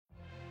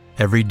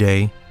Every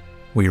day,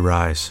 we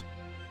rise,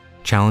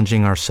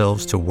 challenging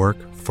ourselves to work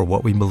for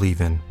what we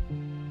believe in.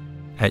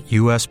 At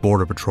U.S.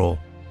 Border Patrol,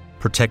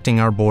 protecting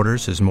our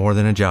borders is more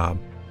than a job.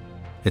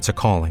 It's a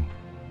calling.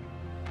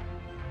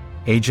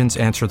 Agents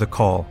answer the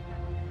call,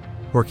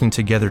 working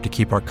together to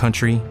keep our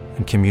country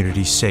and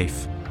communities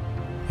safe.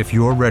 If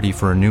you're ready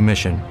for a new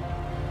mission,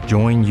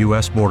 join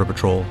U.S. Border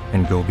Patrol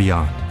and go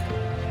beyond.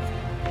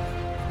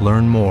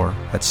 Learn more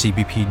at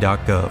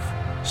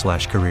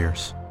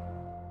cbp.gov/careers.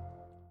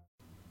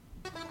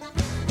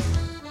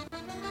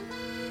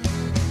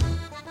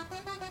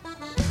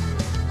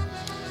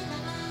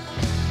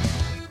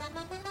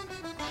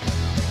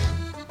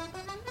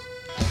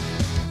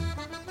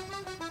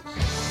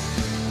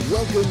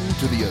 Welcome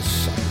to the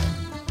Asylum.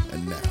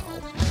 And now,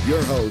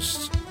 your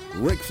hosts,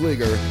 Rick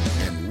Fleeger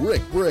and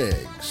Rick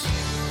Briggs.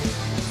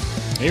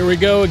 Here we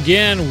go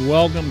again.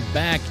 Welcome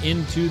back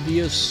into the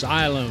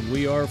Asylum.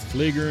 We are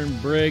Fleeger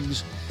and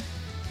Briggs,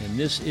 and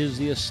this is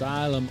the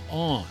Asylum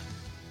on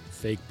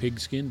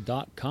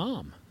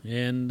fakepigskin.com.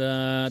 And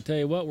I tell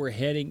you what, we're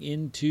heading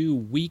into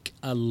week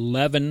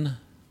 11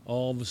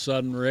 all of a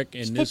sudden, Rick,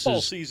 and this football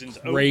is season's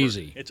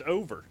crazy. Over. It's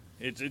over.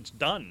 It's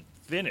done.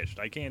 Finished.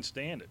 I can't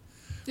stand it.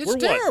 We're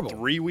terrible. What,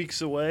 3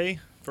 weeks away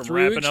from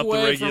 3 wrapping weeks up the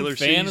away regular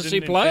from fantasy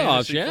season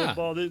playoffs, fantasy yeah.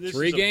 football? This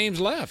 3 games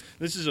left.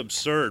 This is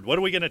absurd. What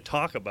are we going to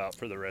talk about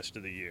for the rest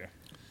of the year?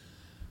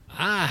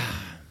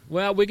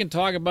 Well, we can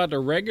talk about the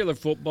regular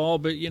football,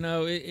 but you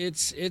know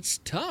it's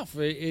tough.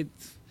 We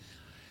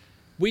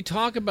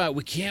talk about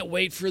we can't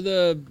wait for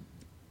the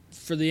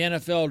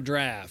NFL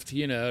draft,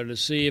 you know, to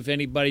see if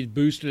anybody's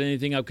boosted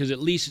anything up, because at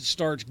least it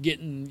starts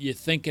getting you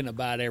thinking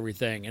about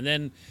everything, and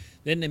then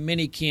the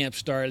mini camp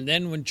started, and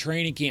then when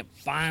training camp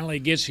finally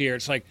gets here,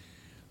 it's like,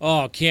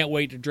 oh, can't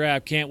wait to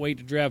draft.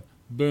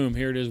 Boom,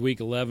 here it is,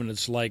 week 11.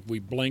 It's like we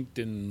blinked,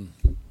 and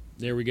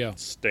there we go.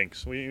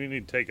 Stinks. We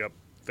need to take up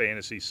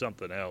fantasy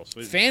something else.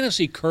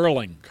 Fantasy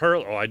curling.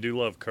 Oh, I do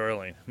love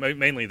curling.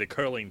 Mainly the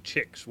curling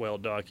chicks, well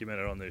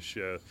documented on this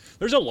show.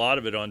 There's a lot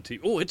of it on TV.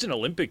 Oh, it's an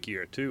Olympic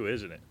year, too,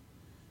 isn't it?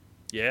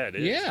 Yeah, it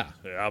is. Yeah.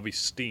 I'll be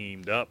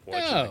steamed up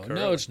watching the curling.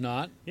 No, it's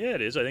not. Yeah,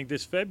 it is. I think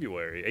this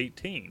February,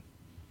 18.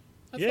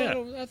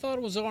 I thought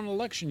it was on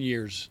election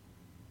years.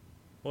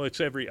 Well, it's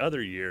every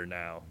other year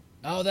now.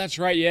 Oh, that's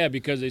right. Yeah,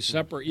 because they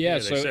separate. Yeah,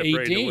 they so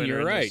separate 18.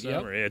 You're right.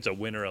 Yep. Yeah, it's a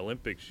Winter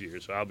Olympics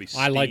year, so I'll be.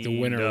 I like the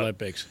Winter up.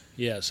 Olympics.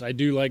 Yes, I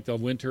do like the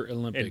Winter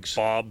Olympics.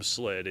 And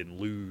bobsled and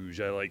luge.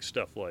 I like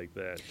stuff like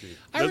that too.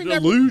 The The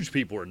luge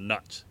people are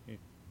nuts.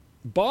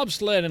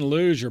 Bobsled and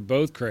luge are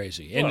both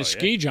crazy, and the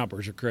ski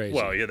jumpers are crazy.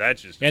 Well, yeah,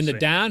 that's just. And insane.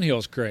 the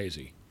downhill's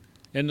crazy,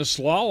 and the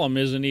slalom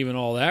isn't even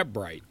all that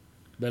bright.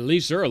 But at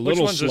least they're a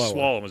little slower. Which one's the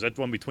slalom? Is that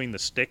the one between the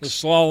sticks?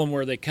 The slalom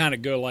where they kind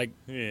of go like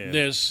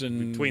this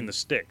and between the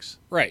sticks.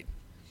 Right.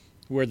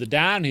 Where the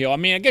downhill, I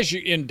mean, I guess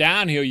in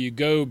downhill you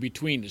go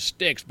between the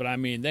sticks, but I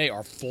mean they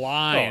are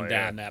flying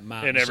down that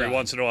mountain. And every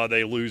once in a while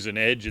they lose an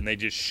edge and they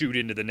just shoot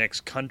into the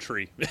next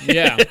country.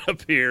 Yeah, it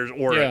appears,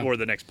 or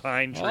the next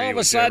pine tree. All of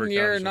a sudden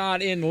you're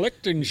not in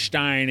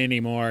Liechtenstein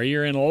anymore.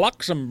 You're in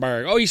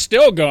Luxembourg. Oh, he's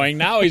still going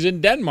now. He's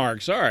in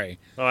Denmark. Sorry.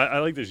 Oh, I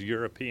like this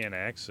European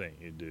accent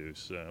you do.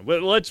 So,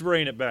 but let's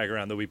rein it back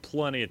around. There'll be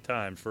plenty of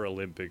time for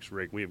Olympics,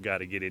 Rick. We've got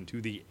to get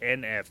into the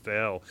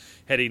NFL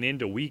heading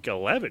into Week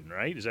 11,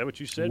 right? Is that what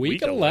you said?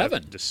 Week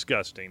 11.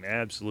 Disgusting.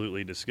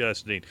 Absolutely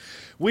disgusting.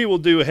 We will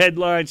do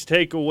headlines,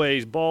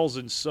 takeaways, balls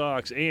and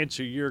socks,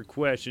 answer your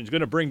questions.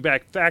 Going to bring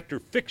back Fact or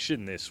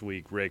Fiction this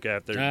week, Rick, by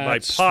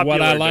popular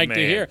what I like demand.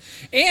 to hear.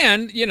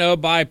 And, you know,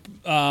 by,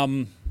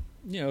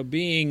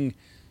 being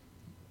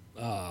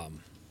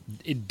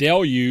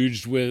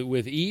deluged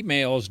with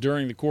emails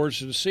during the course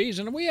of the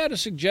season, we had a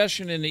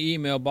suggestion in the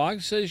email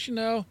box that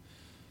says,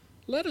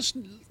 let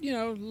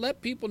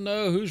people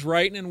know who's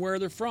writing and where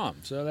they're from.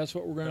 So that's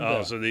what we're going to do.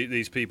 Oh, so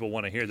these people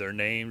want to hear their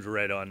names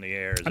read on the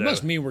air. That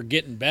must mean we're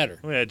getting better.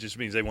 Well, it just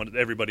means they want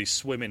everybody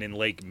swimming in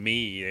Lake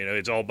Me. You know,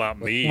 it's all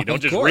about me. Well,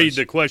 Don't just read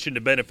the question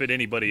to benefit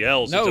anybody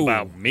else. No, it's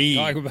about me.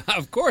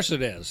 Of course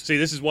it is. See,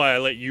 this is why I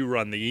let you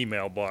run the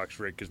email box,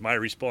 Rick, because my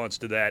response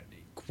to that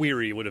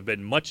query would have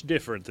been much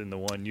different than the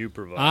one you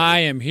provided. I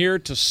am here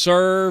to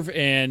serve,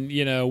 and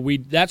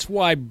that's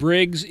why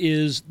Briggs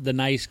is the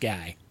nice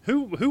guy.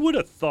 Who would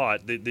have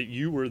thought that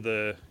you were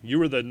the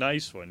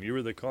nice one? You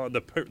were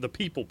the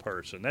people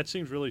person. That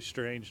seems really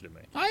strange to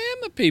me. I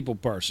am a people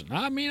person.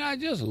 I mean, I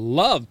just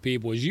love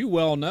people, as you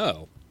well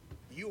know.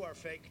 You are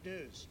fake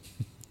news.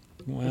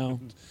 Well,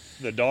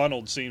 the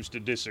Donald seems to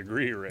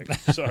disagree, Rick.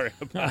 Sorry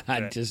about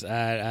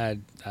that.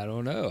 I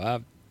don't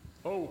know.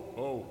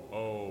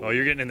 Oh,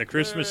 you're getting in the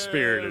Christmas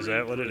spirit. Is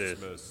that what it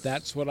is?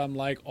 That's what I'm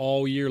like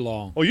all year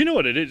long. Oh, you know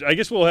what it is? I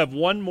guess we'll have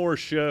one more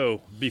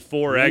show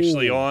before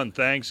actually on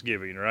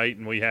Thanksgiving, right?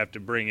 And we have to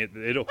bring it.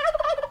 It'll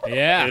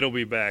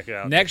be back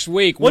out next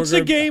week. What's the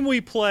game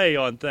we play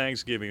on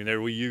Thanksgiving?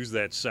 There we use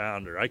that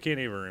sounder. I can't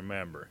even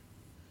remember.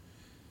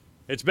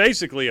 It's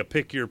basically a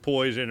pick your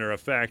poison or a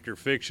fact or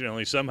fiction.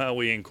 Only somehow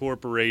we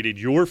incorporated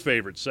your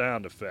favorite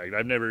sound effect.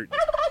 I've never.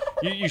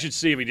 You should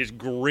see him. He just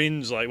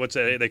grins like, what's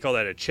that? They call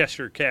that a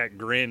Cheshire cat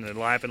grin, and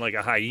laughing like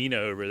a hyena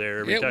over there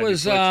every time. It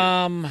was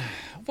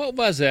what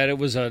was that? It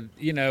was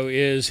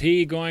is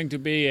he going to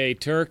be a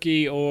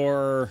turkey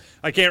or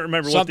I can't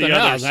remember something what the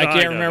else. other I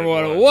side can't remember of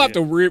what it was. We'll have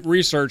to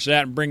research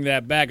that and bring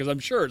that back because I'm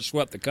sure it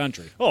swept the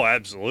country. Oh,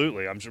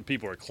 absolutely. I'm sure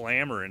people are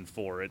clamoring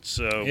for it.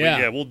 So,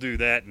 yeah, we'll do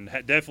that and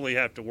definitely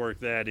have to work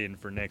that in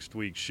for next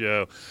week's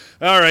show.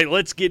 All right,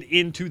 let's get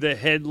into the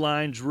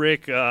headlines,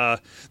 Rick.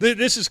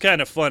 This is kind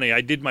of funny.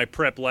 I did my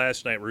prep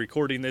last night. We're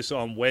recording this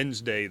on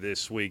Wednesday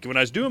this week. When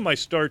I was doing my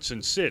starts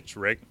and sits,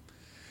 Rick,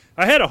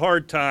 I had a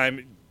hard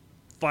time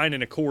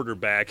finding a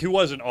quarterback who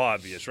wasn't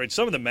obvious, right?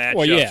 Some of the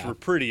matchups were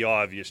pretty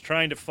obvious,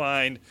 trying to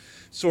find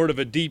sort of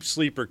a deep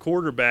sleeper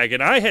quarterback.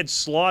 And I had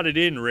slotted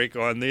in, Rick,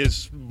 on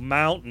this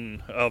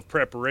mountain of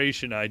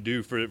preparation I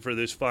do for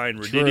this fine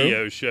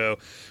radio show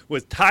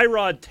with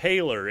Tyrod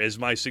Taylor as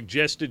my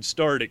suggested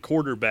start at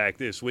quarterback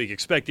this week,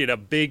 expecting a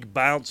big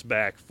bounce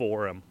back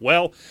for him.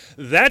 Well,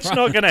 that's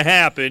not going to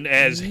happen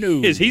as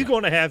he's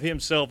going to have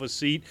himself a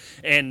seat.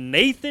 And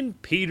Nathan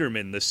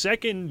Peterman, the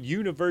second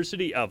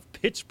University of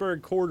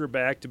Pittsburgh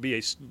quarterback to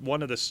be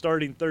one of the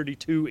starting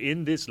 32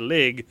 in this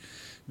league,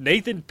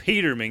 Nathan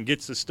Peterman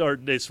gets the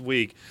start this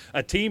week.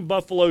 A team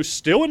Buffalo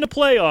still in the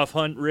playoff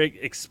hunt, Rick.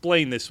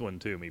 Explain this one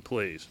to me,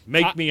 please.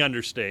 Make me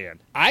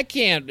understand. I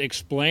can't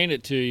explain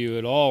it to you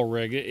at all,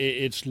 Rick.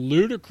 It's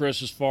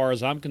ludicrous as far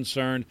as I'm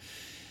concerned.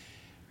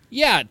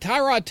 Yeah,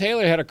 Tyrod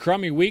Taylor had a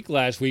crummy week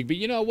last week, but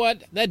you know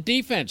what? That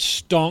defense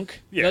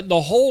stunk. Yeah.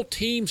 The whole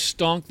team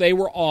stunk. They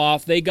were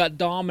off. They got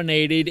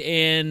dominated,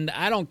 and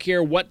I don't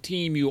care what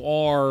team you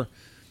are,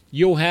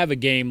 you'll have a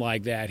game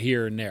like that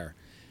here and there.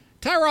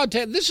 Tyrod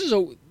Taylor, this is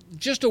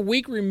just a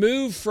week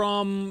removed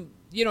from,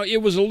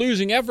 it was a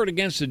losing effort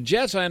against the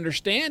Jets. I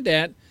understand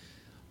that.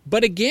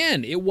 But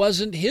again, it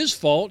wasn't his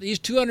fault. He's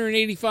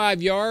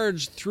 285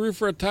 yards, threw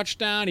for a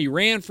touchdown. He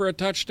ran for a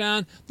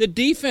touchdown. The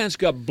defense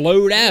got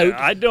blowed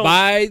out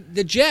by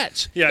the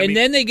Jets. And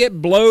then they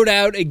get blowed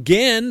out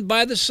again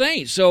by the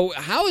Saints. So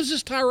how is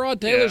this Tyrod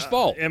Taylor's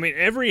fault? I mean,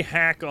 every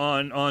hack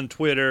on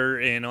Twitter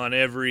and on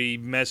every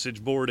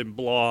message board and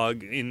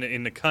blog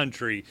in the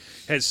country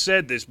has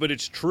said this, but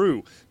it's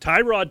true.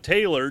 Tyrod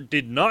Taylor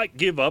did not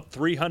give up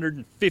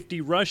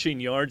 350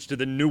 rushing yards to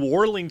the New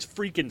Orleans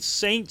freaking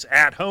Saints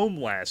at home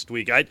last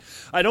week.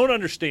 I don't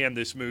understand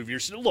this move.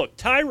 Look,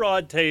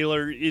 Tyrod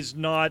Taylor is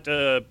not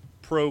a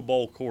Pro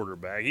Bowl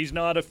quarterback. He's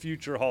not a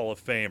future Hall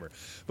of Famer.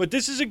 But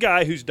this is a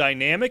guy who's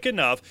dynamic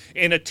enough,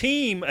 and a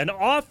team, an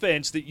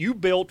offense that you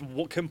built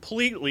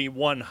completely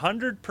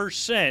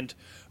 100%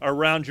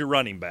 around your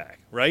running back,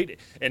 right?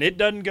 And it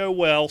doesn't go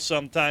well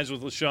sometimes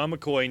with LaShawn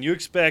McCoy, and you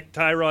expect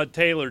Tyrod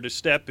Taylor to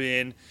step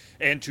in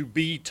and to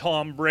be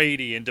Tom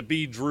Brady and to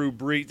be Drew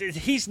Brees.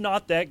 He's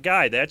not that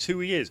guy. That's who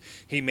he is.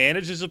 He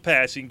manages a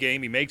passing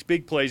game. He makes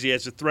big plays. He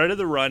has the threat of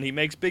the run. He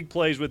makes big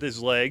plays with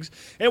his legs.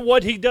 And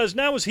what he does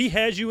now is he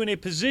has you in a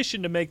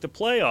position to make the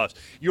playoffs.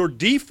 Your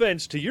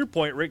defense, to your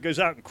point, Rick, goes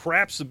out and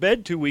craps the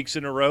bed 2 weeks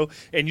in a row,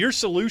 and your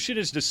solution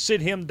is to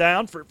sit him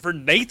down for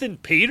Nathan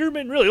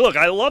Peterman? Really? Look,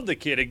 I love the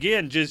kid.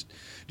 Again,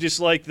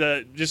 just like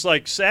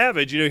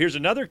Savage, here's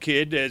another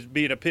kid as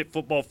being a Pitt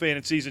football fan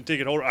and season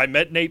ticket holder. I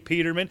met Nate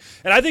Peterman,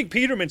 and I think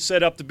Peterman's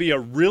set up to be a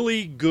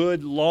really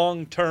good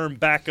long-term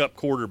backup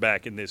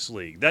quarterback in this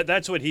league.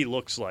 That's what he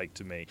looks like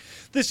to me.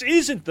 This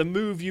isn't the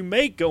move you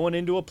make going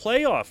into a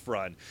playoff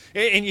run.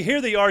 And you hear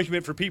the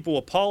argument for people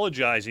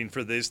apologizing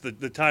for this, the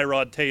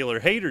Tyrod Taylor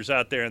haters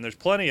out there, and there's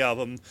plenty of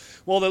them.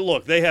 Well,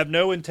 look, they have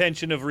no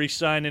intention of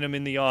re-signing him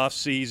in the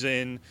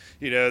offseason.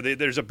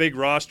 There's a big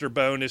roster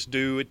bonus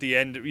due at the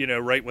end,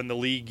 right when the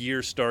league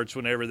year starts,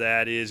 whenever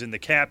that is, and the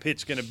cap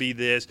hit's going to be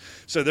this,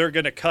 so they're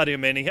going to cut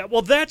him anyhow.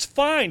 Well, that's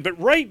fine, but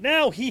right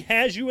now he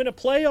has you in a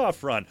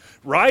playoff run.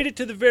 Ride it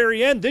to the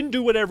very end, then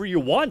do whatever you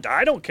want.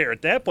 I don't care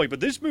at that point, but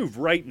this move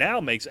right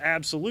now makes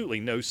absolutely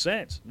no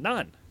sense.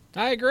 None.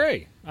 I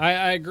agree.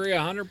 I agree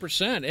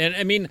 100%. And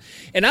I mean,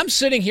 and I'm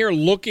sitting here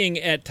looking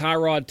at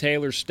Tyrod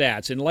Taylor's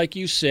stats, and like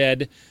you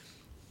said,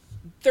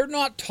 they're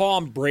not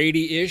Tom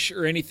Brady-ish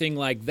or anything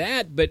like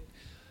that, but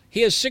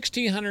he has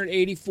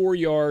 1,684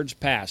 yards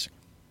passing,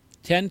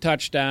 10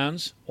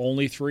 touchdowns,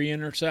 only 3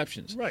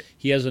 interceptions. Right.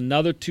 He has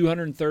another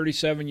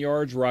 237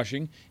 yards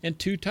rushing and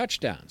 2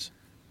 touchdowns.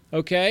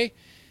 Okay?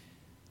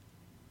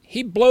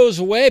 He blows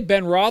away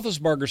Ben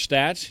Roethlisberger's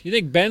stats. You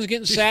think Ben's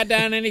getting sat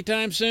down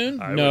anytime soon?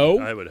 No.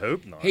 I would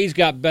hope not. He's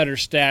got better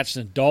stats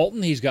than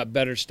Dalton. He's got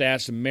better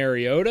stats than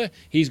Mariota.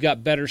 He's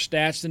got better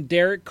stats than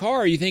Derek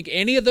Carr. You think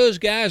any of those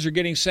guys are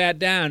getting sat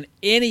down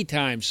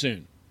anytime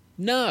soon?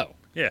 No.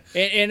 Yeah.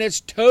 And it's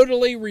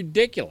totally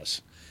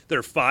ridiculous.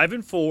 They're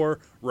 5-4,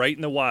 right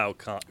in the wild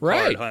card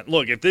Right. hunt.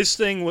 Look, if this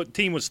team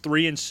was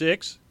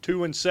 3-6,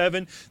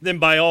 2-7, then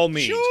by all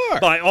means. Sure.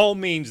 By all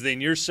means,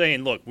 then you're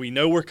saying, look, we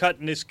know we're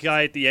cutting this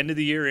guy at the end of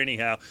the year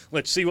anyhow.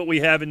 Let's see what we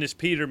have in this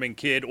Peterman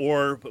kid,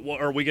 or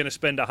are we going to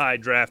spend a high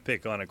draft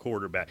pick on a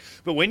quarterback?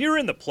 But when you're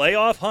in the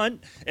playoff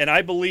hunt, and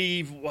I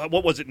believe, what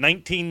was it,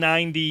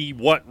 1990,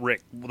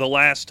 Rick? The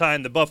last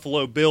time the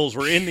Buffalo Bills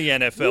were in the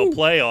NFL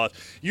playoffs,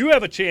 you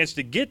have a chance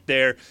to get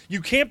there.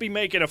 You can't be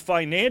making a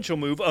financial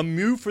move, a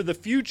move for the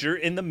future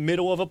in the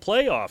middle of a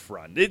playoff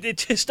run.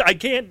 I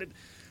can't.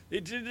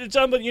 It's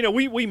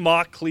we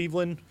mock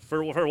Cleveland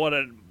for what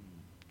a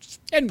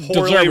and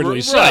poorly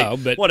deservedly so,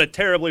 but what a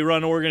terribly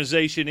run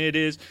organization it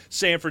is.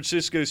 San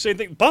Francisco, same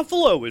thing.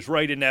 Buffalo is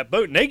right in that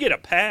boat, and they get a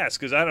pass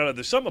because I don't know.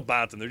 There's something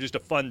about them. They're just a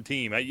fun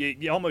team.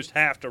 You almost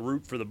have to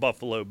root for the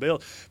Buffalo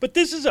Bills. But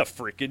this is a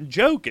freaking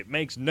joke. It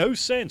makes no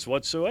sense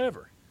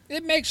whatsoever.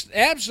 It makes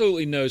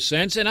absolutely no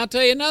sense. And I'll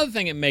tell you another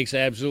thing that makes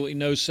absolutely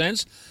no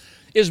sense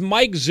is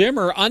Mike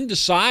Zimmer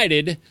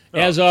undecided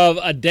as of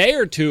a day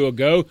or two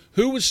ago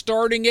who was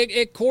starting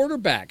at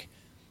quarterback.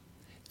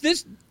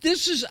 This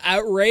is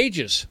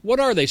outrageous. What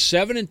are they,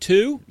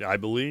 7-2? I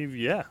believe,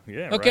 yeah.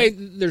 Okay, right.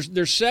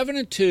 they're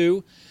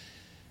 7-2.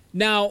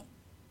 Now,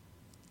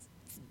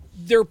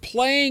 they're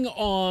playing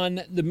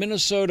on the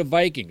Minnesota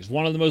Vikings,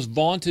 one of the most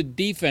vaunted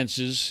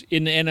defenses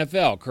in the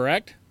NFL,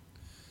 correct?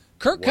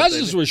 Kirk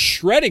Cousins was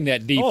shredding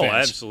that defense. Oh,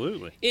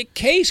 absolutely.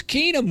 Case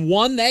Keenum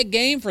won that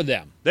game for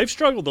them. They've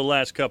struggled the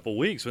last couple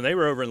weeks. When they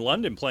were over in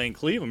London playing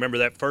Cleveland, remember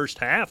that first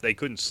half, they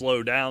couldn't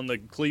slow down the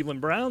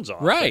Cleveland Browns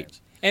offense.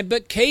 Right.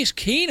 But Case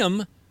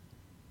Keenum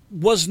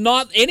was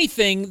not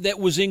anything that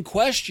was in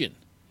question.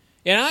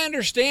 And I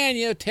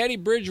understand, Teddy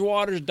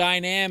Bridgewater's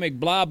dynamic,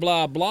 blah,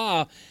 blah,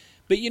 blah.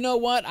 But you know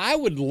what? I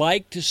would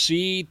like to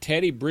see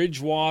Teddy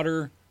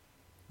Bridgewater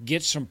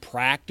get some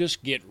practice,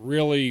 get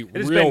real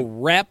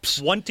reps.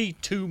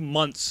 22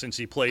 months since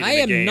he played in the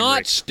game. I am not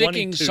Rick.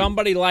 sticking 22.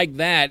 somebody like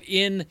that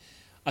in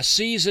a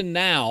season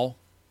now.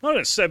 Not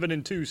a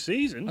 7-2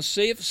 season. Let's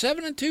see, if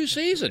 7-2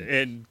 season.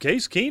 And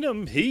Case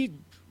Keenum,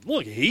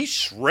 he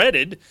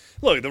shredded.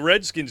 Look, the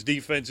Redskins'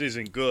 defense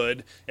isn't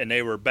good, and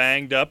they were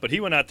banged up, but he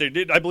went out there.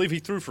 I believe he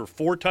threw for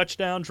 4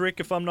 touchdowns,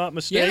 Rick, if I'm not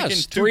mistaken.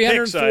 Yes, 2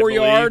 picks, 304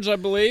 yards, I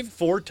believe.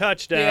 4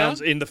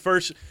 touchdowns in the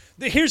first.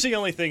 Here's the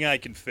only thing I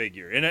can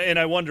figure, and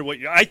I wonder what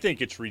I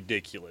think it's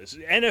ridiculous.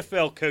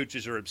 NFL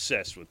coaches are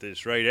obsessed with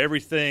this, right?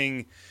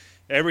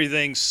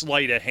 Everything's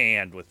sleight of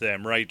hand with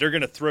them, right? They're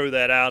going to throw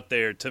that out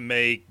there to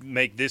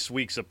make this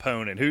week's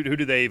opponent. Who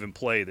do they even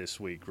play this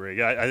week,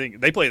 Rick? I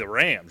think they play the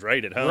Rams,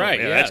 right, at home. Right,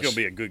 yeah, yes. That's going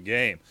to be a good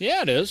game.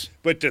 Yeah, it is.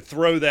 But to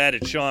throw that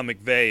at Sean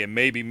McVay and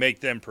maybe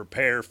make them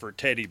prepare for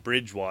Teddy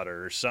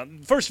Bridgewater or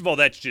something, first of all,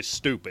 that's just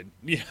stupid,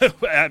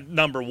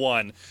 number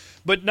one.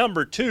 But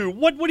number two,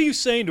 what are you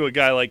saying to a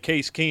guy like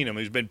Case Keenum,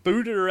 who's been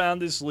booted around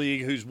this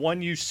league, who's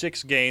won you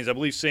 6 games? I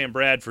believe Sam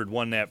Bradford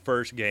won that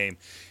first game.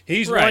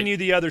 He's won you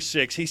the other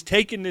 6. He's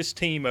taken this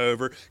team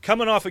over,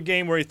 coming off a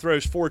game where he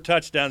throws 4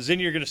 touchdowns.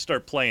 Then you're going to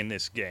start playing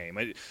this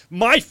game.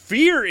 My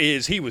fear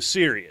is he was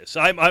serious.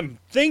 I'm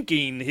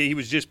thinking he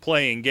was just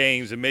playing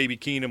games, and maybe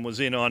Keenum was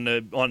in on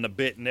the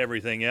bit and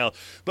everything else.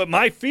 But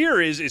my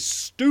fear is as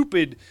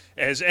stupid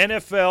as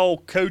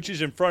NFL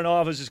coaches and front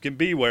offices can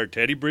be, where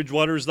Teddy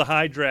Bridgewater is the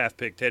high draft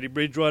pick. Teddy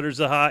Bridgewater's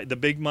the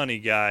big money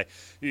guy.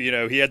 He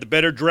had the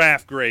better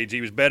draft grades. He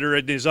was better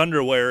at his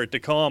underwear at the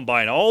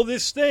combine. All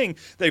this thing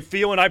they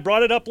feel, and I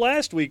brought it up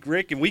last week,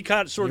 Rick, and we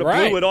kind of sort of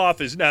blew it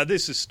off as, now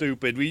this is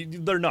stupid.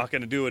 They're not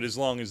going to do it as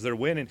long as they're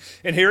winning.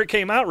 And here it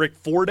came out, Rick,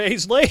 4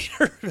 days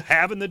later,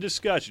 having the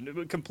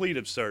discussion. Complete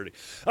absurdity.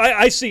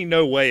 I see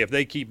no way if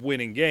they keep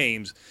winning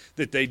games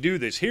that they do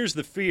this. Here's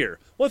the fear.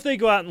 What if they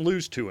go out and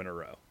lose 2 in a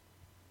row?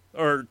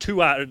 Or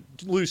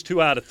lose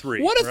 2 out of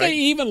 3. What if they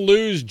even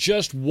lose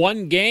just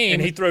one game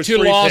and he throws to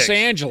 3 Los picks,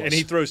 Angeles? and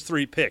he throws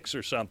 3 picks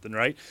or something,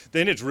 right?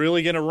 Then it's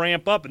really going to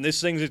ramp up, and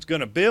this thing's going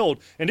to build,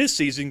 and this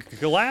season could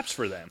collapse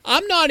for them.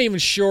 I'm not even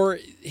sure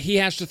he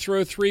has to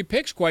throw 3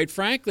 picks, quite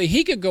frankly.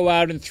 He could go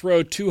out and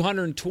throw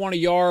 220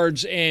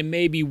 yards and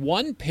maybe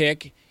 1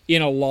 pick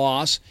in a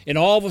loss, and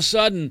all of a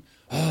sudden,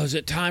 is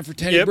it time for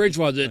Teddy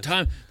Bridgewater? Is it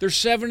time? They're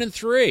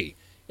 7-3,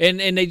 and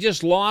they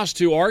just lost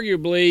to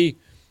arguably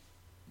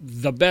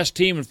the best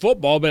team in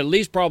football, but at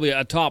least probably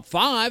a top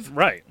 5.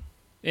 Right.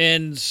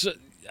 And so,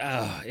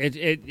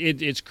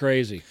 it's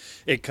crazy.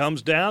 It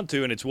comes down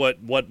to, and it's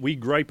what we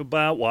gripe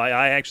about, why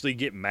I actually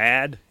get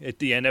mad at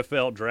the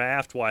NFL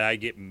draft, why I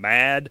get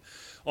mad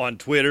on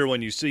Twitter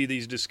when you see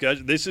these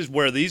discussions. This is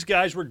where these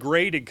guys were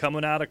graded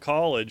coming out of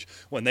college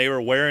when they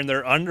were wearing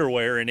their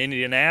underwear in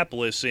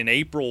Indianapolis in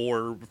April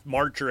or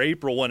March or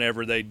April,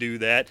 whenever they do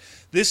that.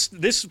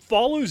 This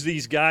follows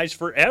these guys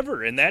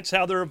forever, and that's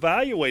how they're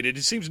evaluated.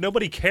 It seems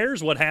nobody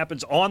cares what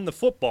happens on the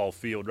football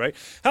field, right?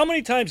 How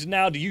many times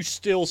now do you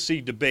still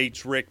see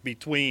debates, Rick,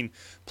 between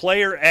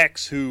player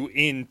X, who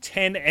in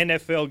 10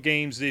 NFL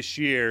games this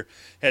year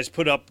has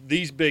put up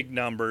these big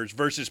numbers,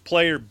 versus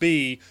player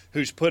B,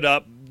 who's put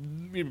up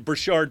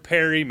Brashard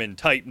Perryman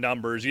type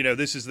numbers.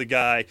 This is the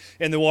guy,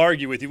 and they'll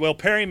argue with you. Well,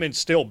 Perryman's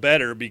still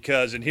better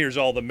because, and here's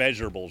all the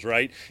measurables,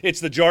 right? It's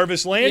the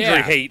Jarvis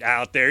Landry hate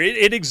out there.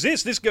 It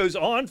exists. This goes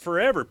on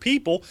forever.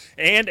 People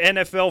and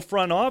NFL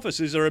front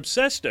offices are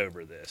obsessed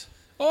over this.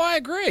 Oh, I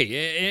agree.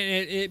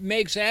 It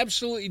makes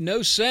absolutely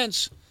no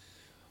sense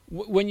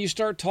when you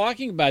start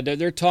talking about that.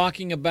 They're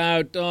talking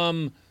about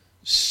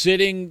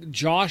sitting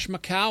Josh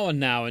McCown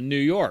now in New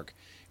York.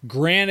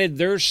 Granted,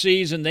 their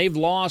season, they've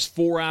lost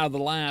 4 out of the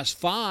last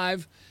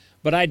 5,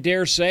 but I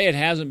dare say it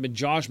hasn't been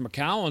Josh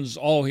McCown's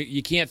all.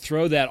 You can't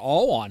throw that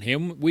all on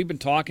him. We've been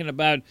talking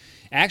about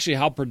actually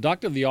how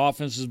productive the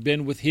offense has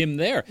been with him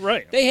there.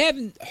 Right. They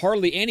haven't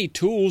hardly any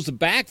tools. The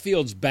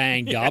backfield's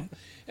banged up,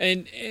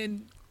 and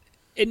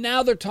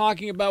now they're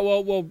talking about,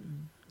 well,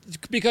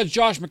 because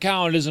Josh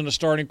McCown isn't a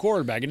starting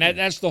quarterback, and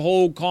that's the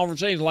whole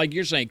conversation. Like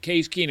you're saying,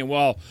 Case Keenum,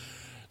 well,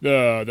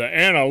 the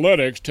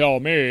analytics tell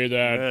me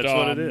that that's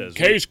what it is.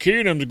 Case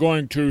Keenum's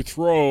going to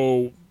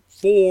throw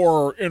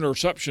 4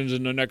 interceptions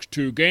in the next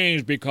 2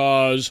 games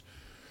because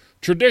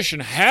tradition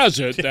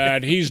has it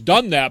that he's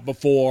done that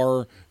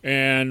before,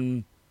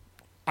 and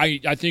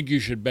I think you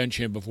should bench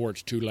him before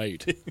it's too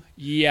late.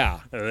 Yeah.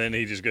 And then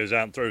he just goes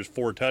out and throws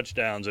 4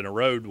 touchdowns in a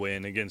road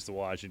win against the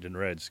Washington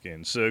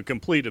Redskins. So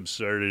complete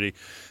absurdity.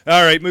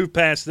 All right, move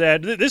past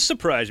that. This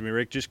surprised me,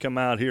 Rick. Just come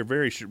out here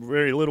very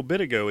little bit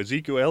ago.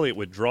 Ezekiel Elliott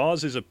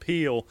withdraws his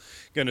appeal,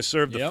 going to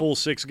serve the full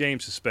 6-game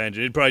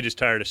suspension. He's probably just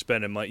tired of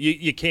spending money.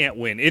 You can't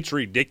win. It's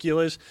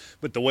ridiculous,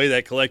 but the way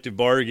that collective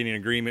bargaining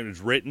agreement was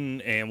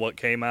written and what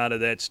came out of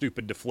that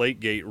stupid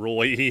Deflategate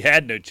rule, he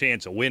had no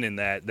chance of winning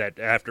that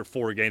after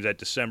 4 games, that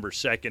December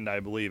 2nd, I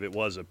believe it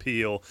was,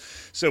 appeal.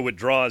 So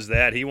withdraws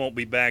that. He won't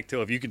be back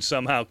till, if you can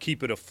somehow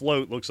keep it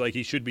afloat, looks like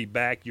he should be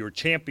back your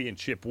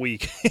championship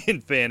week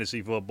in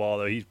fantasy football,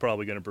 though he's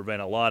probably going to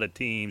prevent a lot of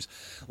teams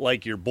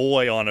like your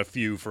boy on a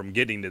few from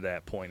getting to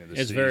that point of the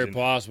season. It's very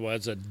possible.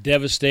 It's a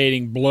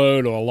devastating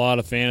blow to a lot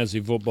of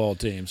fantasy football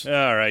teams.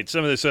 All right,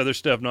 some of this other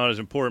stuff not as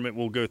important.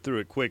 We'll go through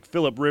it quick.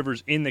 Phillip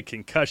Rivers in the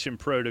concussion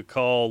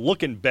protocol.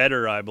 Looking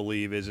better, I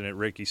believe, isn't it,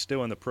 Rick? He's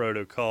still in the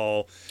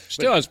protocol.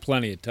 Still has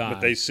plenty of time.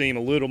 But they seem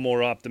a little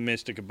more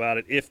optimistic about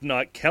it. If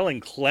not, Kellen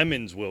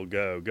Clemens will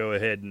go. Go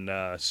ahead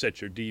and set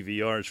your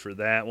DVRs for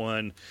that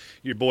one.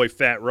 Your boy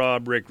Fat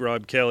Rob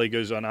Kelly,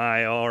 goes on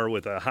IR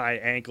with a high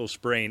ankle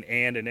sprain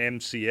and an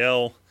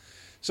MCL.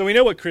 So we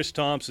know what Chris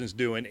Thompson's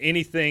doing.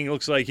 Anything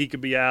looks like he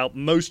could be out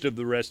most of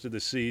the rest of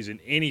the season.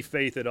 Any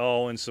faith at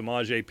all in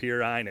Samaje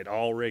Perine at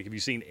all, Rick? Have you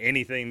seen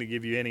anything to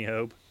give you any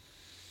hope?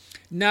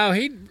 No,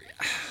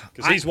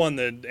 because he's one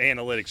that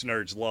analytics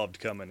nerds loved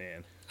coming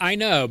in. I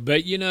know,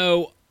 but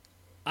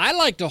I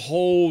like to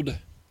hold.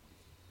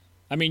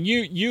 I mean,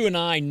 you and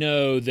I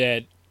know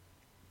that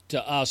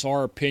to us,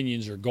 our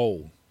opinions are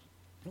gold.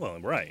 Well,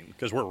 right,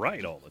 because we're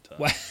right all the time.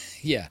 Well,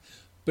 yeah,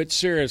 but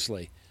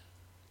seriously,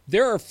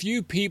 there are a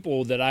few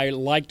people that I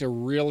like to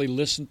really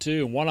listen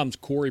to, and one of them's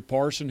Corey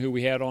Parson, who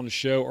we had on the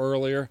show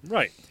earlier.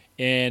 Right.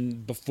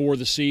 And before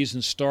the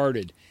season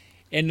started.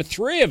 And the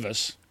three of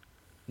us,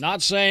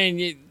 not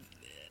saying,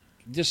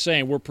 just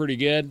saying we're pretty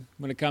good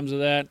when it comes to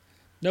that.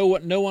 No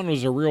one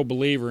was a real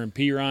believer in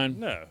Perine.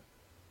 No.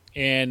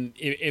 And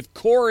if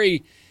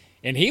Corey,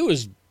 and he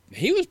was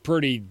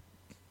pretty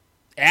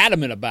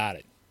adamant about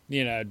it.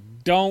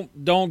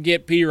 Don't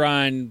get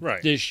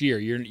Perine this year.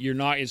 You're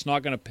not. It's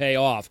not going to pay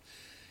off.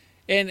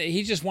 And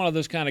he's just one of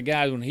those kind of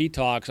guys. When he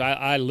talks,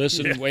 I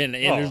listen, and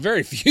there's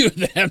very few of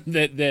them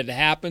that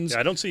happens. Yeah,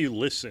 I don't see you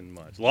listen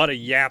much. A lot of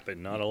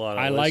yapping, not a lot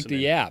of listening. I like to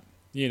yap,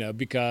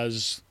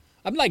 because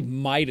I'm like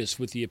Midas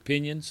with the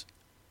opinions.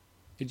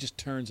 It just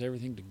turns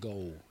everything to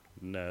gold.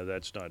 No,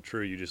 that's not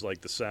true. You just like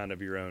the sound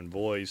of your own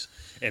voice.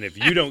 And if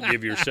you don't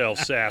give yourself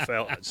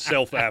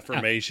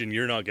self-affirmation,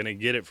 you're not going to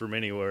get it from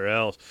anywhere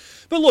else.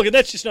 But look,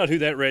 that's just not who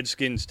that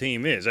Redskins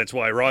team is. That's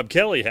why Rob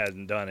Kelly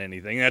hasn't done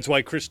anything. That's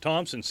why Chris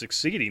Thompson's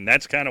succeeding.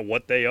 That's kind of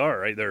what they are,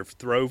 right? They're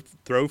throw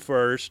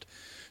first,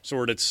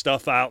 sort of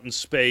stuff out in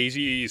space.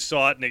 You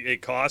saw it, and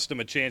it cost them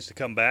a chance to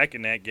come back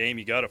in that game.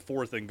 You got a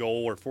 4th and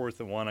goal or 4th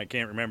and 1. I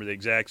can't remember the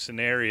exact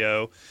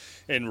scenario.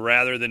 And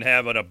rather than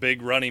having a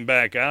big running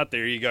back out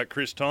there, you got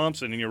Chris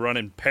Thompson, and you're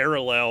running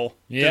parallel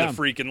to the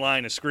freaking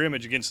line of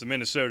scrimmage against the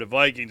Minnesota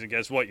Vikings, and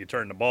guess what? You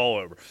turn the ball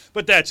over.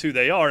 But that's who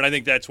they are, and I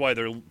think that's why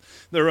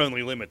their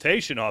only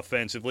limitation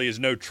offensively is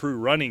no true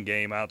running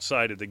game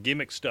outside of the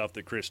gimmick stuff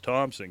that Chris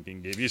Thompson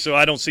can give you. So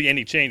I don't see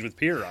any change with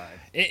Perine.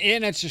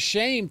 And it's a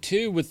shame,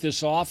 too, with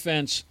this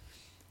offense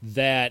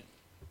that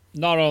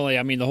not only,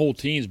 the whole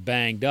team's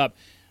banged up,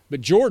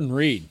 but Jordan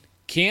Reed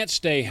can't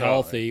stay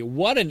healthy.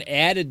 What an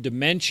added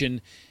dimension.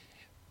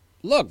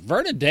 Look,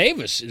 Vernon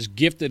Davis is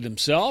gifted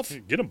himself.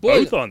 Get them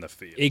both on the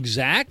field.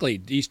 Exactly.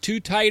 These 2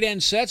 tight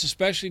end sets,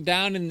 especially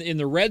down in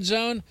the red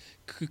zone,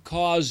 could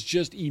cause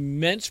just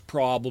immense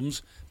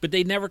problems, but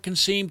they never can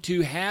seem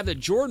to have it.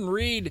 Jordan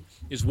Reed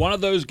is one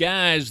of those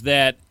guys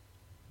that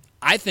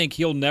I think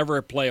he'll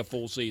never play a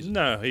full season.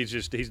 No,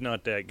 he's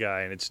not that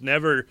guy, and it's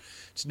never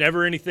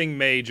anything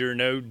major,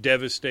 no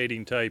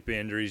devastating type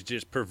injuries,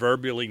 just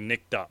proverbially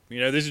nicked up.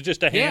 This is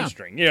just a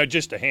hamstring.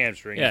 Just a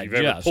hamstring. Yeah, if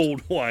you've ever pulled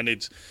one,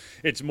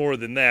 it's more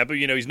than that. But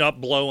he's not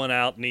blowing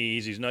out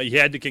knees. He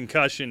had the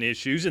concussion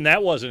issues, and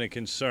that wasn't a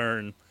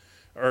concern.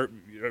 Or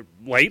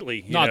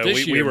lately, Not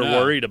this year, we were no.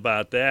 worried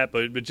about that,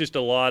 but just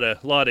a lot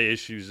of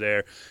issues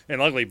there.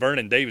 And luckily,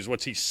 Vernon Davis,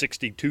 he's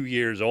 62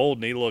 years old,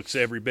 and he looks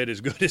every bit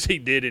as good as he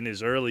did in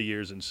his early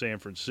years in San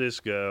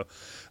Francisco.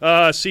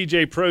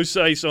 C.J.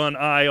 Prosise on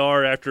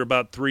IR after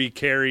about 3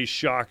 carries.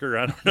 Shocker.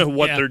 I don't know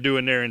what they're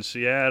doing there in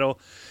Seattle.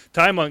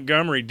 Ty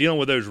Montgomery dealing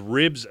with those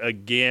ribs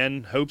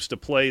again. Hopes to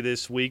play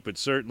this week, but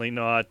certainly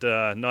not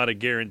a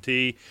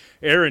guarantee.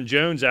 Aaron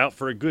Jones out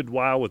for a good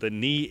while with a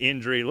knee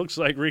injury. Looks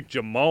like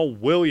Jamal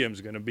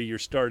Williams going to be your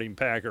starting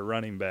Packer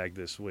running back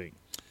this week.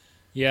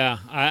 Yeah,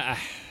 I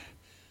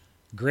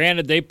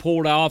granted they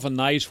pulled off a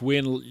nice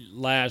win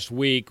last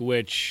week,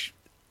 which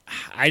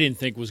I didn't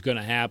think was going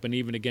to happen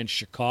even against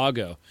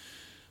Chicago.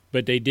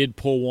 But they did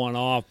pull one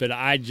off, but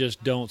I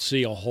just don't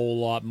see a whole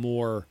lot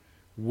more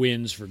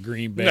wins for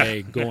Green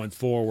Bay going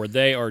forward.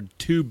 They are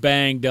too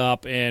banged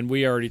up, and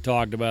we already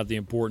talked about the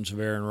importance of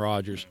Aaron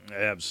Rodgers.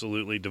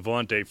 Absolutely.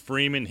 Devontae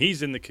Freeman,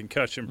 he's in the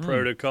concussion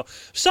protocol.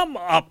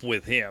 Something up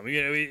with him.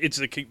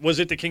 Was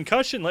it the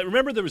concussion?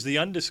 Remember there was the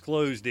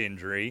undisclosed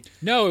injury.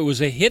 No, it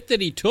was a hit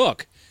that he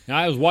took. Now,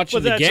 I was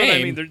watching the game. What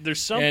I mean.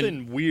 There's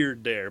something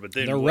weird there. But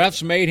then the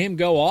refs made him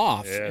go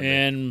off,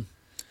 and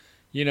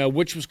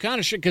which was kind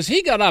of shit because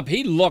he got up.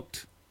 He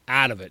looked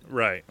out of it.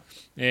 Right.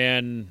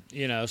 And,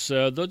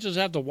 so they'll just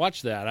have to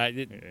watch that.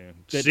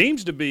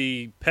 Seems to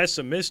be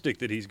pessimistic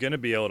that he's going to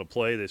be able to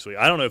play this week.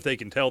 I don't know if they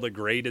can tell the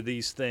grade of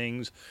these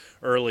things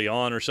early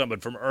on or something,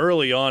 but from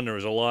early on there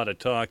was a lot of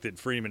talk that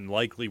Freeman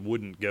likely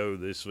wouldn't go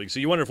this week. So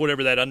you wonder if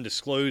whatever that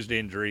undisclosed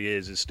injury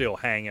is still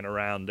hanging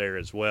around there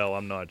as well.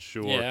 I'm not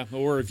sure. Yeah,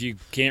 or if you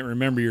can't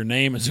remember your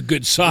name, it's a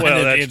good sign well,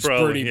 that that's it's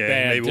probably, pretty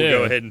bad, maybe we'll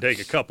go ahead and take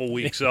a couple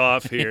weeks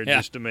off here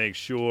just to make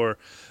sure.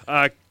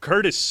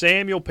 Curtis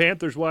Samuel,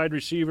 Panthers wide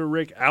receiver,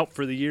 Rick, out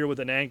for the year with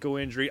an ankle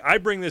injury. I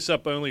bring this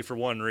up only for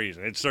one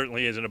reason. It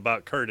certainly isn't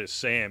about Curtis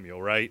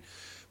Samuel, right?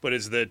 But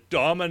as the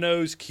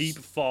dominoes keep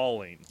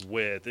falling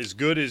with as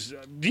good as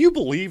 – do you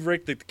believe,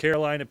 Rick, that the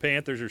Carolina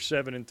Panthers are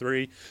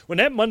 7-3? When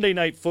that Monday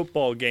Night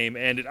Football game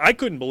ended, I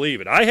couldn't believe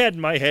it. I had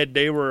in my head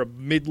they were a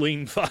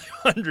middling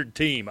 500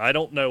 team. I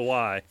don't know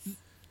why.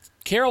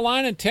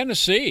 Carolina and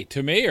Tennessee,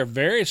 to me, are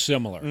very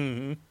similar.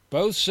 Mm-hmm.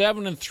 Both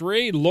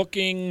 7-3,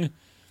 looking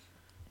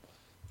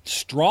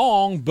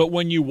strong, but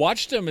when you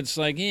watch them, it's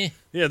like,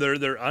 Yeah,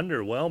 they're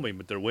underwhelming,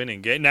 but they're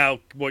winning games. Now,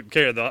 what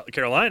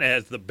Carolina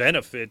has the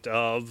benefit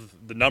of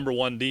the number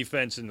one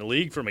defense in the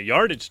league from a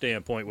yardage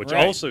standpoint, which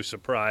also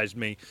surprised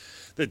me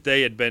that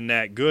they had been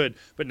that good.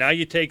 But now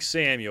you take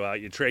Samuel out,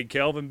 you trade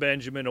Kelvin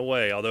Benjamin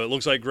away. Although it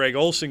looks like Greg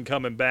Olsen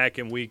coming back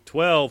in Week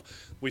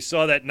 12. We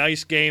saw that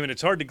nice game, and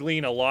it's hard to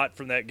glean a lot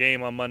from that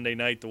game on Monday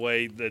night, the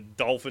way the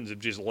Dolphins have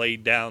just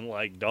laid down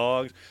like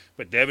dogs.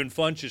 But Devin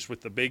Funchess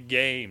with the big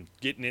game,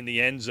 getting in the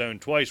end zone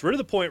twice. We're to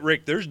the point,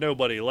 Rick, there's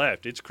nobody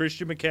left. It's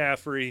Christian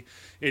McCaffrey,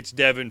 it's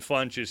Devin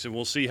Funchess, and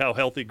we'll see how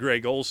healthy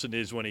Greg Olsen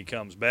is when he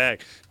comes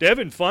back.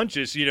 Devin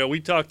Funchess, we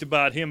talked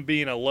about him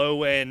being a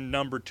low-end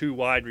number 2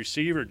 wide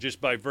receiver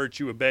just by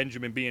virtue of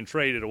Benjamin being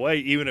traded away,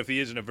 even if he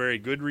isn't a very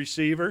good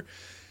receiver.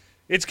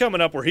 It's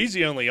coming up where he's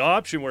the only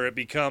option where it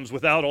becomes,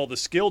 without all the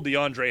skill,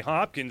 DeAndre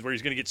Hopkins, where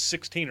he's going to get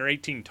 16 or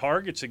 18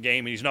 targets a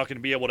game, and he's not going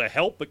to be able to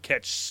help but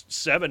catch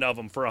 7 of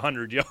them for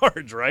 100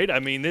 yards, right? I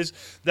mean,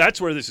 that's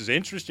where this is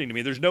interesting to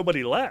me. There's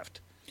nobody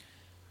left.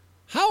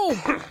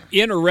 How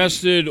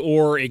interested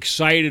or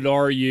excited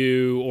are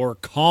you, or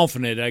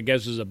confident, I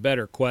guess is a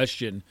better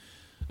question,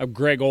 of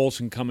Greg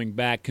Olsen coming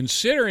back,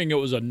 considering it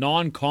was a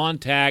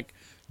non-contact,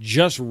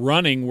 just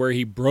running where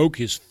he broke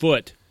his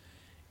foot,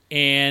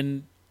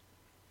 and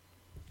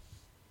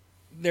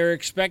they're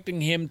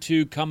expecting him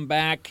to come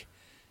back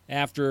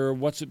after,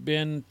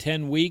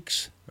 10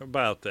 weeks?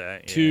 About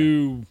that, yeah.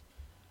 To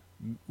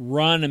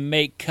run and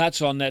make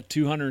cuts on that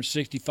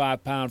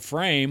 265-pound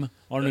frame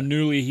on a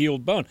newly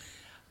healed bone.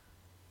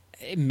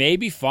 It may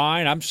be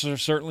fine. I'm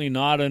certainly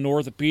not an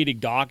orthopedic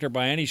doctor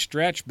by any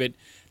stretch, but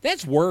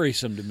that's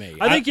worrisome to me.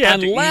 I think you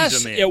have unless to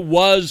ease him in. It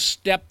was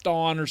stepped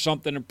on or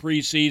something in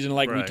preseason,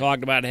 like we Right.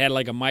 talked about, it had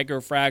like a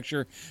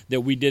microfracture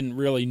that we didn't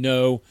really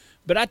know.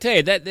 But I tell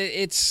you, that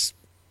it's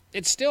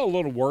still a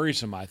little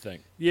worrisome, I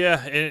think.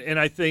 Yeah, and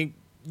I think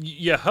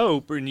you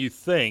hope and you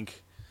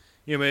think,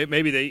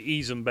 maybe they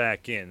ease him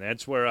back in.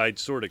 That's where I'd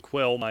sort of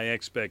quell my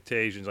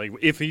expectations. Like,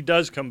 if he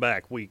does come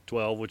back Week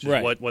 12, which is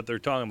Right. what they're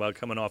talking about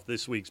coming off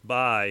this week's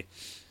bye,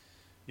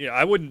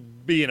 I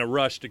wouldn't be in a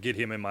rush to get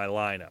him in my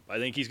lineup. I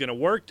think he's going to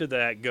work to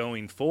that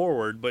going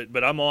forward,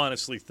 but I'm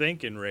honestly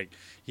thinking, Rick,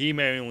 he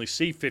may only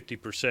see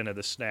 50% of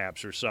the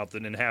snaps or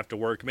something and have to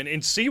work him in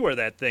and see where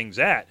that thing's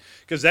at,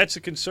 because that's the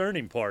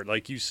concerning part.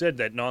 Like you said,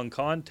 that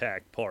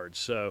non-contact part.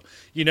 So,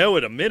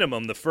 at a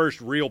minimum, the first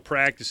real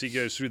practice he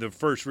goes through, the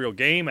first real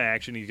game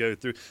action he goes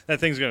through, that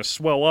thing's going to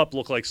swell up,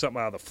 look like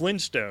something out of the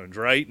Flintstones,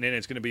 right? And then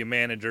it's going to be a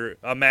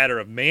matter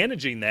of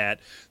managing that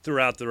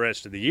throughout the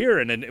rest of the year.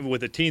 And then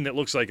with a team that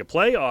looks like a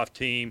playoff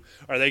team,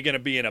 are they going to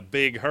be in a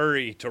big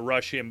hurry to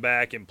rush him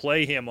back and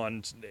play him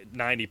on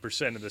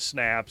 90% of the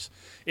snaps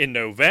in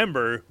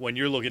November when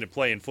you're looking at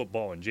playing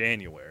football in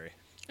January?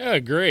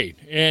 Agreed.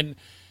 And,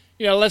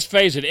 let's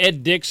face it,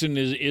 Ed Dixon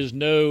is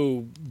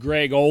no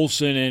Greg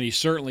Olsen, and he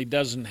certainly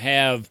doesn't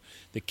have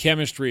the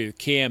chemistry of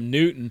Cam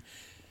Newton.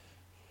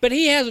 But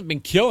he hasn't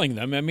been killing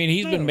them. I mean,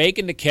 he's been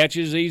making the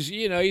catches.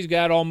 He's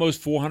got almost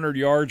 400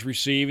 yards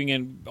receiving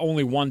and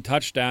only one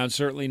touchdown.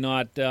 Certainly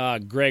not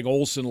Greg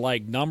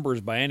Olsen-like numbers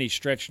by any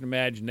stretch of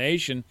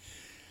imagination.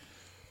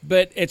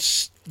 But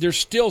they're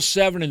still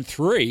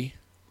 7-3.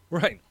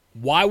 Right.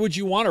 Why would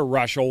you want to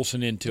rush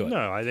Olsen into it?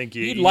 No, I think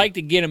you'd like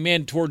to get him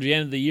in towards the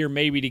end of the year,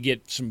 maybe to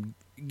get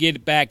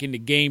it back into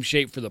game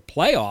shape for the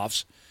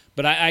playoffs.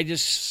 But I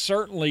just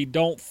certainly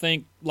don't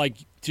think, like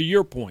to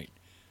your point,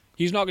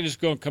 he's not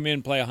just going to come in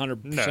and play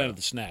 100% of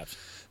the snaps.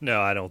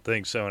 No, I don't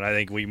think so, and I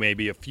think we may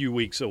be a few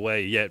weeks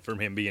away yet from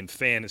him being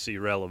fantasy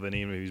relevant,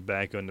 even if he's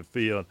back on the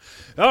field.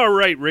 All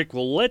right, Rick,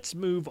 well, let's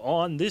move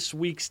on. This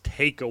week's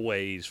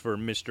takeaways for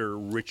Mr.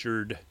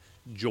 Richard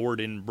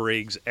Jordan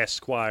Briggs,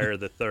 Esquire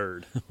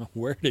III.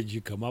 Where did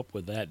you come up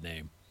with that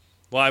name?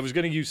 Well, I was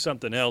going to use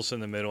something else in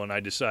the middle, and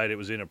I decided it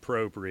was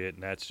inappropriate,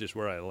 and that's just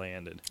where I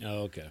landed.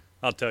 Oh, okay.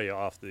 I'll tell you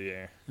off the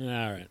air. All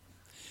right.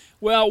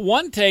 Well,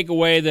 one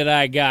takeaway that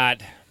I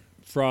got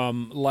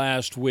from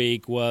last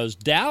week was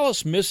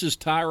Dallas misses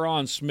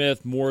Tyron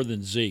Smith more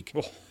than Zeke.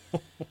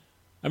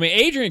 I mean,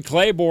 Adrian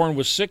Claiborne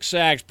with 6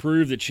 sacks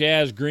proved that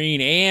Chaz Green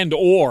and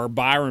or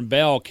Byron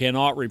Bell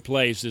cannot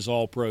replace this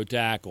all-pro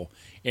tackle.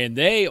 And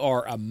they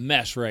are a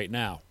mess right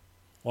now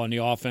on the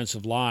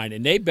offensive line,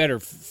 and they better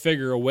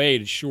figure a way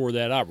to shore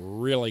that up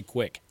really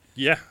quick.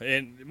 Yeah,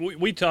 and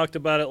we talked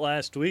about it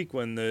last week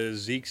when the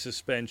Zeke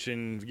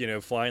suspension,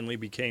 finally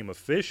became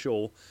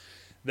official,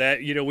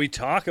 that, we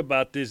talk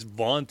about this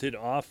vaunted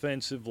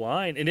offensive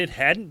line, and it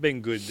hadn't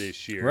been good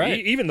this year. Right.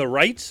 Even the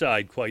right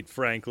side, quite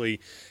frankly,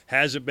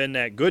 hasn't been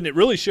that good. And it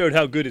really showed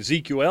how good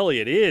Ezekiel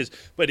Elliott is,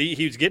 but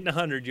he was getting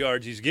 100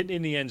 yards. He's getting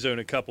in the end zone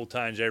a couple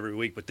times every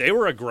week, but they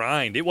were a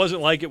grind. It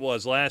wasn't like it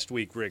was last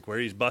week, Rick, where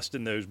he's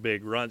busting those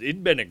big runs.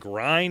 It'd been a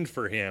grind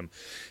for him,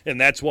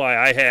 and that's why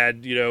I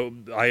had,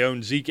 I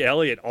owned Zeke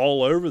Elliott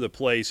all over the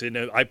place, and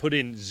I put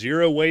in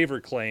 0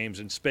 waiver claims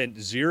and spent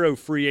 0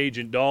 free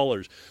agent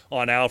dollars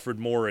on Alfred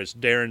Morris,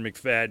 Darren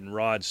McFadden,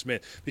 Rod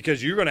Smith,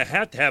 because you're going to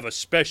have a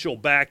special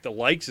back that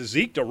likes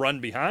Zeke to run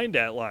behind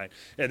that line.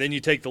 And then you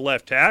take the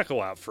left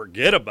tackle out,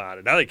 forget about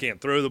it. Now they can't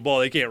throw the ball,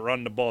 they can't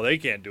run the ball, they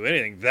can't do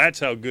anything.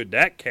 That's how good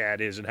that cat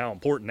is and how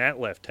important that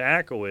left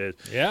tackle is.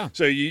 Yeah.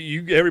 So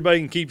everybody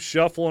can keep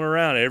shuffling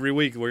around. Every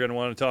week we're going to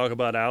want to talk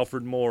about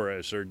Alfred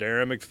Morris or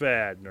Darren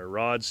McFadden or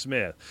Rod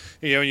Smith.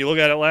 When you look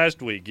at it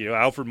last week,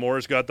 Alfred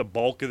Morris got the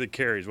bulk of the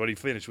carries. What he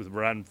finished with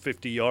around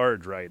 50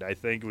 yards, right? I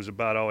think it was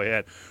about all he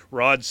had.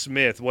 Rod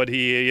Smith,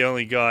 he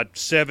only got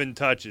 7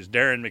 touches.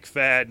 Darren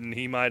McFadden,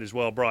 he might as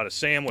well brought a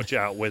sandwich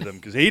out with him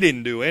because he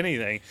didn't do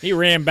anything. He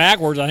ran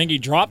backwards. I think he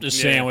dropped his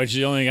sandwich.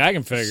 The only thing I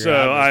can figure out.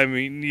 So, I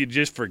mean, you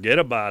just forget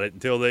about it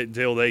until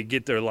they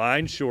get their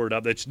line shored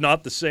up. It's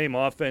not the same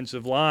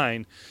offensive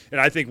line, and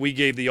I think we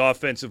gave the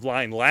offensive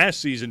line last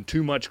season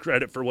too much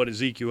credit for what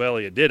Ezekiel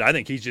Elliott did. I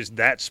think he's just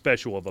that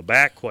special of a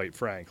back, quite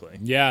frankly.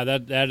 Yeah,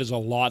 that has a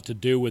lot to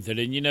do with it.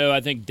 And,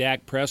 I think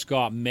Dak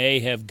Prescott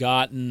may have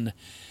gotten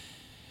 –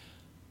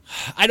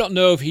 I don't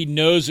know if he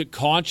knows it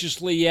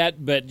consciously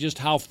yet, but just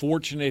how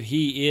fortunate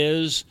he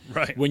is.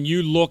 Right. When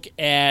you look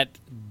at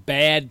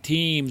bad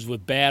teams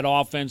with bad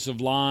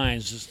offensive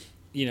lines,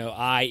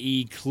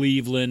 i.e.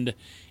 Cleveland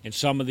and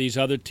some of these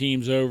other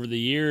teams over the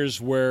years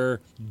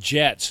where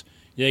Jets,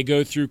 they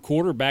go through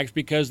quarterbacks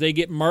because they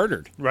get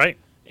murdered. Right.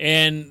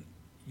 And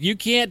you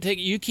can't take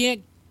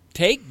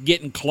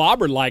getting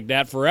clobbered like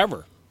that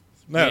forever.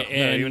 No,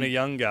 even a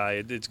young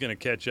guy, it's going to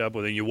catch up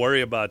with him. You worry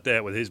about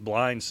that with his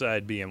blind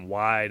side being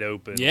wide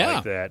open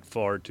like that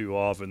far too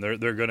often. They're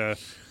going to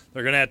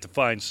have to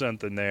find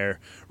something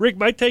there. Rick,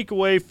 my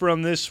takeaway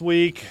from this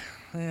week,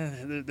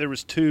 there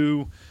was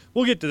 2.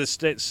 We'll get to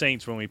the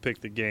Saints when we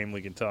pick the game.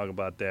 We can talk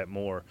about that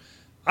more.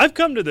 I've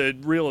come to the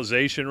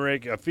realization,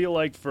 Rick, I feel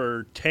like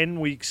for 10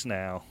 weeks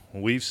now,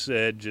 we've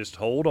said just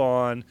hold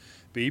on.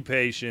 Be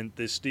patient.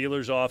 This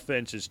Steelers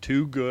offense is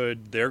too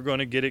good. They're going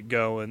to get it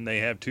going. They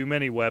have too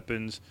many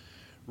weapons.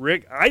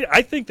 Rick,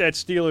 I think that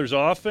Steelers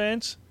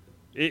offense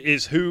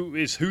is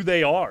who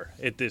they are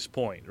at this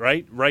point,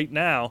 right? Right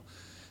now,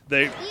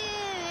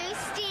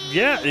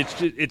 Yeah,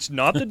 it's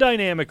not the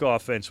dynamic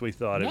offense we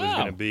thought it was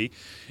going to be.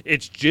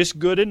 It's just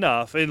good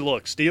enough. And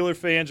look, Steeler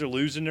fans are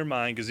losing their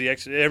mind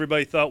because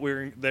everybody thought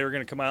they were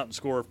going to come out and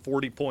score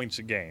 40 points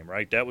a game,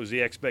 right? That was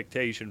the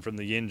expectation from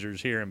the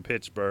Yinzers here in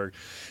Pittsburgh.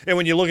 And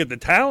when you look at the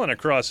talent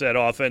across that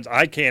offense,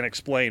 I can't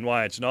explain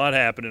why it's not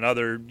happening.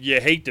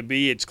 You hate to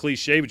be, it's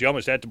cliche, but you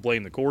almost have to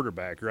blame the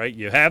quarterback, right?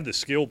 You have the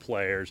skill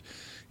players.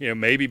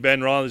 Maybe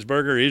Ben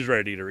Roethlisberger is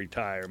ready to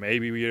retire.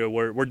 Maybe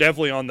we're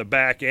definitely on the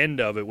back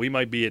end of it. We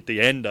might be at the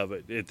end of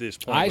it at this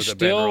point with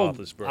Ben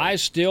Roethlisberger. I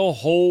still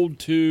hold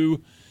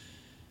to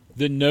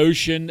the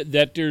notion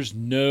that there's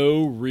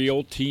no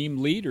real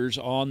team leaders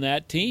on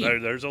that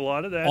team. There's a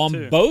lot of that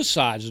on both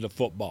sides of the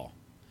football.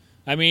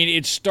 I mean,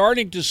 it's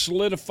starting to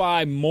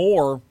solidify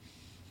more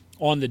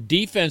on the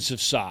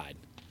defensive side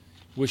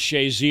with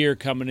Shazier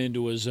coming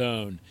into his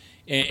own,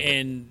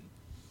 and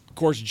of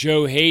course,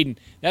 Joe Hayden.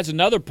 That's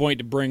another point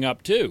to bring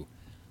up, too.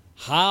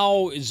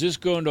 How is this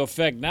going to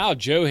affect now?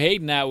 Joe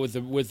Hayden out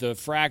with a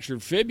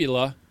fractured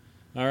fibula,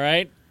 all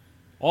right?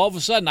 All of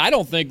a sudden, I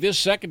don't think this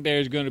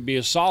secondary is going to be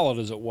as solid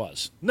as it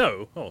was.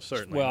 No.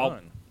 Certainly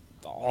not.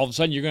 All of a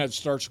sudden, you're going to have to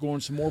start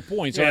scoring some more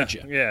points, aren't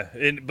you? Yeah,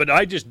 but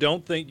I just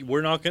don't think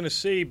we're not going to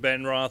see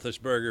Ben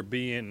Roethlisberger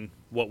being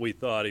what we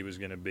thought he was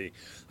going to be.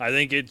 I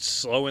think it's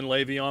slowing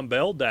Le'Veon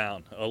Bell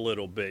down a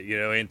little bit.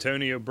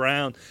 Antonio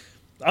Brown –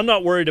 I'm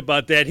not worried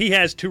about that. He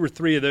has 2 or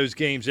 3 of those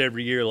games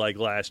every year like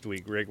last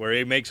week, Rick, where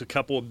he makes a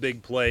couple of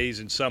big plays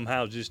and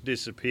somehow just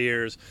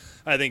disappears.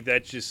 I think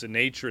that's just the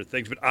nature of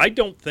things. But I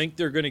don't think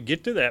they're going to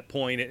get to that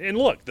point. And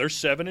look, they're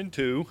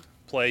 7-2,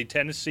 play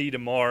Tennessee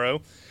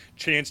tomorrow.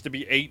 Chance to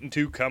be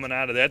 8-2 coming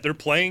out of that. They're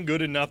playing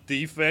good enough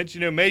defense.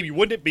 Maybe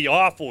wouldn't it be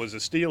awful as a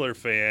Steeler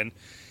fan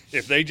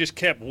if they just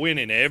kept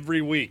winning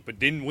every week but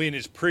didn't win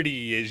as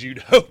pretty as you'd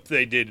hope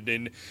they did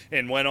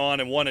and went on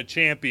and won a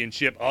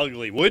championship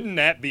ugly? Wouldn't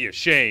that be a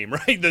shame,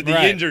 right? The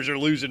Yinzers are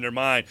losing their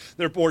mind.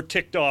 They're more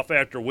ticked off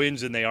after wins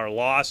than they are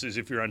losses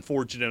if you're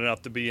unfortunate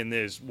enough to be in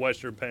this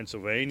western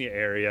Pennsylvania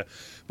area.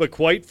 But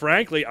quite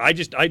frankly, I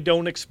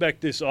don't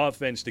expect this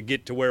offense to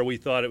get to where we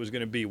thought it was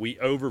going to be. We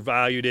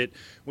overvalued it.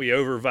 We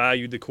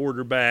overvalued the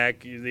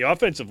quarterback. The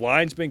offensive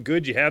line's been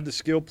good. You have the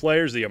skill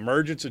players, the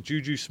emergence of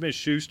Juju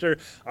Smith-Schuster.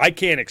 I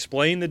can't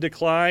explain the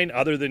decline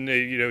other than,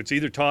 it's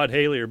either Todd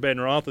Haley or Ben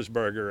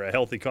Roethlisberger, a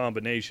healthy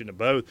combination of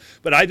both.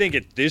 But I think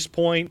at this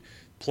point,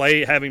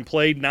 having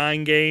played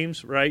 9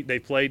 games, right? They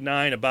played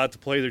 9, about to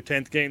play their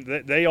 10th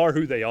game. They are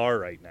who they are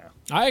right now.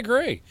 I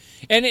agree.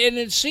 And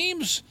it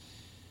seems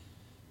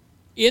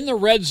in the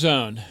red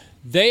zone,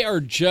 they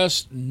are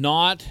just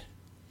not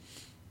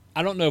 –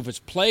 I don't know if it's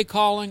play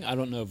calling. I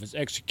don't know if it's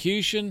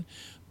execution.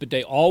 But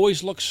they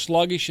always look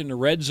sluggish in the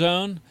red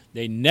zone.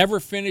 They never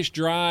finish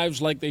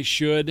drives like they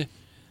should.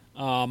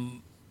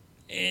 And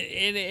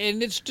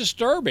it's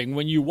disturbing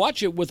when you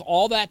watch it with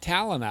all that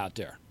talent out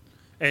there.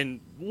 And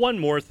one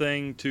more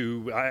thing,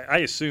 I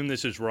assume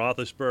this is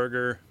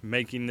Roethlisberger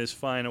making this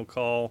final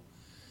call.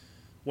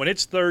 When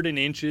it's 3rd and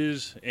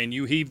inches and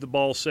you heave the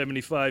ball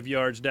 75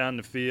 yards down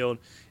the field,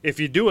 if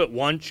you do it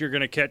once, you're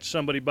going to catch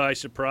somebody by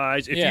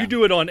surprise. If you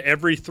do it on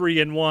every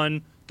 3 and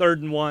 1, 3rd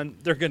and 1,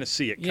 they're going to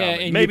see it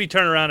coming. Maybe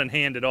turn around and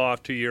hand it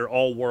off to your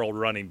all-world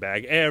running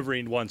back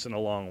every once in a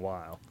long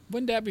while.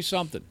 Wouldn't that be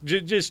something?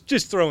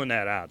 Just throwing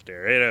that out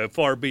there.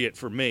 Far be it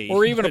from me.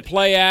 Or even a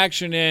play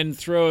action and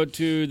throw it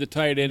to the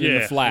tight end in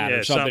the flat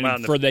or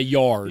something for the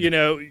yard.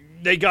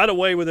 They got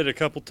away with it a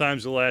couple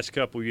times the last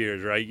couple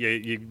years, right?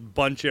 You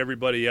bunch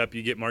everybody up,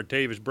 you get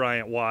Martavis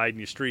Bryant wide, and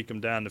you streak them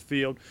down the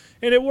field,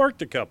 and it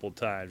worked a couple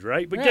times,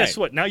 right? But guess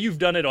what? Now you've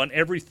done it on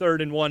every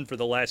 3rd and 1 for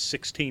the last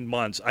 16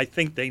 months. I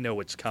think they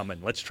know it's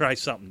coming. Let's try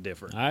something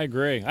different. I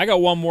agree. I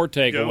got one more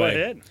takeaway. Go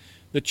ahead.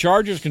 The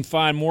Chargers can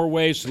find more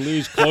ways to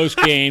lose close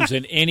games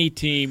than any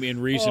team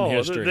in recent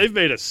history. They've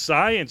made a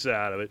science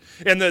out of it.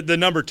 And the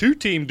number 2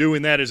 team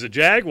doing that is the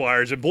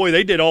Jaguars. And, boy,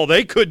 they did all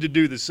they could to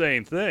do the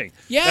same thing.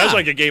 Yeah. That was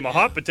like a game of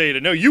hot potato.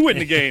 No, you win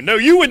the game. No,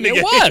 you win the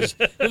game.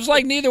 It was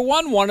like neither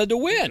one wanted to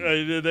win.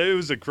 It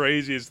was the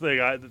craziest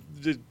thing.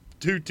 Just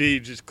 2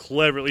 teams just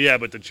cleverly. Yeah,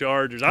 but the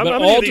Chargers. How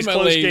many of these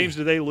close games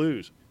do they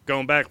lose?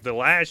 Going back to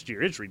last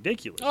year, it's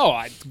ridiculous.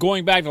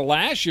 Going back to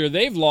last year,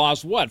 they've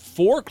lost,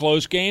 4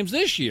 close games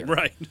this year.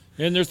 Right.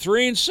 And they're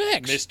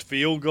 3-6. Missed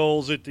field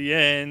goals at the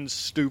end,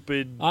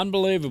 stupid.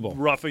 Unbelievable.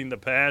 Roughing the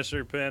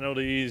passer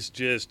penalties,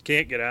 just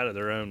can't get out of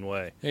their own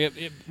way.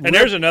 And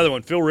there's another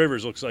one. Phil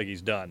Rivers looks like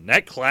he's done.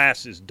 That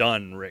class is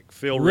done, Rick.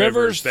 Phil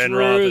Rivers, Ben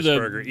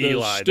Roethlisberger,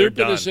 Eli, they're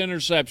done. The stupidest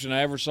interception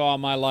I ever saw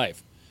in my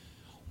life.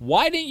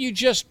 Why didn't you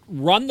just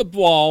run the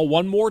ball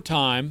one more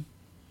time,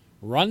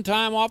 run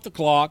time off the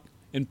clock,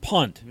 and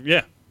punt?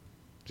 Yeah.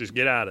 Just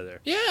get out of there.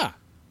 Yeah.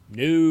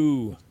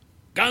 No.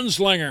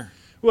 Gunslinger.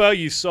 Well,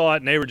 you saw it,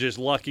 and they were just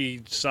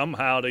lucky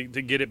somehow to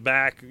get it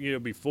back,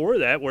 before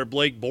that, where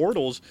Blake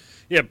Bortles,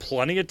 you had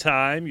plenty of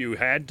time. You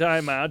had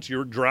timeouts. You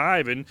were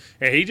driving,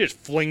 and he just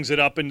flings it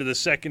up into the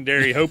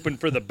secondary, hoping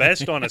for the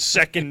best on a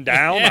second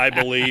down, I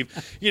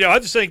believe. I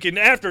was thinking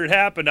after it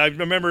happened, I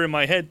remember in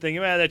my head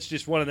thinking, that's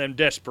just one of them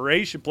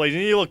desperation plays.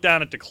 And you look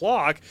down at the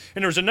clock,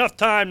 and there was enough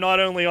time not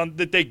only on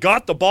that they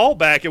got the ball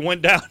back and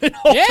went down and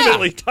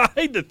ultimately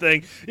tied the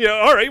thing.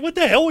 All right, what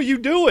the hell are you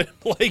doing?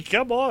 Like,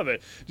 come on, man.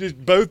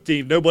 Just both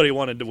teams. Nobody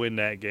wanted to win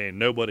that game.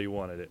 Nobody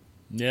wanted it.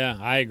 Yeah,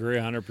 I agree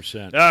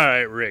 100%. All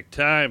right, Rick,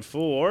 time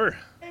for...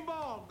 Game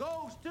ball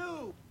goes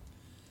to...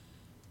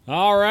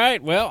 All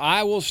right, well,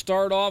 I will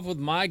start off with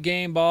my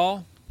game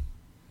ball.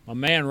 My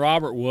man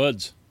Robert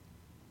Woods.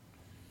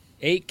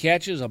 8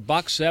 catches,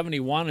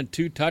 $171, and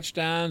 2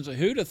 touchdowns.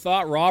 Who'd have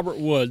thought Robert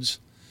Woods...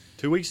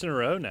 2 weeks in a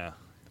row now.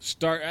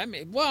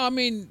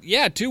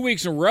 2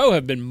 weeks in a row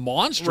have been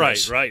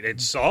monstrous. Right.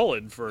 It's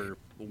solid for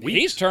weeks.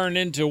 He's turned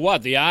into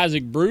what? The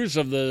Isaac Bruce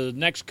of the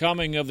next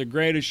coming of the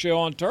greatest show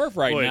on turf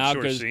now. It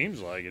sure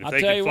seems like it. If I'll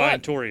they can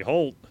find Torrey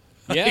Holt,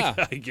 yeah.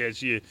 I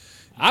guess you...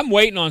 I'm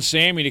waiting on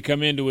Sammy to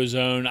come into his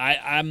own.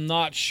 I'm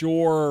not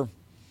sure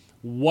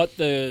what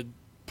the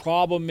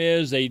problem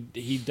is.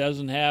 He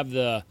doesn't have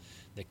the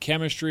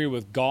chemistry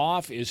with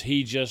Goff. Is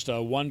he just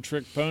a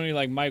one-trick pony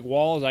like Mike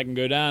Wallace? I can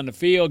go down the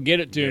field, get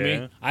it to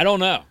me. I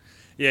don't know.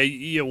 Yeah,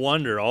 you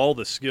wonder, all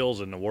the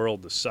skills in the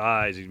world, the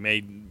size. He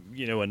made,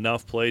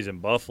 enough plays in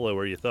Buffalo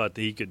where you thought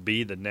that he could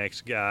be the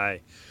next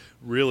guy.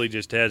 Really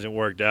just hasn't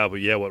worked out.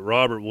 But, what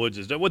Robert Woods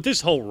has done, what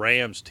this whole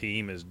Rams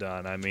team has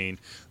done,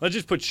 let's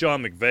just put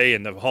Sean McVay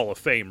in the Hall of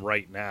Fame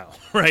right now,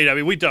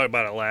 right? We talked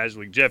about it last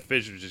week. Jeff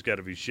Fisher's just got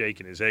to be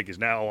shaking his head because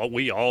now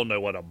we all know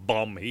what a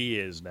bum he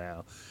is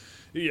now.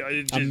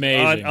 It's just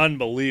amazing,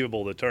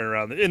 unbelievable to turn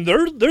around, and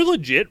they're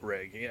legit,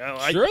 Rick.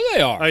 Sure they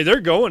are.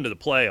 They're going to the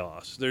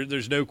playoffs.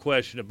 There's no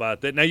question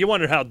about that. Now you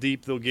wonder how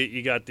deep they'll get.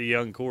 You got the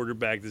young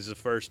quarterback. This is the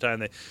first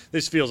time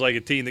this feels like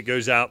a team that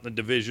goes out in the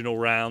divisional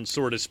round,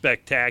 sort of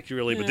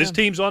spectacularly. But this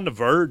team's on the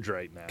verge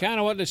right now. Kind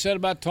of what they said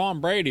about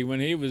Tom Brady when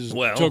he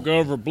took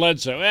over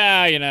Bledsoe.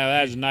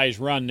 That's a nice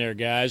run there,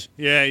 guys.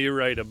 Yeah, you're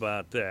right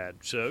about that.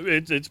 So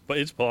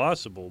it's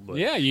possible, but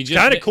you just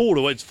kind of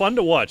cool it's fun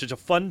to watch. It's a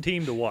fun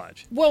team to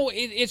watch. Well.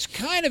 It's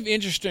kind of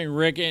interesting,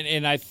 Rick,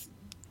 and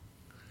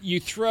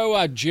you throw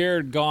out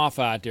Jared Goff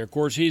out there. Of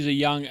course, he's a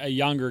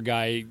younger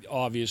guy,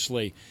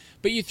 obviously,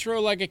 but you throw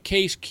like a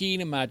Case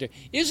Keenum out there.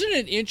 Isn't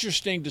it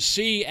interesting to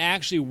see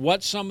actually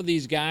what some of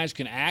these guys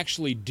can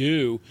actually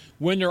do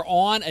when they're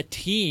on a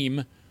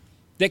team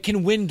that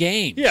can win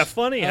games? Yeah,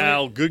 funny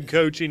how good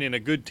coaching and a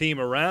good team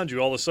around you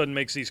all of a sudden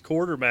makes these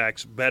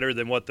quarterbacks better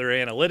than what their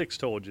analytics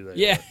told you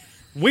they were.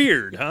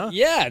 Weird, huh?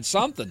 Yeah, it's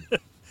something.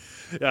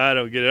 I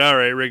don't get it. All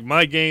right, Rick,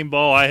 my game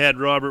ball, I had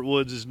Robert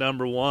Woods as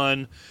number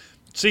 1.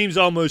 Seems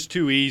almost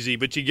too easy,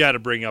 but you got to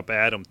bring up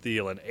Adam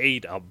Thielen.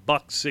 8,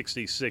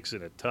 $166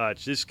 and a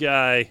touch. This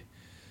guy,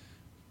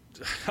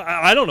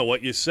 I don't know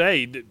what you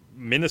say.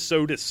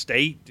 Minnesota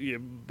State,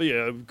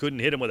 couldn't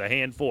hit him with a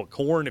handful of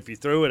corn if you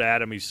threw it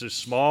at him. He's so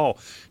small,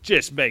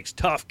 just makes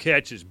tough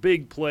catches,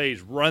 big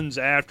plays, runs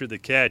after the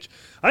catch.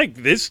 I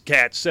think this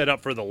cat's set up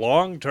for the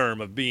long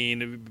term of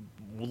being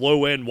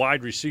low-end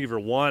wide receiver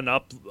 1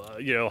 up,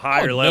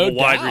 higher level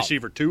wide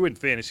receiver 2 in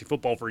fantasy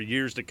football for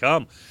years to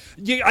come.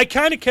 I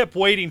kind of kept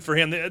waiting for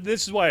him.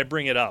 This is why I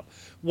bring it up.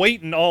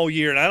 Waiting all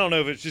year, and I don't know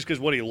if it's just because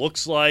what he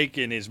looks like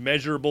and his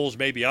measurables,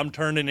 maybe I'm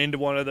turning into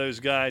one of those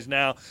guys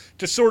now,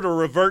 to sort of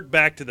revert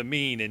back to the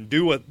mean and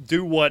do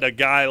what a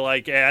guy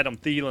like Adam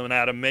Thielen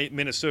out of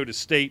Minnesota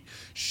State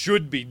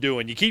should be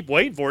doing. You keep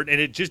waiting for it,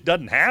 and it just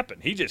doesn't happen.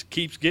 He just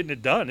keeps getting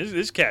it done.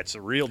 This cat's a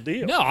real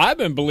deal. No, I've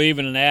been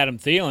believing in Adam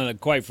Thielen,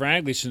 quite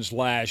frankly, since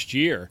last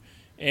year,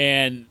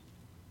 and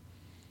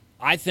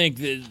I think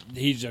that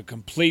he's a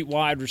complete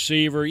wide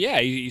receiver. Yeah,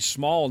 he's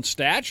small in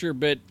stature,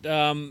 but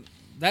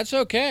that's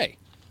okay.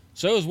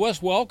 So is Wes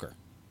Welker.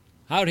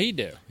 How'd he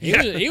do?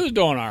 He was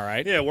doing all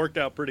right. Yeah, it worked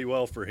out pretty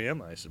well for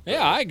him, I suppose.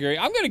 Yeah, I agree.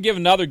 I'm going to give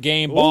another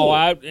game ball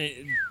out.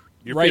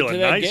 You're right feeling to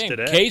that nice game.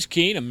 today. Case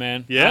Keenum,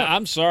 man. Yeah.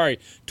 I'm sorry.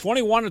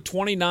 21 of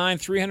 29,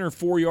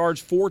 304 yards,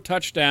 4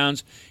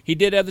 touchdowns. He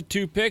did have the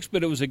 2 picks,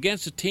 but it was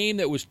against a team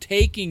that was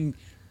taking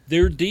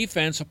their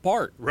defense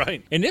apart.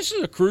 Right. And this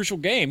is a crucial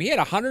game. He had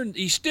 100.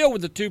 He still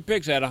with the 2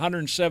 picks had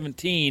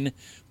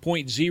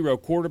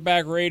 117.0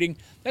 quarterback rating.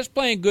 That's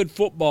playing good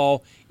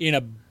football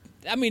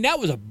that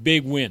was a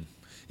big win.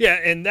 Yeah,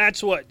 and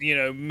that's what,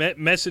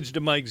 message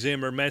to Mike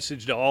Zimmer,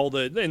 message to all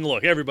and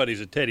look,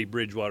 everybody's a Teddy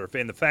Bridgewater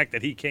fan. The fact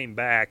that he came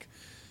back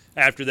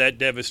after that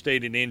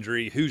devastating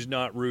injury, who's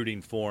not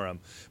rooting for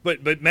him?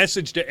 But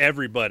message to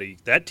everybody,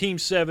 that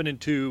team's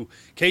 7-2.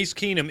 Case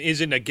Keenum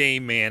isn't a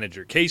game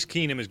manager. Case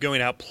Keenum is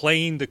going out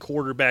playing the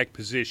quarterback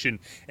position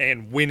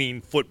and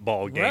winning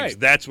football games. Right.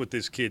 That's what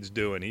this kid's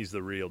doing. He's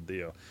the real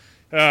deal.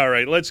 All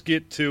right, let's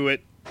get to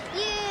it.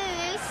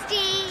 You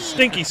stink.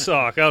 Stinky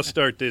sock. I'll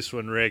start this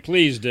one, Rick.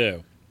 Please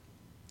do.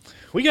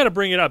 we got to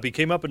bring it up. He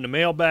came up in the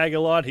mailbag a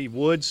lot. He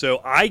would.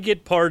 So I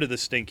get part of the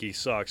stinky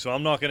socks. So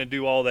I'm not going to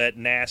do all that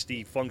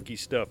nasty, funky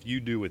stuff you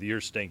do with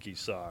your stinky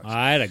socks.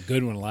 I had a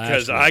good one last week.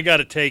 Because I got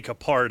to take a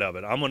part of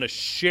it. I'm going to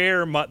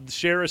share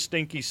a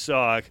stinky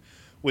sock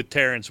with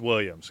Terrence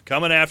Williams.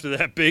 Coming after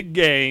that big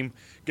game,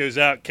 goes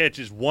out,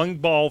 catches one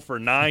ball for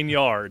 9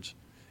 yards.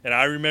 And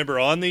I remember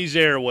on these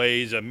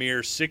airways a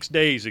mere 6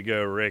 days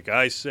ago, Rick,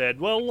 I said,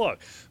 well, look,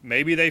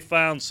 maybe they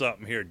found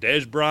something here.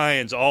 Des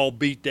Bryant's all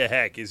beat to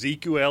heck.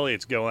 Ezekiel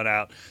Elliott's going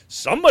out.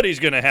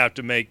 Somebody's going to have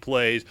to make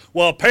plays.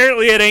 Well,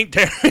 apparently it ain't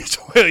Terrence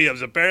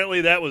Williams.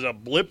 Apparently that was a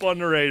blip on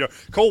the radar.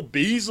 Cole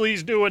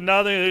Beasley's doing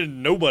nothing. There's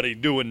nobody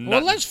doing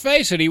nothing. Well, let's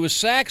face it. He was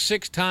sacked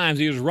 6 times.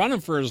 He was running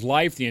for his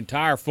life the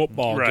entire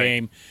football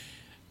game.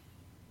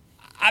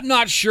 I'm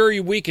not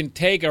sure we can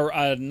take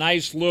a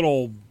nice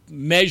little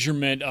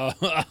measurement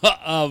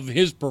of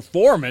his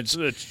performance.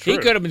 That's true. He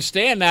could have been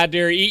standing out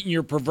there eating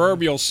your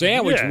proverbial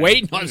sandwich,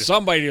 waiting on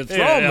somebody to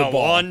throw him the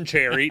ball. Lawn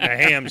chair eating a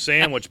ham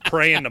sandwich,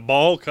 praying the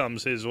ball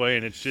comes his way,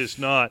 and it's just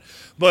not.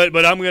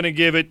 But I'm going to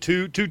give it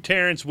to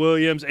Terrence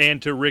Williams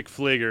and to Rick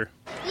Fleeger.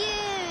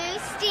 You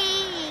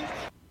stink.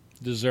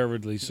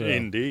 Deservedly so.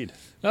 Indeed.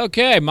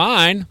 Okay,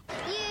 mine.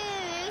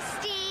 You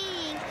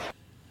stink.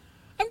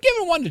 I'm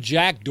giving one to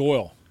Jack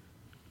Doyle.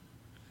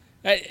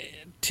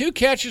 2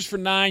 catches for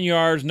 9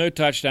 yards, no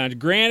touchdowns.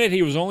 Granted,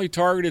 he was only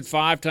targeted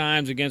 5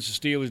 times against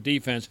the Steelers'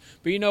 defense.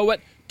 But you know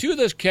what? 2 of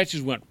those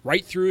catches went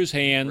right through his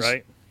hands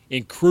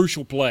in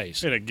crucial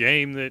plays. In a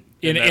game that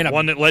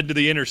one that led to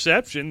the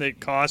interception that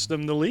cost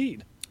them the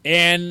lead.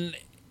 And,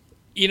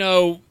 you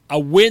know, a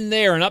win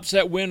there, an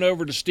upset win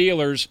over the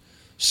Steelers,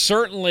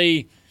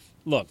 certainly,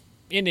 look,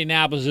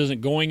 Indianapolis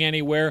isn't going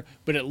anywhere,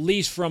 but at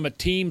least from a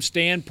team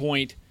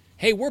standpoint,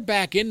 hey, we're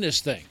back in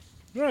this thing.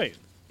 Right.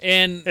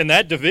 And in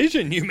that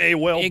division, you may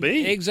well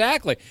be.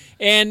 Exactly.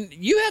 And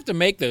you have to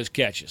make those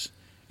catches.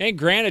 And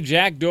granted,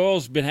 Jack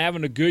Doyle's been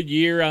having a good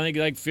year. I think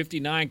like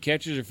 59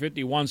 catches or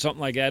 51, something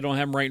like that. I don't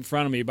have him right in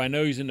front of me, but I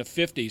know he's in the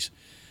 50s.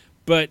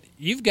 But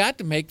you've got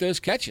to make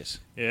those catches.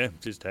 Yeah,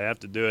 just have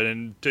to do it.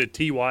 And to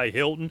T.Y.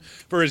 Hilton,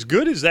 for as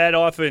good as that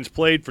offense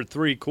played for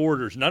 3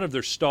 quarters, none of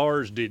their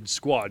stars did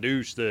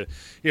squadoosh.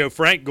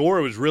 Frank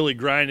Gore was really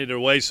grinding it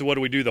away. So what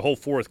do we do? The whole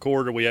 4th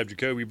quarter, we have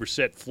Jacoby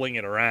Brissett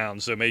flinging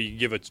around. So maybe you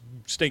give a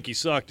stinky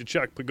suck to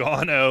Chuck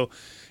Pagano.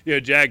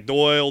 Jack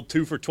Doyle,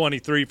 2 for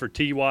 23 for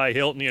T.Y.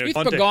 Hilton. You think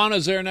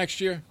Pagano's there next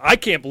year? I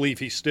can't believe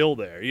he's still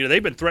there.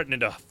 They've been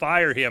threatening to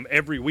fire him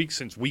every week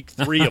since week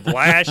 3 of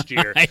last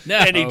year. I know.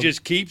 And he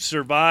just keeps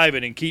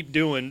surviving and keep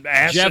doing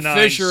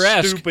asinine,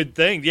 stupid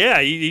things.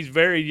 Yeah, he's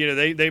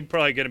very, they're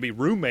probably going to be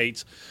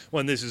roommates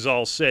when this is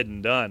all said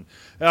and done.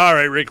 All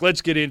right, Rick,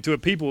 let's get into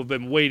it. People have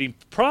been waiting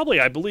probably,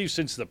 I believe,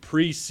 since the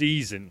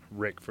preseason,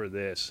 Rick, for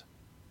this.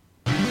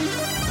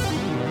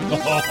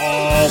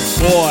 Oh,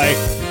 boy.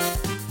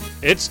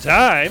 It's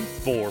time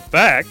for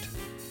Fact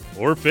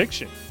or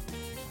Fiction.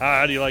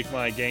 How do you like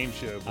my game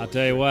show, boy? I'll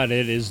tell you what,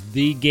 it is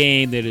the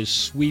game that is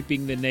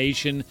sweeping the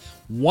nation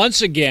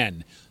once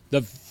again.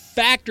 The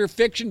Fact or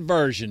Fiction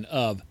version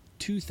of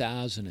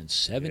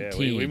 2017.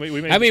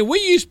 Yeah, we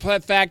use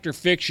Fact or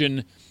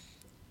Fiction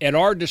at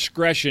our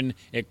discretion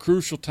at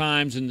crucial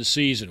times in the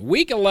season.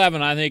 Week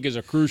 11, I think, is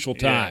a crucial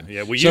time.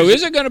 So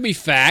is it going to be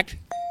fact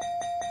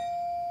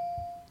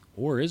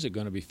or is it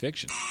going to be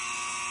fiction?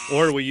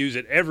 Or we use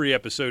it every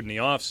episode in the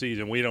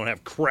off-season. We don't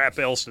have crap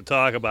else to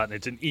talk about, and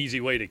it's an easy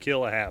way to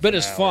kill a half But an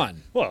it's hour.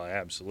 Fun. Well,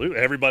 absolutely.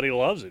 Everybody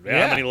loves it.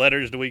 Yeah. How many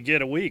letters do we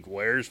get a week?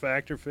 Where's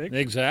Fact or Fiction?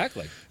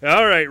 Exactly.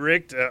 All right,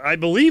 Rick. I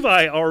believe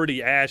I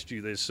already asked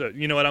you this. So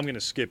you know what? I'm going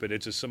to skip it.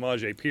 It's a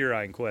Samaje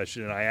Perine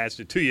question, and I asked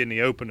it to you in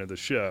the open of the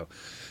show.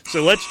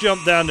 So let's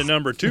jump down to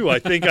number 2. I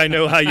think I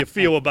know how you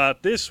feel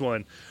about this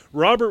one.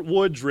 Robert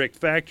Woods, Rick,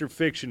 Fact or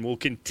Fiction, will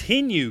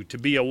continue to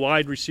be a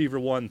wide receiver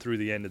 1 through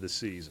the end of the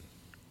season.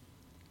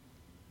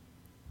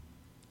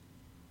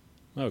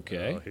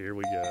 Okay. Oh, here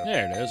we go.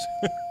 There it is.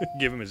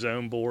 Give him his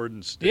own board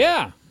and stick.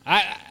 Yeah.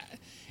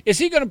 Is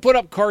he going to put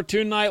up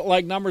cartoon night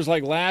like numbers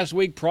like last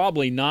week?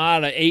 Probably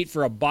not. 8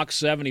 for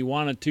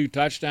 $171 and 2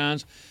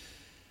 touchdowns.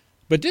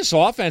 But this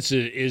offense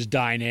is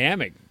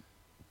dynamic.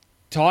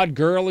 Todd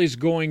Gurley's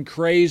going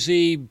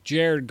crazy.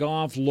 Jared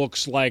Goff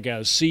looks like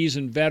a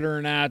seasoned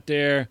veteran out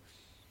there.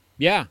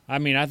 Yeah, I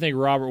think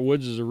Robert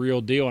Woods is a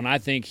real deal, and I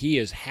think he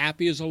is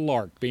happy as a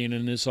lark being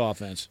in this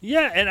offense.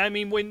 Yeah,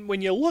 and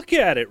when you look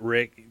at it,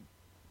 Rick,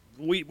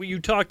 you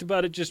talked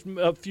about it just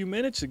a few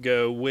minutes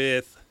ago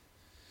with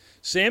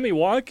Sammy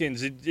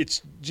Watkins.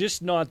 It's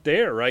just not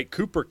there, right?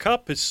 Cooper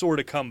Kupp has sort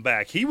of come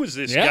back. He was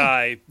this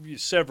guy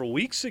several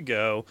weeks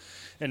ago,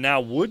 and now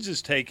Woods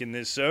is taking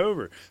this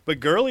over. But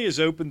Gurley has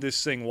opened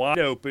this thing wide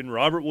open.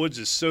 Robert Woods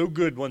is so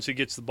good once he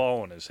gets the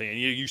ball in his hand.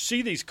 You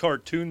see these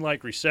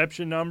cartoon-like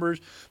reception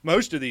numbers.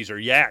 Most of these are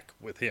yak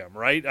with him,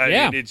 right? I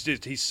mean, it's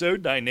just he's so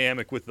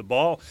dynamic with the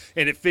ball,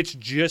 and it fits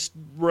just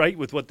right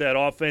with what that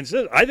offense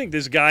is. I think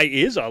this guy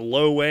is a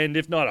low-end,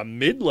 if not a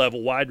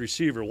mid-level wide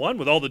receiver one.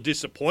 With all the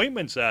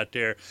disappointments out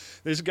there,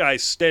 this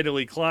guy's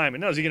steadily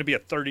climbing. Now, is he going to be a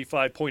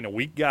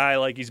 35-point-a-week guy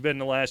like he's been in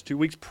the last 2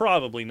 weeks?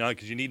 Probably not,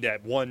 because you need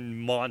that one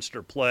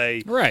monster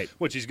play, right,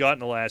 which he's got in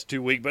the last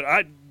 2 weeks. But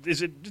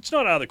it's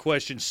not out of the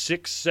question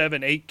 6,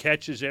 7, 8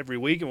 catches every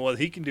week, and what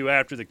he can do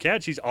after the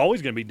catch, he's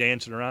always going to be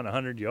dancing around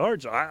 100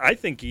 yards. I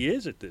think he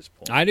is at this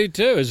point. I do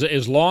too.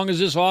 As long as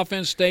this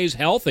offense stays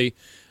healthy,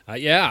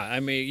 I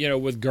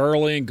mean, with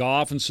Gurley and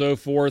Goff and so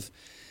forth,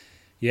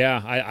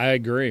 I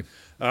agree.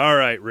 All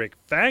right, Rick.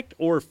 Fact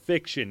or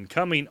fiction?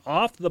 Coming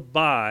off the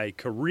bye,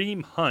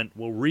 Kareem Hunt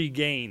will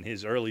regain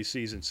his early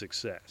season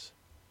success.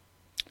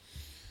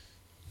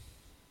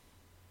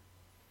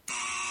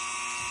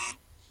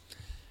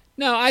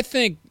 No, I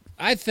think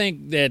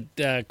that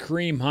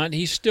Kareem Hunt,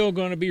 he's still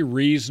going to be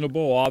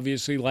reasonable,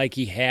 obviously, like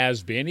he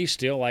has been. He's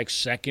still like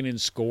second in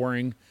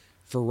scoring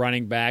for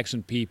running backs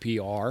in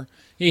PPR.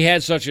 He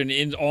had such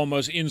an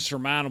almost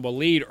insurmountable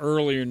lead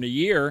earlier in the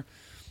year,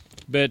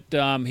 but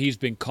he's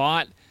been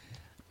caught.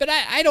 But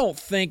I don't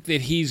think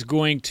that he's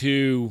going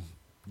to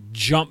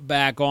jump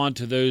back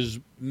onto those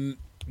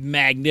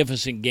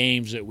magnificent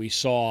games that we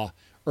saw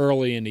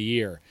early in the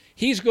year.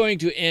 He's going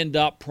to end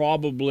up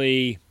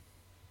probably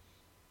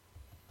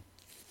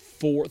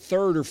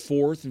third or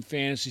fourth in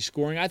fantasy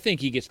scoring. I think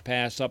he gets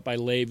passed up by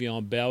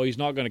Le'Veon Bell. He's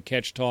not going to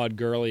catch Todd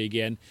Gurley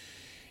again.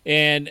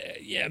 And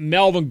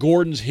Melvin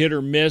Gordon's hit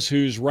or miss,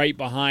 who's right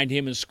behind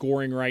him in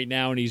scoring right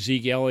now, and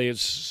Ezekiel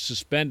Elliott's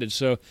suspended.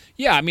 So,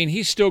 I mean,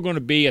 he's still going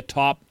to be a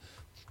top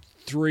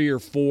 3 or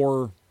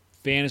 4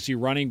 fantasy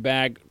running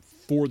back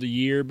for the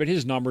year, but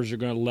his numbers are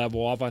going to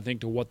level off, I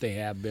think, to what they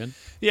have been.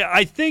 Yeah,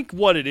 I think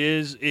what it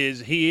is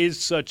he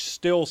is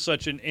still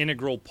such an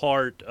integral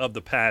part of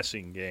the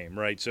passing game,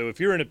 right? So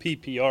if you're in a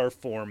PPR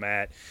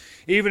format,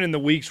 even in the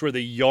weeks where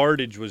the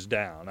yardage was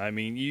down, I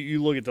mean,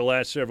 you look at the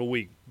last several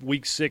weeks,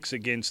 week 6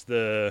 against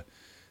the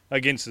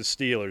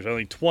Steelers,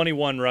 only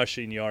 21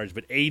 rushing yards,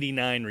 but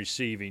 89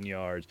 receiving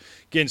yards.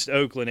 Against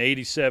Oakland,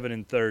 87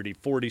 and 30,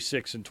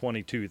 46 and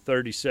 22,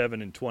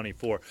 37 and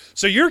 24.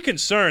 So you're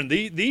concerned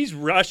these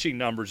rushing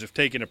numbers have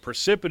taken a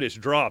precipitous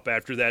drop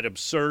after that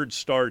absurd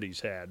start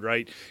he's had,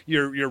 right?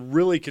 You're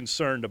really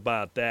concerned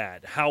about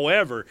that.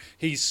 However,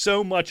 he's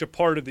so much a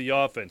part of the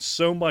offense,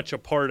 so much a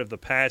part of the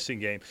passing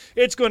game.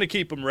 It's going to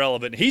keep him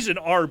relevant. He's an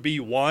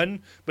RB1,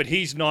 but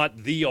he's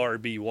not the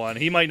RB1.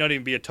 He might not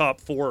even be a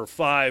top 4 or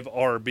 5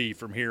 RB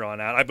from here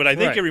on out. But I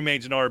think it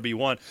remains an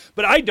RB1.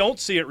 But I don't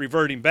see it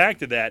reverting back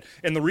to that.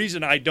 And the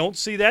reason I don't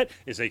see that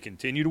is they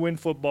continue to win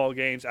football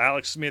games.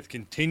 Alex Smith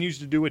continues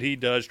to do what he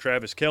does.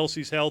 Travis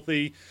Kelce's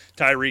healthy.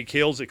 Tyreek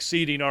Hill's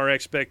exceeding our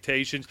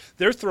expectations.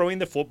 They're throwing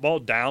the football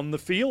down the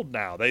field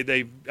now.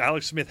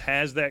 Alex Smith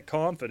has that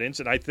confidence,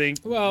 and I think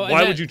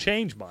why would you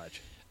change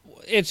much?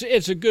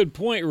 It's a good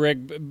point, Rick.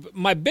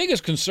 My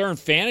biggest concern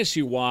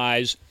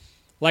fantasy-wise,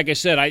 like I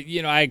said,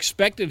 I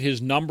expected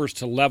his numbers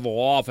to level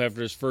off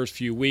after his first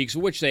few weeks,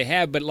 which they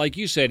have. But like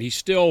you said, he's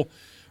still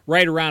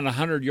right around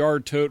 100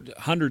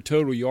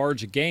 total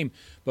yards a game.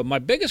 But my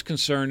biggest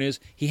concern is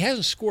he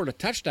hasn't scored a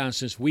touchdown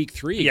since week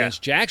 3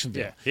 against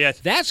Jacksonville. Yeah.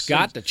 That's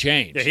got to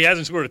change. Yeah, he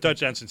hasn't scored a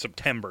touchdown since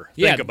September.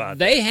 Think about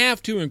that. They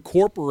have to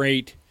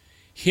incorporate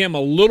him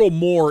a little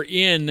more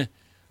in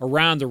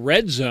around the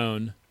red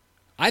zone,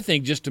 I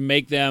think, just to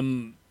make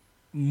them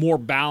more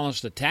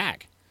balanced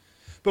attack.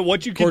 But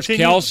what you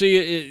continue, of course,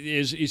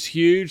 Kelce is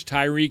huge.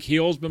 Tyreek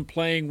Hill's been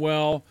playing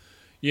well,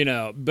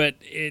 But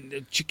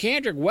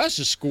Chikandrick West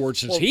has scored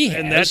since he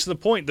has. And that's the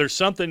point. There's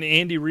something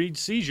Andy Reid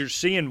sees. You're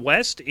seeing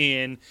West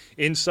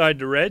inside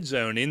the red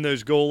zone in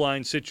those goal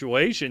line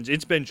situations.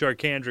 It's been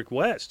Chikandrick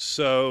West.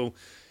 So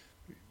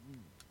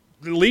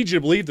it leads you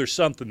to believe there's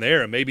something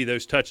there, and maybe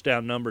those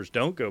touchdown numbers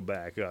don't go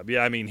back up.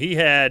 Yeah, I mean, he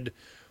had,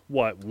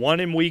 1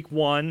 in week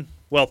 1?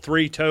 Well,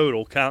 3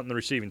 total, counting the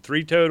receiving.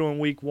 3 total in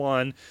week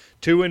 1,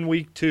 2 in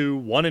week 2,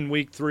 1 in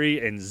week 3,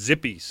 and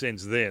zippy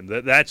since then.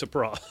 That's a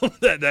problem.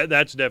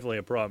 That's definitely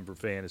a problem for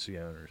fantasy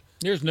owners.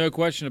 There's no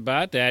question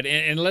about that.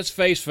 And let's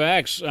face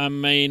facts. I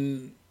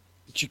mean,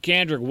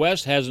 Chikandrick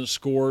West hasn't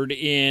scored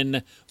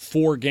in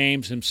 4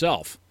 games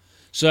himself.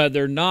 So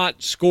they're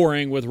not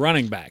scoring with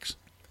running backs.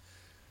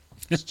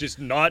 It's just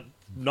not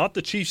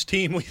the Chiefs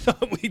team we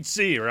thought we'd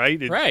see, right?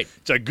 Right.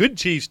 It's a good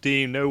Chiefs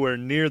team, nowhere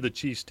near the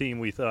Chiefs team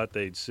we thought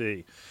they'd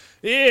see.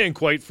 And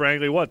quite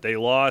frankly, they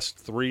lost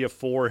 3 of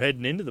 4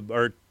 heading into the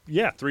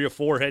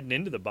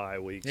bye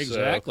week.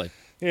 Exactly.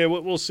 So,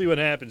 we'll see what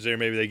happens there.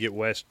 Maybe they get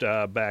West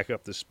back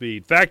up to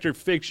speed. Fact or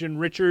fiction,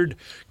 Richard,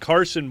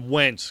 Carson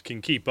Wentz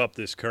can keep up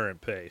this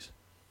current pace.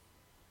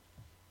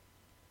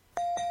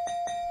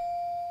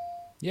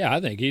 Yeah,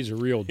 I think he's a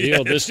real deal.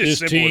 Yeah, this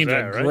team's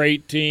a right?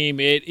 great team.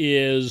 It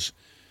is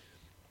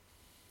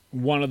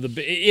one of the,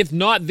 if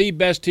not the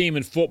best team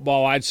in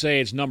football, I'd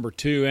say it's number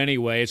 2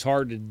 anyway. It's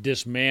hard to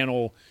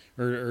dismantle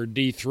or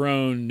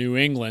dethrone New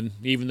England,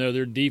 even though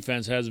their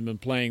defense hasn't been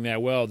playing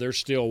that well. They're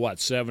still,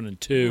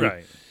 7-2?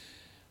 Right.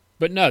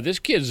 But no, this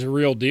kid's a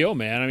real deal,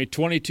 man. I mean,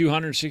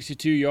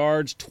 2,262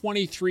 yards,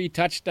 23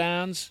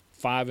 touchdowns,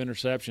 5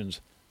 interceptions.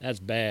 That's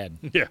bad.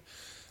 Yeah.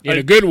 In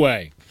a good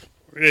way.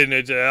 And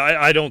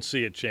I don't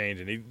see it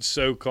changing. He's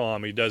so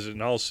calm. He does it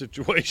in all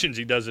situations.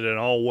 He does it in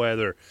all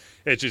weather.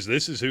 It's just,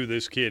 this is who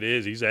this kid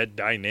is. He's that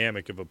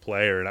dynamic of a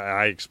player, and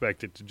I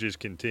expect it to just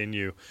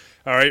continue.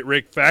 All right,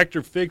 Rick, fact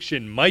or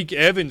fiction, Mike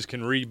Evans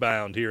can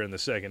rebound here in the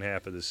second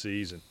half of the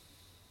season.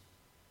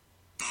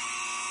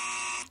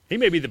 He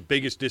may be the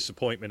biggest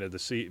disappointment of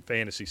the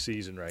fantasy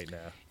season right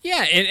now.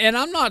 Yeah, and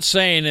I'm not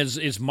saying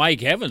it's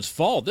Mike Evans'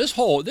 fault. This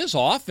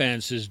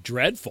offense is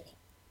dreadful.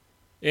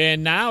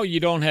 And now you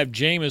don't have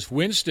Jameis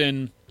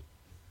Winston.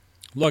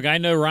 Look, I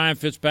know Ryan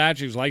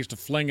Fitzpatrick likes to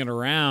fling it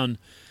around,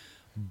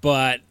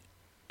 but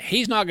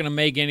he's not going to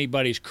make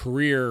anybody's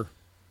career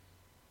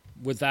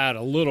without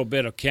a little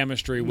bit of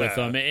chemistry with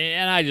them.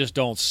 And I just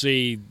don't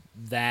see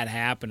that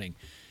happening.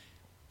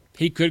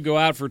 He could go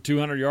out for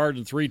 200 yards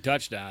and 3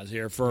 touchdowns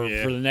here for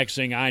the next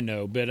thing I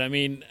know. But, I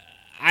mean,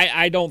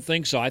 I don't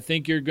think so. I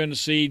think you're going to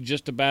see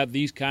just about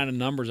these kind of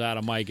numbers out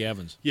of Mike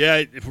Evans. Yeah,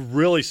 it's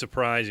really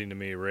surprising to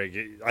me, Rick.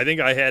 I think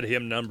I had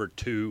him number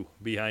 2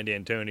 behind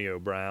Antonio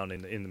Brown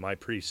in my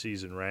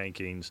preseason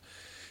rankings.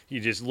 You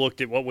just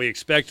looked at what we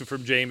expected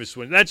from Jameis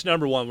Winston. That's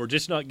number 1. We're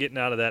just not getting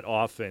out of that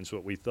offense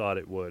what we thought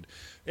it would.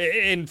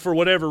 And for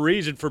whatever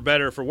reason, for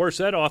better or for worse,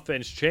 that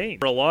offense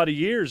changed. For a lot of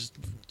years,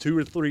 2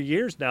 or 3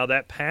 years now,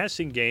 that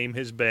passing game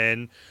has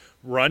been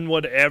run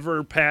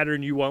whatever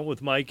pattern you want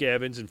with Mike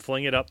Evans and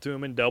fling it up to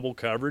him in double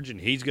coverage, and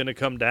he's going to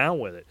come down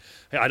with it.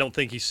 I don't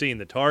think he's seeing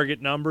the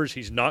target numbers.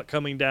 He's not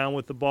coming down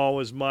with the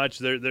ball as much.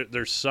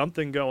 There's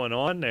something going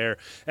on there,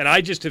 and I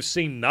just have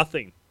seen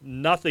nothing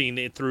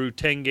through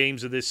 10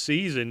 games of this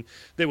season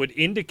that would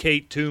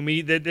indicate to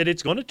me that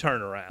it's going to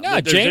turn around.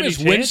 Yeah,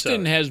 Jameis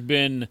Winston has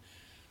been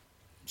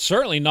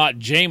certainly not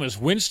Jameis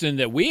Winston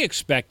that we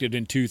expected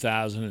in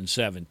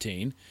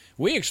 2017.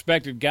 We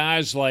expected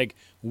guys like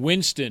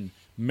Winston,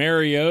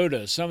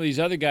 Mariota, some of these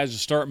other guys to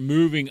start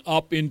moving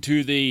up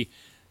into the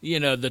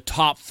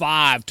top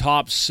 5,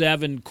 top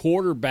 7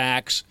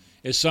 quarterbacks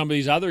as some of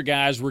these other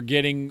guys were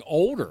getting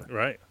older.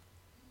 Right.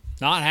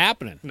 Not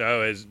happening.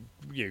 No, as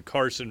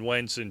Carson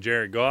Wentz and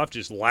Jared Goff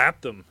just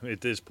lapped them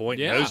at this point.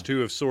 Yeah. Those two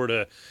have sort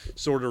of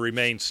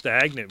remained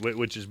stagnant,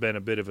 which has been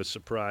a bit of a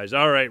surprise.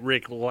 All right,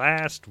 Rick,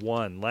 last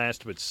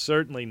but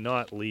certainly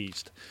not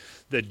least.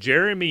 The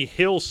Jeremy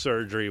Hill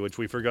surgery, which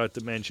we forgot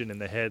to mention in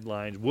the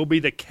headlines, will be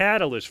the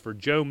catalyst for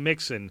Joe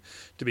Mixon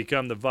to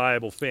become the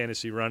viable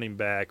fantasy running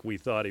back we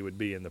thought he would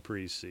be in the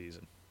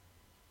preseason.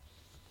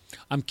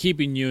 I'm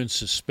keeping you in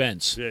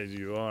suspense. Yeah,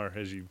 you are,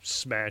 as you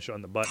smash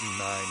on the button 9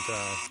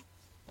 times.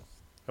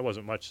 That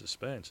wasn't much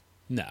suspense.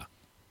 No.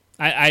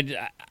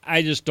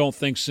 I just don't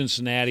think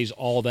Cincinnati's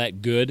all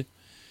that good.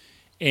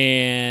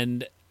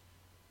 And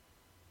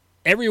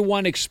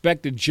everyone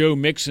expected Joe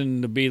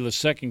Mixon to be the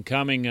second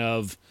coming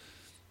of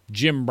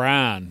Jim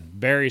Brown,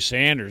 Barry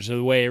Sanders,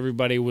 the way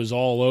everybody was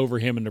all over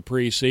him in the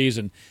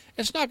preseason.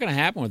 It's not going to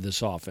happen with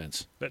this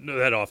offense.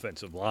 That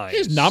offensive line.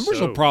 His numbers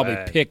so will probably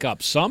bad. pick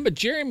up some, but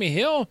Jeremy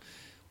Hill,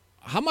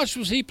 how much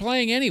was he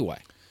playing anyway?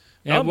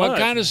 Not And what much.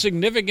 kind of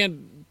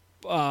significant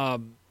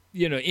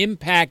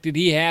impact did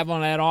he have on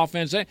that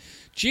offense?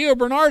 Gio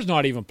Bernard's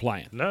not even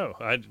playing. No,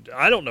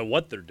 I don't know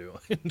what they're doing,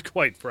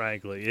 quite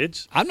frankly.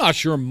 I'm not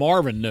sure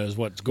Marvin knows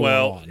what's going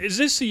on. Is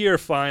this the year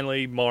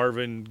finally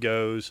Marvin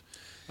goes?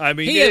 I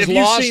mean, He has have you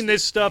lost- seen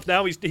this stuff?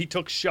 Now he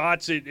took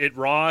shots at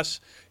Ross,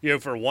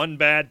 for one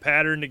bad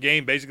pattern in the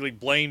game, basically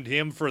blamed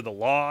him for the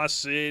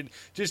loss, and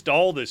just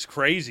all this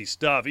crazy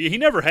stuff. He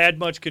never had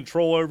much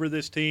control over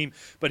this team,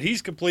 but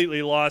he's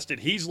completely lost it.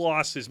 He's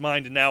lost his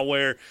mind, and now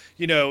where,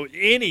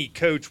 any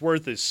coach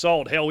worth his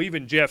salt, hell,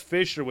 even Jeff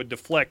Fisher would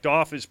deflect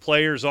off his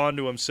players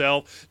onto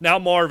himself. Now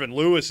Marvin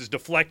Lewis is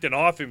deflecting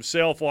off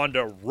himself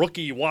onto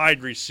rookie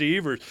wide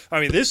receivers.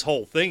 I mean, this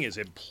whole thing is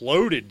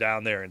imploded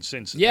down there in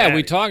Cincinnati. Yeah,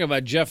 we talk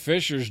about Jeff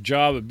Fisher's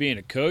job of being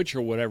a coach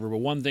or whatever, but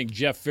one thing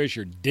Jeff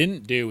Fisher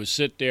didn't do was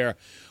sit there,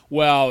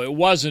 well, it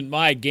wasn't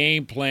my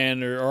game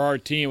plan or our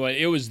team.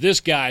 It was this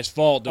guy's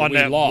fault that on we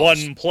that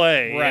lost. one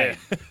play. Right.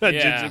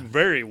 Yeah. Just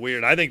very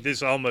weird. I think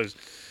this almost,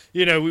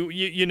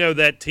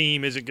 that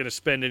team isn't going to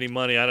spend any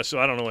money on it, so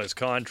I don't know what his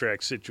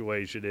contract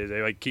situation is.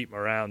 They keep him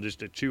around just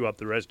to chew up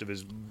the rest of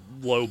his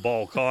low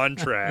ball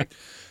contract.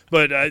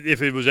 But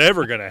if it was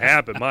ever going to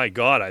happen, my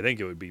God, I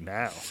think it would be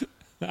now.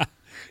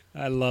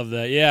 I love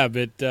that. Yeah,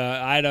 but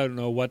I don't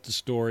know what the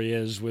story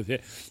is with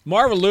it.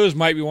 Marvin Lewis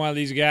might be one of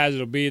these guys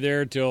that'll be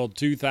there till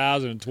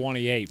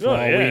 2028 for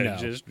all we know.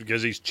 Just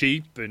because he's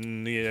cheap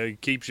and he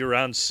keeps you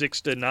around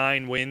 6 to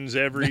 9 wins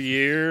every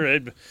year.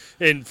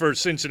 And for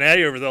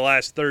Cincinnati over the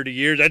last 30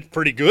 years, that's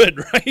pretty good,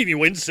 right? He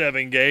wins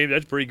 7 games.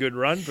 That's a pretty good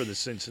run for the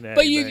Cincinnati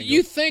But Bengals.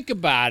 you think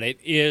about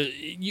it,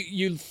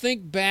 you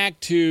think back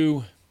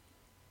to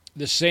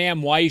the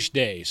Sam Weiss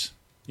days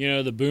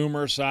the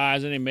boomer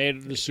size, and he made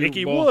it to the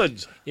Super Bowl.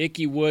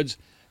 Icky Woods.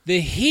 The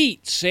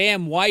heat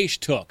Sam Weiss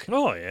took.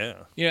 Oh, yeah.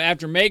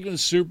 After making the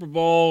Super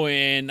Bowl,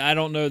 and I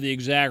don't know the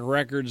exact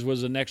records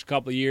was the next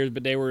couple of years,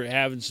 but they were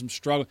having some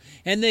struggle.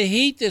 And the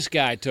heat this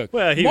guy took.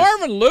 Well,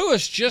 Marvin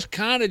Lewis just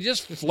kind of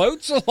just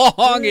floats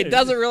along. It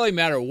doesn't really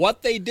matter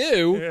what they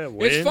do. Yeah,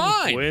 it's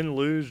fine. Win,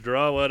 lose,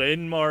 draw. What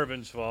isn't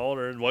Marvin's fault,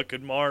 or what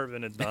could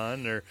Marvin have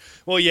done? Or,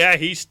 well, yeah,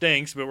 he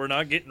stinks, but we're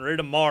not getting rid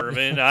of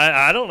Marvin.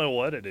 I don't know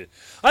what it is.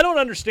 I don't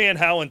understand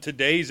how in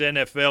today's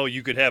NFL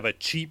you could have a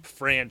cheap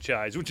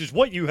franchise, which is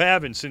what you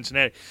have in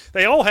Cincinnati.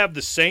 They all have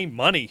the same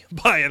money,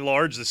 by and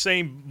large, the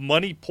same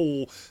money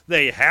pool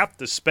they have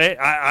to spend.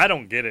 I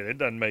don't get it. It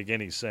doesn't make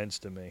any sense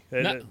to me.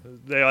 No.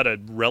 They ought to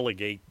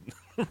relegate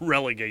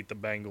the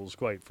Bengals,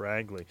 quite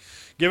frankly.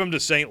 Give them to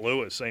St.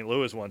 Louis. St.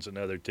 Louis wants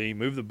another team.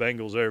 Move the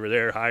Bengals over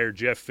there, hire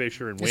Jeff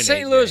Fisher, and win. Is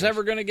St. Louis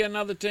ever going to get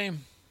another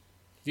team?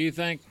 Do you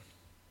think?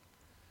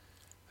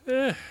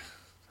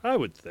 I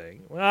would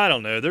think. Well, I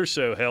don't know. They're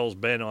so hell's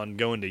bent on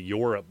going to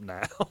Europe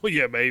now.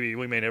 Yeah, maybe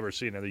we may never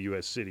see another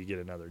U.S. city get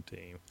another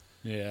team.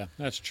 Yeah,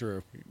 that's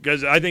true.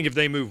 Because I think if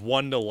they move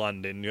one to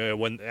London,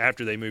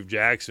 after they move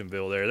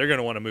Jacksonville there, they're going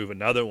to want to move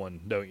another one,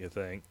 don't you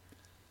think?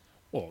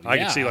 Well, I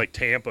can see like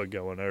Tampa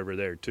going over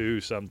there too,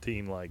 some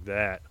team like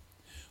that.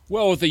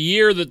 Well, with the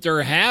year that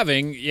they're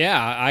having,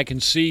 yeah, I can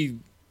see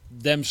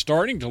them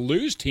starting to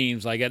lose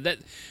teams like that,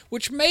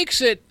 which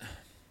makes it.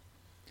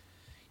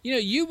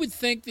 You would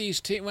think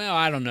these teams, well,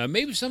 I don't know,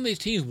 maybe some of these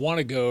teams want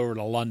to go over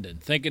to London,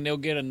 thinking they'll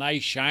get a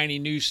nice, shiny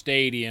new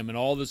stadium and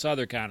all this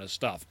other kind of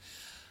stuff.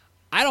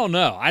 I don't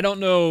know. I don't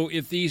know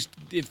if these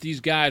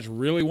guys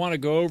really want to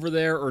go over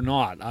there or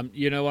not.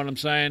 You know what I'm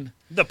saying?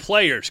 The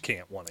players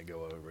can't want to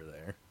go over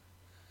there.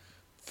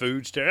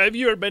 Food's terrible. Have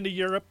you ever been to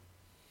Europe?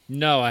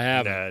 No, I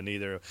haven't. Nah,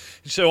 neither.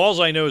 So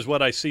all I know is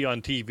what I see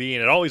on TV,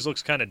 and it always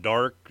looks kind of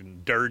dark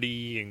and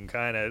dirty and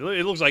kind of.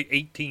 It looks like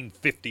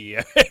 1850.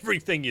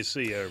 Everything you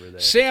see over there.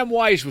 Sam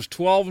Weiss was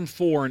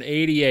 12-4 in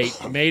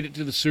 '88. Made it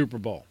to the Super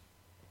Bowl.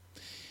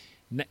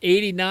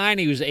 '89,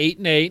 he was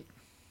 8-8.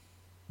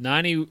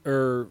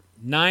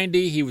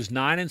 90, he was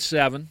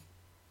 9-7.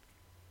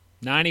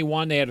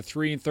 91, they had a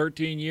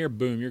 3-13 year.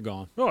 Boom, you're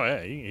gone. Oh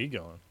yeah, he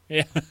gone.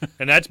 Yeah,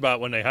 and that's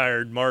about when they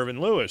hired Marvin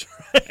Lewis.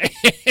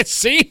 It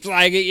seems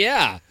like it.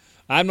 Yeah,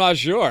 I'm not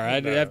sure.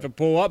 I'd have to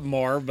pull up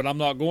Marv, but I'm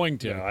not going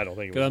to. No, I don't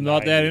think it was. Because I'm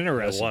not that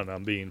interested.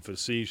 I'm being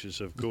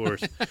facetious, of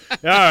course. All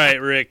right,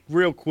 Rick,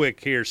 real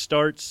quick here.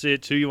 Start,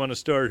 sits, who you want to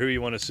start, who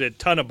you want to sit.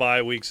 Ton of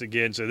bye weeks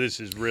again, so this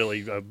is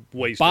really a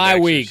waste bye of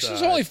exercise. Weeks.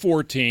 There's only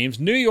 4 teams.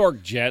 New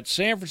York Jets,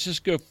 San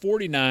Francisco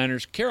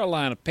 49ers,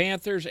 Carolina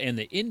Panthers, and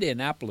the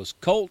Indianapolis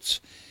Colts.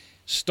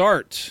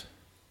 Start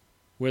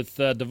with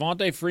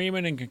Devontae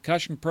Freeman in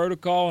concussion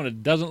protocol, and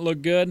it doesn't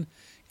look good.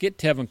 Get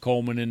Tevin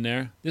Coleman in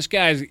there. This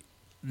guy's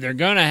 – they're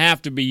going to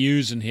have to be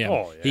using him.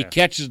 Oh, yeah. He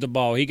catches the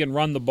ball. He can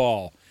run the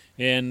ball.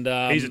 And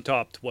he's a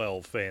top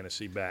 12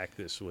 fantasy back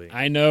this week.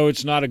 I know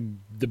it's not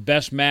the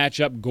best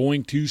matchup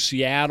going to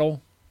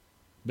Seattle,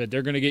 but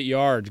they're going to get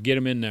yards. Get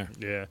him in there.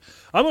 Yeah.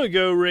 I'm going to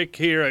go, Rick,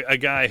 here, a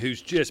guy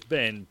who's just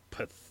been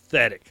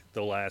pathetic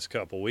the last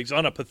couple of weeks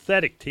on a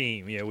pathetic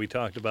team. We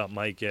talked about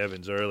Mike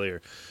Evans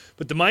earlier.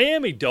 But the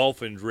Miami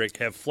Dolphins, Rick,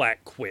 have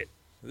flat quit.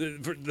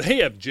 They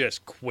have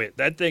just quit.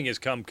 That thing has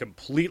come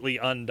completely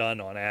undone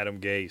on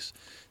Adam Gase.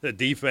 The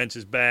defense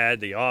is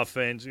bad. The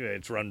offense,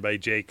 it's run by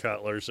Jay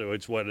Cutler, so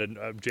it's what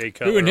Jay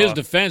Cutler. Who in his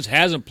defense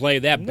hasn't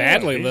played that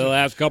badly the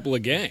last couple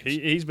of games.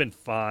 He's been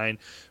fine.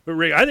 But,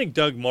 Rick, I think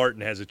Doug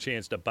Martin has a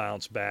chance to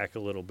bounce back a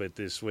little bit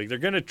this week. They're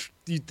going to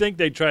you'd think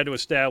they'd try to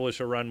establish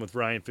a run with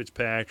Ryan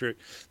Fitzpatrick.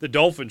 The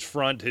Dolphins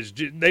front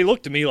they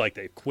look to me like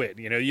they've quit.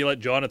 You let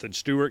Jonathan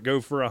Stewart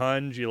go for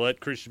 100. You let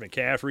Christian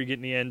McCaffrey get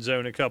in the end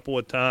zone a couple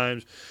of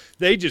times.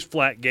 They just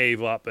flat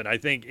gave up. And I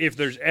think if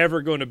there's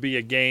ever going to be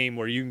a game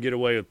where you can get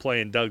away with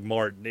playing Doug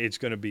Martin, it's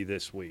going to be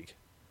this week.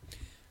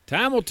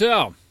 Time will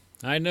tell.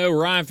 I know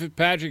Ryan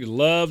Fitzpatrick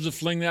loves to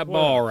fling that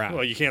ball around.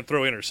 Well, you can't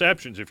throw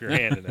interceptions if you're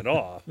handing it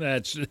off.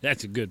 That's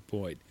a good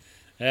point.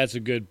 That's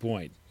a good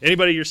point.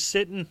 Anybody you're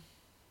sitting?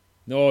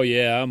 Oh,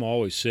 yeah, I'm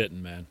always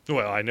sitting, man.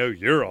 Well, I know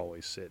you're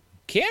always sitting.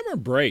 Cameron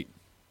Brate.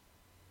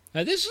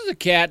 Now, this is a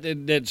cat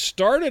that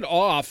started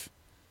off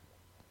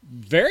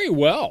very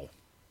well.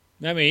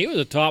 I mean, he was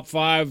a top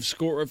 5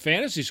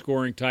 fantasy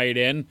scoring tight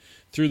end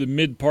through the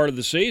mid part of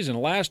the season.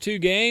 The last 2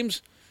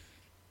 games,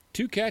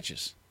 2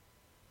 catches.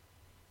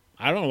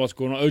 I don't know what's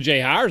going on. O.J.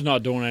 Howard's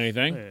not doing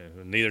anything.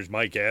 Neither's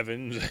Mike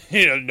Evans.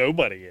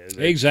 Nobody is.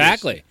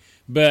 Exactly.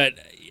 But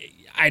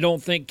I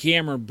don't think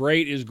Cameron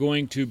Brate is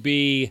going to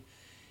be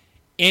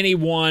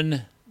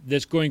anyone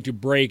that's going to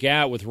break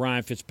out with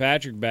Ryan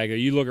Fitzpatrick back there.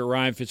 You look at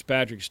Ryan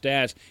Fitzpatrick's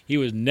stats, he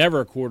was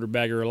never a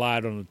quarterback who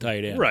relied on the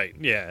tight end. Right,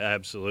 yeah,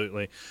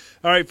 absolutely.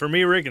 All right, for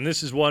me, Rick, and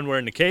this is one where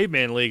in the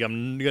Caveman League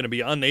I'm going to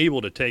be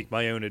unable to take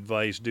my own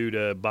advice due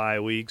to bye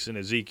weeks and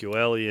Ezekiel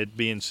Elliott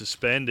being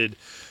suspended.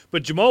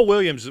 But Jamal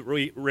Williams,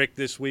 Rick,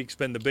 this week's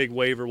been the big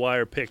waiver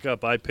wire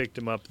pickup. I picked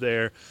him up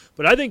there.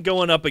 But I think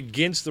going up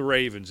against the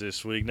Ravens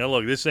this week, now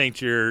look, this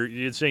ain't your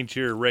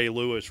Ray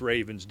Lewis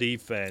Ravens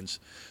defense.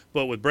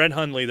 But with Brett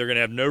Hundley, they're going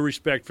to have no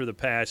respect for the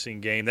passing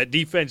game. That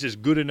defense is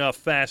good enough,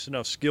 fast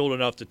enough, skilled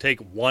enough to take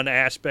one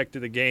aspect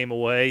of the game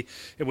away.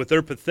 And with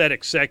their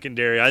pathetic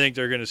secondary, I think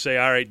they're going to say,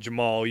 all right,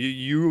 Jamal,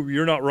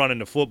 you're not running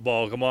the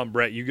football. Come on,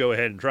 Brett, you go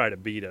ahead and try to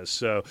beat us.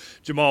 So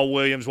Jamal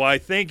Williams, well, I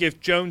think if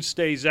Jones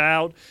stays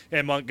out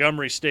and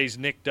Montgomery stays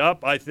nicked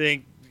up, I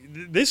think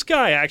this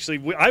guy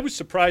actually, I was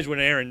surprised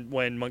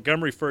when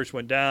Montgomery first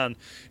went down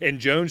and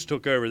Jones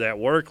took over that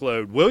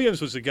workload. Williams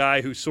was a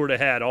guy who sort of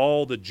had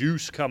all the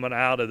juice coming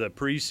out of the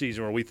preseason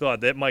where we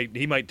thought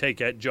he might take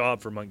that job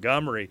for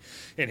Montgomery,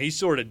 and he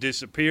sort of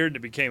disappeared and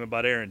it became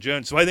about Aaron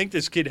Jones. So I think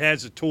this kid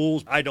has the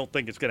tools. I don't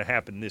think it's going to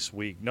happen this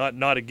week,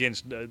 not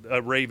against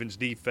a Ravens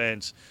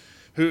defense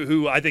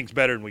who I think is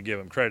better than we give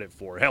him credit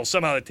for. Hell,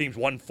 somehow the team's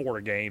won 4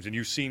 games, and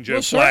you've seen Joe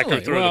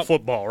Flacco throw the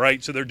football,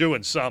 right? So they're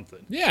doing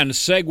something. Yeah, and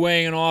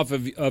segueing off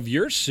of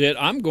your sit,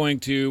 I'm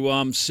going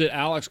to sit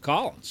Alex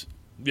Collins.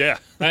 Yeah.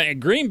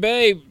 Green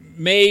Bay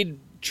made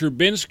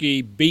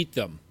Trubinsky beat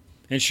them,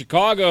 and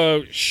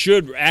Chicago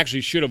should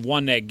have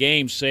won that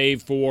game,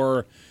 save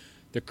for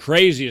the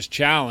craziest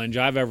challenge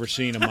I've ever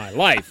seen in my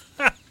life.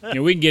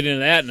 We can get into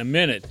that in a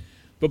minute.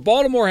 But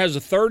Baltimore has a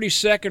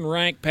 32nd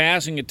ranked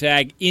passing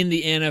attack in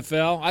the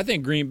NFL. I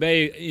think Green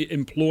Bay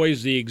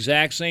employs the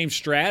exact same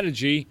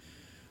strategy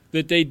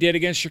that they did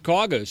against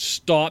Chicago.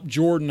 Stop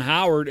Jordan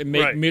Howard and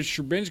make Mitch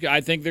Trubinsky.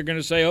 I think they're going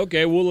to say,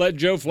 okay, we'll let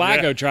Joe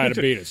Flacco try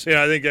to beat us.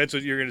 Yeah, I think that's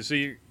what you're going to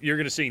see. You're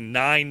going to see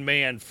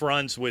 9-man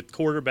fronts with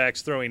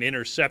quarterbacks throwing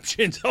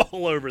interceptions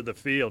all over the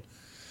field.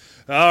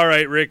 All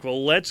right, Rick,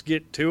 well, let's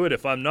get to it.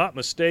 If I'm not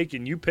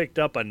mistaken, you picked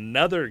up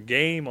another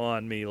game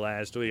on me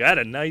last week. I had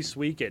a nice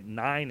week at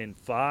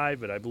 9-5,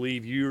 but I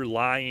believe you're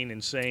lying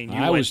and saying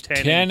you went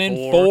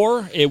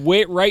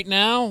 10-4. Right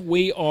now,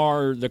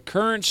 the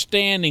current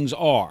standings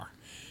are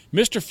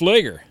Mr.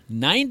 Fleeger,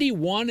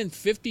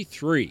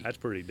 91-53. That's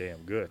pretty damn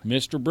good.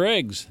 Mr.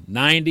 Briggs,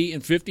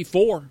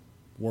 90-54.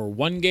 We're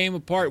one game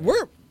apart.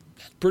 We're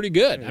pretty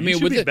good. You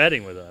should be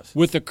betting with us.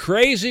 With the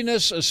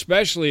craziness,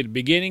 especially at the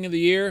beginning of the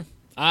year,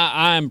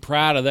 I'm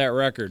proud of that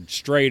record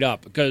straight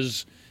up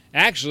because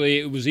actually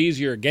it was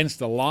easier against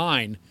the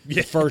line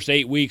the first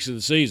 8 weeks of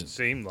the season.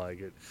 Seemed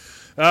like it.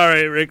 All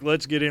right, Rick,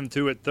 let's get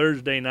into it.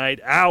 Thursday night,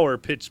 our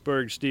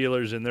Pittsburgh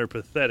Steelers and their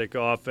pathetic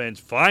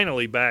offense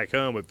finally back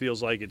home. It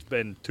feels like it's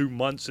been 2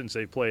 months since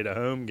they played a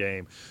home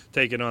game,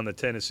 taking on the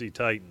Tennessee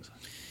Titans.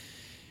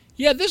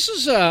 Yeah, this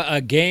is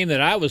a game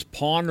that I was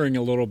pondering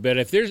a little bit.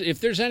 If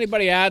there's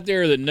anybody out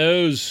there that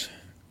knows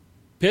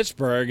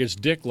Pittsburgh, it's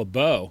Dick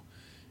LeBeau.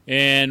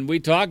 And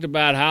we talked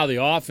about how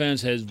the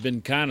offense has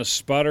been kind of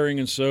sputtering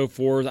and so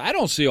forth. I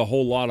don't see a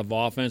whole lot of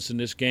offense in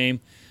this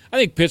game. I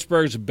think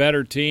Pittsburgh's a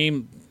better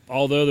team,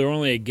 although they're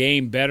only a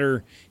game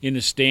better in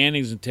the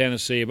standings than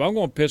Tennessee. But I'm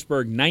going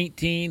Pittsburgh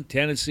 19,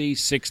 Tennessee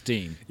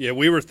 16. Yeah,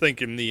 we were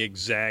thinking the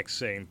exact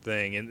same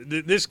thing. And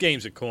this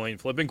game's a coin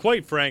flip. And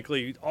quite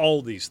frankly,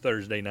 all these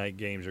Thursday night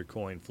games are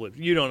coin flips.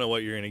 You don't know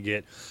what you're going to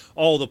get.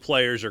 All the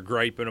players are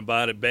griping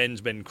about it. Ben's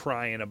been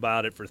crying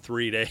about it for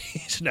 3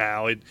 days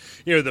now.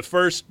 The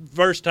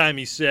first time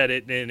he said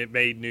it and it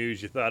made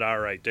news, you thought, all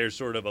right, there's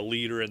sort of a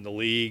leader in the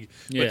league.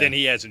 But then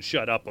he hasn't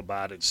shut up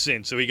about it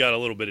since. So he got a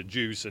little bit of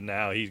juice, and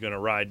now he's going to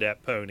ride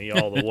that pony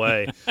all the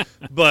way.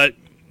 But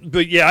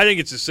yeah, I think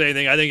it's the same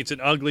thing. I think it's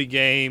an ugly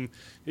game.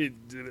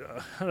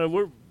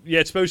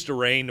 It's supposed to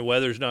rain. The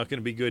weather's not going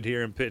to be good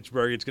here in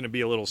Pittsburgh. It's going to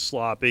be a little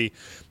sloppy.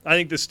 I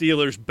think the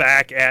Steelers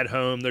back at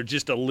home, they're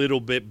just a little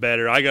bit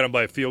better. I got them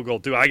by a field goal,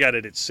 too. I got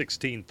it at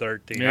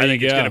 16-13. I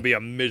think it's going to be a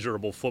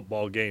miserable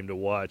football game to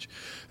watch.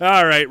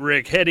 All right,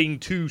 Rick, heading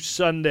to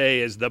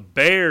Sunday as the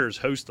Bears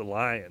host the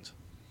Lions.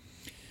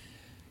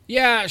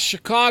 Yeah,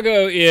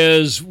 Chicago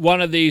is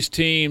one of these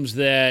teams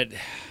that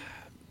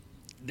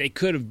they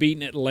could have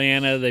beaten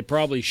Atlanta. They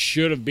probably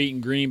should have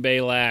beaten Green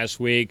Bay last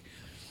week.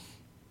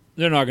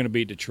 They're not going to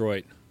beat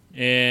Detroit.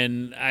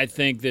 And I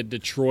think that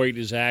Detroit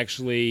is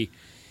actually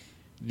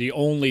the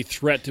only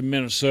threat to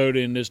Minnesota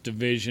in this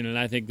division, and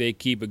I think they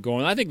keep it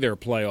going. I think they're a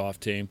playoff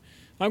team.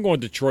 I'm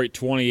going Detroit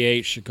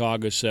 28,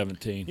 Chicago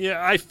 17.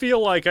 Yeah, I feel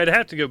like I'd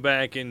have to go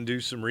back and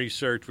do some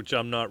research, which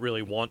I'm not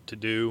really want to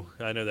do.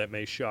 I know that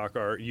may shock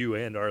you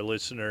and our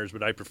listeners,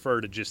 but I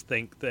prefer to just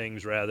think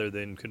things rather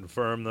than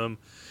confirm them.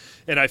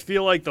 And I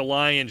feel like the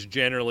Lions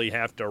generally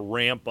have to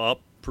ramp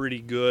up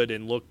pretty good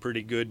and look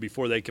pretty good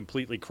before they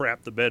completely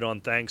crap the bed on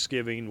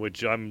Thanksgiving,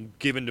 which I'm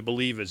given to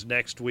believe is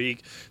next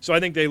week. So I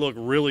think they look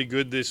really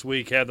good this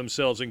week, have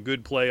themselves in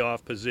good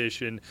playoff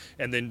position,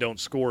 and then don't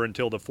score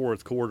until the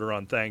fourth quarter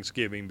on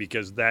Thanksgiving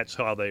because that's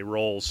how they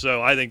roll.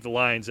 So I think the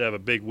Lions have a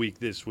big week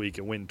this week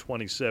and win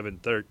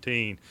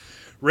 27-13.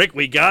 Rick,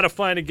 we got to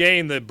find a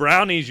game. The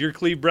Brownies, your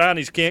Cleveland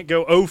Brownies, can't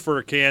go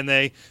over, can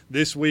they?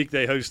 This week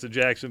they host the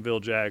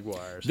Jacksonville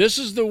Jaguars. This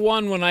is the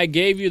one when I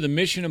gave you the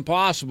Mission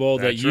Impossible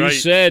that you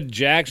said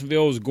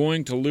Jacksonville was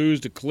going to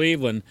lose to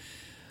Cleveland.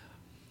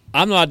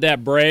 I'm not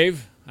that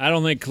brave. I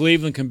don't think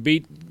Cleveland can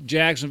beat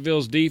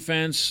Jacksonville's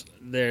defense.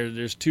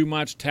 There's too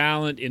much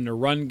talent in the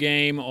run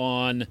game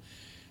on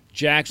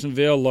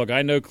Jacksonville. Look,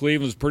 I know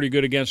Cleveland's pretty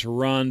good against a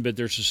run, but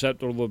they're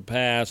susceptible to the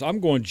pass. I'm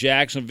going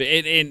Jacksonville.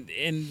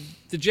 And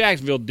the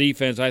Jacksonville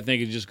defense, I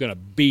think, is just going to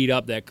beat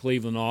up that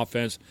Cleveland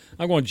offense.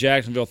 I'm going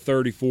Jacksonville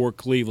 34,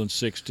 Cleveland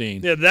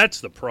 16. Yeah, that's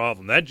the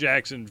problem. That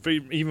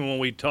even when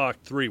we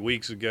talked 3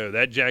 weeks ago,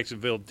 that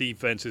Jacksonville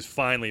defense has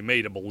finally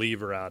made a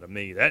believer out of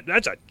me.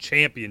 That's a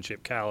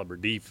championship caliber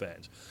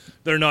defense.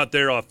 They're not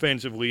there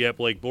offensively yet.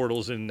 Blake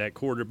Bortles and that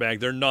quarterback,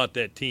 they're not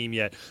that team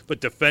yet. But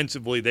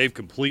defensively, they've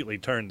completely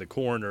turned the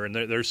corner, and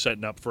they're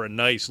setting up for a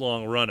nice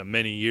long run of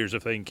many years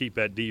if they can keep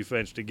that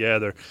defense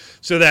together.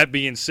 So that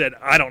being said,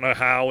 I don't know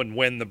how and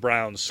when the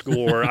Browns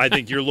score. I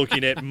think you're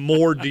looking at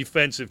more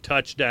defensive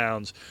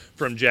touchdowns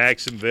from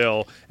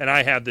Jacksonville, and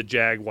I have the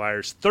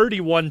Jaguars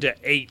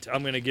 31-8.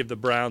 I'm going to give the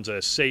Browns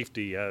a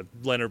safety.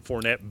 Leonard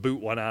Fournette boot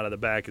one out of the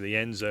back of the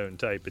end zone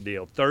type of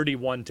deal.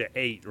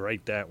 31-8.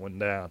 Write that one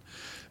down.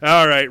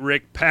 All right,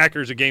 Rick,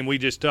 Packers, a game we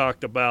just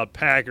talked about.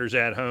 Packers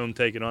at home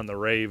taking on the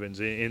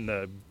Ravens in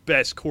the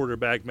best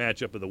quarterback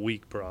matchup of the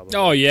week, probably.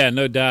 Oh, yeah,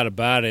 no doubt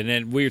about it.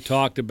 And we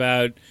talked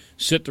about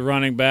sit the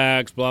running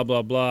backs, blah,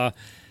 blah, blah.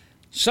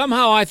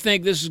 Somehow I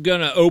think this is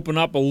going to open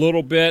up a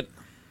little bit.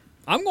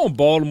 I'm going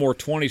Baltimore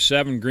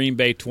 27, Green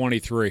Bay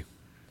 23.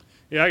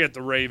 Yeah, I got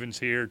the Ravens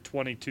here,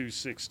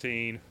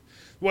 22-16.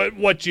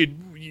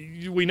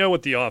 We know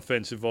what the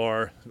offenses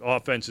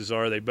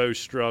are. They both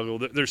struggle.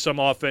 There's some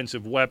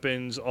offensive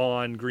weapons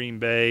on Green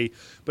Bay,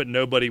 but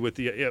nobody with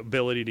the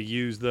ability to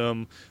use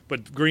them.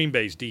 But Green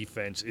Bay's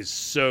defense is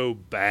so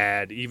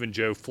bad. Even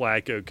Joe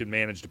Flacco could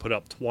manage to put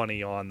up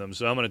 20 on them.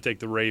 So I'm going to take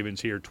the Ravens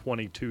here,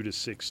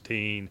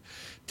 22-16.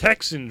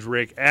 Texans,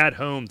 Rick, at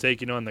home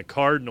taking on the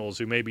Cardinals,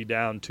 who may be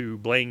down to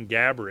Blaine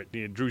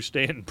Gabbert. Drew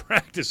Stanton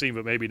practicing,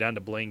 but maybe down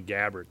to Blaine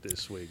Gabbert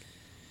this week.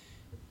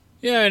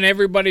 Yeah, and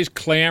everybody's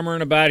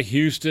clamoring about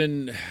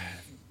Houston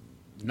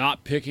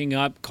not picking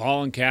up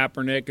Colin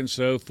Kaepernick and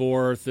so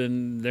forth,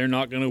 and they're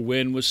not going to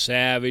win with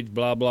Savage,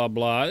 blah, blah,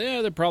 blah.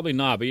 Yeah, they're probably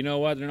not, but you know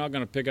what? They're not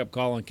going to pick up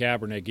Colin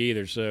Kaepernick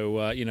either,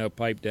 so,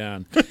 pipe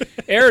down.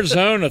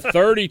 Arizona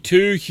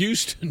 32,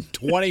 Houston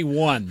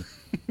 21.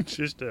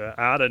 Just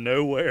out of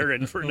nowhere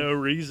and for no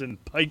reason,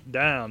 pipe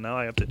down. Now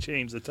I have to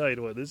change the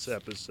title of this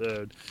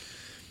episode.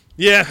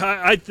 Yeah,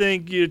 I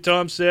think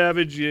Tom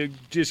Savage, you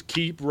just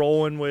keep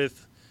rolling to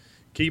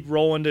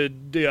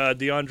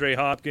DeAndre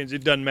Hopkins.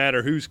 It doesn't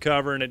matter who's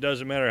covering. It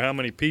doesn't matter how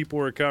many people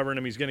are covering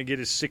him. He's going to get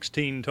his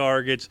 16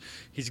 targets.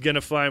 He's going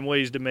to find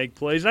ways to make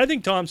plays. And I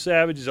think Tom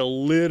Savage is a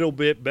little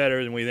bit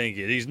better than we think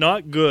he is. He's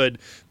not good,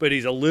 but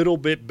he's a little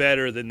bit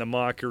better than the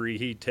mockery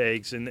he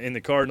takes. And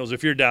the Cardinals,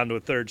 if you're down to a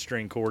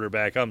third-string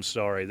quarterback, I'm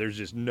sorry. There's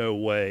just no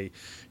way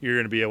you're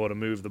going to be able to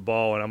move the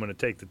ball, and I'm going to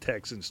take the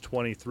Texans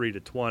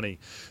 23-20.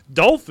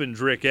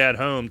 Dolphins, Rick, at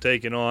home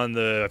taking on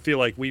I feel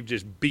like we've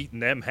just beaten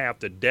them half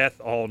to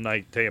death all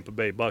night, Tampa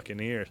Bay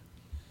Buccaneers.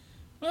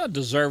 Well,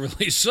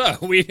 deservedly so.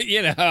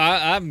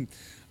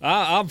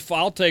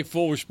 I'll take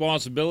full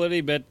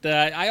responsibility, but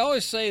I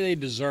always say they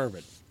deserve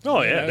it.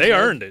 Oh yeah, they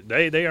earned it.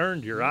 They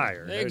earned your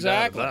ire.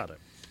 Exactly. No doubt about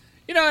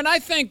it. And I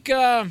think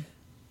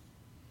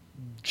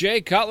Jay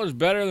Cutler's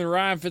better than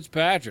Ryan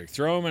Fitzpatrick.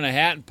 Throw him in a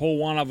hat and pull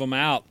one of them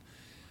out.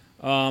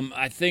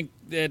 I think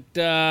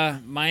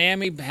that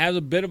Miami has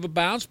a bit of a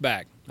bounce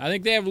back. I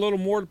think they have a little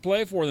more to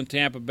play for than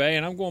Tampa Bay,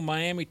 and I'm going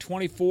Miami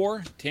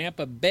 24,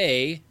 Tampa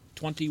Bay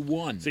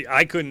 21. See,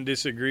 I couldn't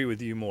disagree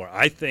with you more.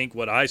 I think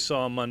what I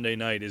saw Monday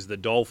night is the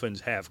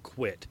Dolphins have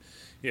quit.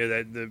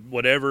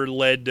 Whatever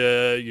led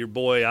to your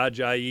boy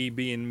Ajayi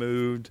being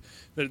moved,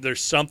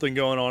 there's something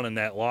going on in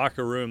that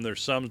locker room.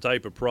 There's some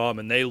type of problem,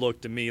 and they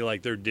look to me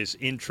like they're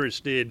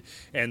disinterested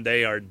and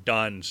they are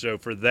done. So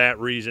for that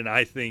reason,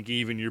 I think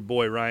even your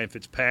boy Ryan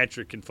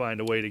Fitzpatrick can find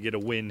a way to get a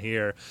win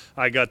here.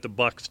 I got the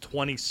Bucs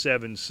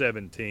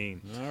 27-17.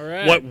 All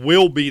right. What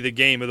will be the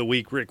game of the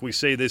week, Rick? We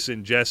say this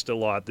in jest a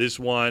lot. This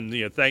one,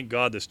 thank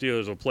God the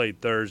Steelers will play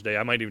Thursday.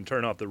 I might even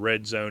turn off the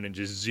red zone and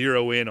just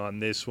zero in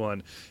on this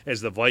one as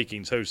the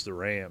Vikings host the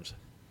Rams.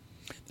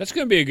 That's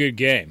going to be a good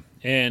game,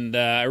 and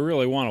I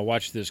really want to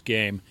watch this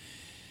game.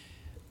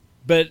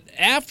 But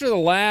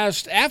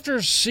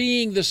after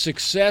seeing the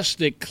success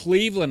that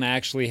Cleveland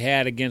actually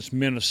had against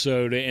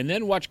Minnesota, and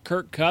then watch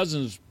Kirk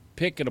Cousins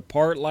pick it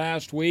apart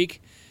last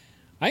week,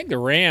 I think the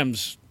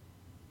Rams,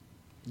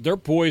 they're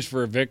poised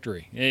for a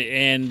victory.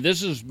 And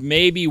this is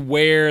maybe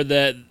where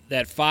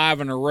that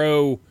 5 in a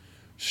row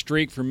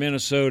streak for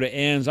Minnesota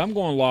ends. I'm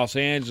going Los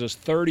Angeles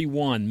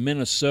 31,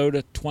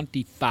 Minnesota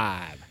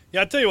 25. Yeah,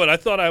 I'll tell you what, I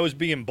thought I was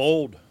being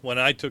bold when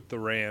I took the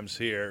Rams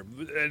here.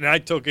 And I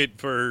took it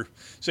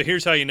so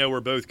here's how you know we're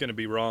both going to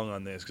be wrong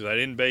on this, because I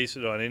didn't base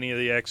it on any of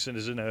the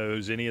X's and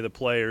O's, any of the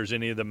players,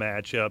 any of the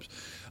matchups.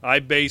 I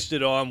based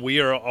it on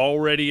we are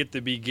already at the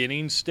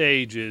beginning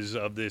stages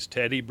of this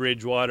Teddy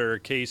Bridgewater or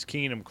Case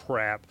Keenum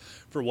crap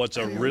for what's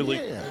I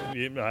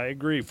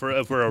agree, for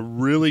a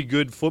really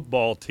good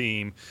football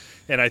team.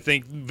 And I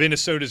think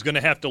Minnesota's going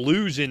to have to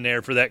lose in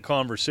there for that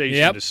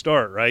conversation to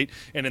start, right?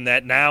 And in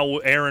that now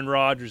Aaron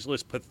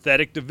Rodgers-less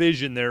pathetic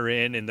division they're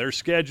in, in their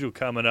schedule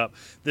coming up,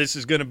 this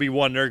is going to be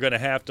one they're going to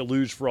have to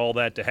lose for all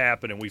that to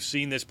happen. And we've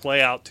seen this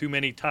play out too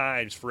many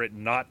times for it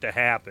not to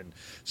happen.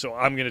 So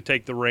I'm going to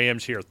take the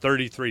Rams here,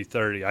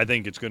 33-30. I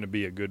think it's going to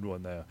be a good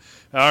one, though.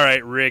 All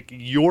right, Rick,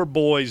 your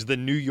boys, the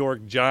New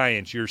York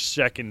Giants, your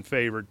second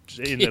favorite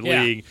in the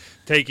league,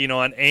 taking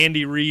on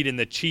Andy Reid and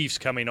the Chiefs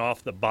coming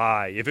off the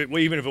bye.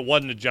 Even if it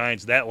wasn't the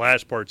Giants, that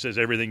last part says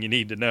everything you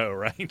need to know,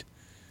 right?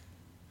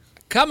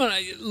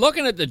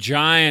 Looking at the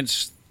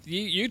Giants,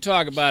 you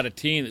talk about a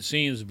team that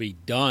seems to be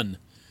done.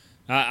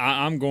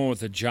 I'm going with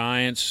the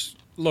Giants.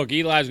 Look,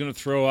 Eli's going to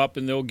throw up,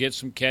 and they'll get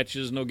some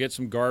catches, and they'll get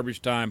some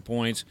garbage time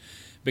points.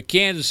 But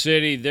Kansas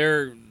City,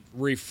 they're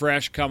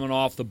refreshed coming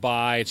off the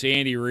bye. It's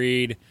Andy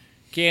Reid.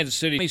 Kansas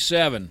City,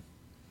 27.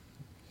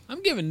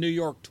 I'm giving New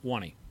York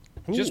 20.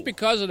 Ooh. Just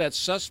because of that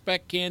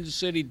suspect Kansas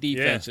City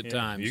defense at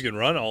times. You can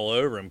run all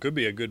over them. Could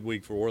be a good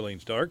week for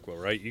Orleans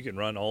Darkville, right? You can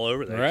run all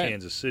over that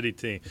Kansas City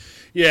team.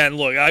 Yeah, and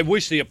look, I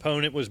wish the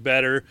opponent was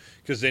better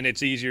because then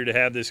it's easier to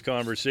have this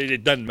conversation.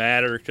 It doesn't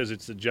matter because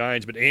it's the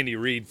Giants, but Andy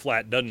Reid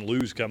flat doesn't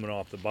lose coming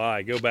off the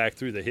bye. Go back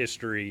through the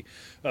history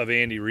of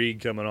Andy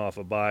Reid coming off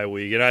a bye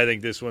week, and I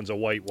think this one's a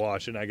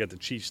whitewash, and I got the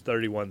Chiefs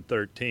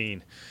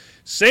 31-13.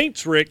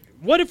 Saints, Rick,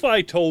 what if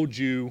I told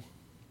you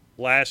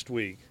last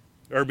week,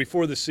 or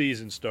before the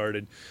season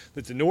started,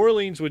 that the New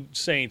Orleans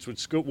Saints would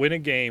win a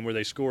game where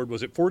they scored,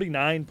 was it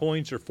 49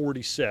 points or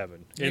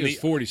 47? It was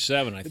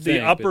 47, I think. The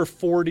upper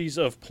 40s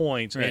of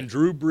points, right. And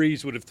Drew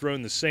Brees would have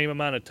thrown the same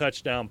amount of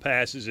touchdown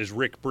passes as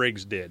Rick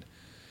Briggs did.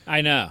 I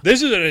know.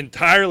 This is an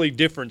entirely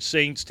different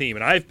Saints team,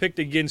 and I've picked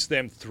against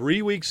them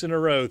 3 weeks in a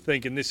row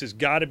thinking this has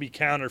got to be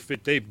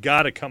counterfeit. They've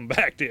got to come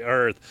back to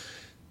earth.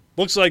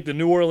 Looks like the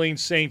New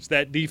Orleans Saints,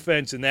 that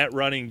defense and that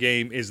running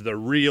game is the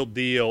real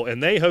deal,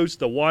 and they host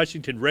the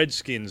Washington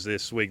Redskins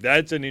this week.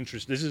 This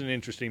is an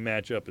interesting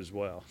matchup as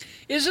well.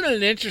 Isn't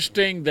it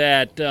interesting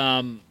that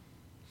the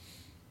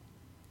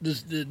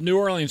New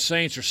Orleans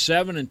Saints are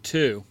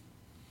 7-2,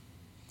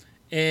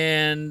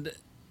 and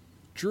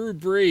Drew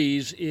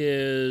Brees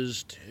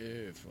is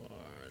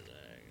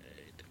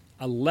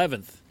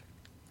 11th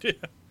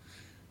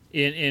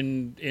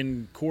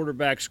in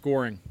quarterback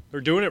scoring. They're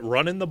doing it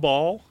running the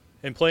ball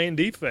and playing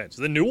defense.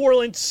 The New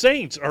Orleans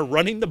Saints are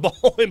running the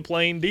ball and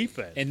playing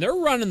defense. And they're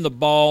running the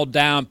ball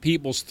down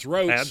people's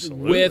throats.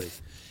 Absolutely.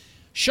 With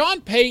Sean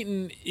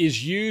Payton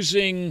is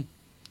using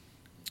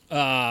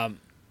Kamara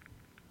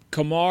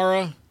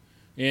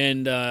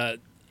and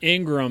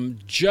Ingram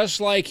just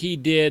like he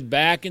did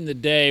back in the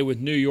day with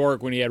New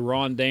York when he had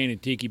Ron Dane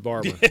and Tiki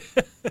Barber.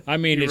 I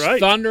mean, it's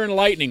thunder and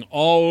lightning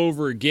all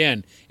over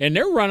again. And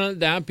they're running it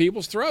down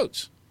people's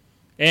throats.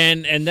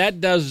 And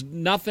that does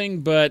nothing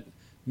but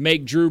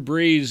make Drew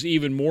Brees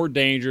even more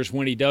dangerous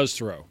when he does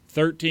throw.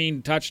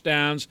 13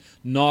 touchdowns,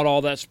 not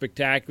all that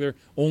spectacular,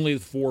 only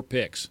 4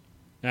 picks.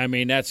 I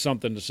mean, that's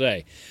something to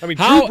say. I mean,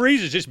 Drew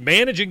Brees is just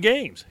managing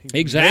games.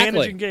 Exactly.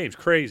 Managing games.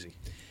 Crazy.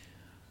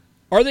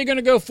 Are they going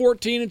to go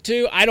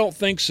 14-2? I don't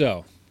think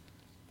so.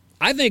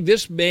 I think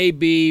this may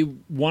be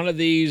one of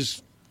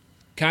these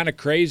kind of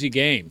crazy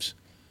games.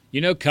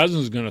 You know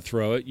Cousins is going to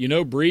throw it. You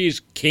know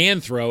Brees can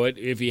throw it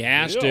if he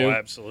has to. Oh,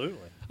 absolutely.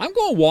 I'm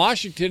going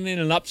Washington in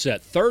an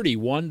upset,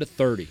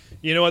 31-30.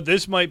 You know what?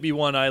 This might be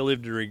one I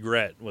live to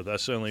regret with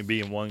us only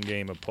being one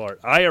game apart.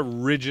 I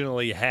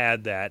originally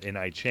had that, and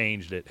I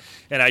changed it.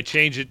 And I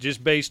changed it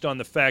just based on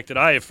the fact that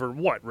I have, for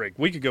what, Rick?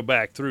 We could go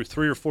back through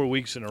 3 or 4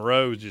 weeks in a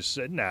row just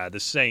said, nah, the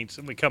Saints,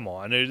 I mean, come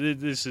on.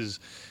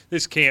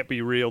 This can't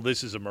be real.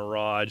 This is a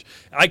mirage.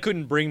 I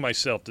couldn't bring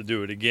myself to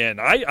do it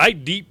again. I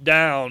deep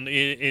down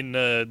in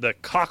the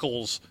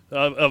cockles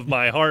of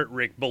my heart,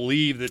 Rick,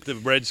 believe that the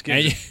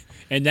Redskins –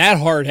 and that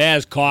heart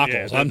has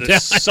cockles. Yeah, the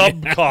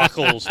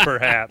sub-cockles,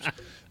 perhaps.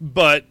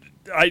 But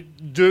I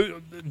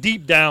do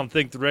deep down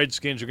think the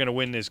Redskins are going to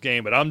win this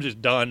game, but I'm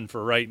just done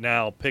for right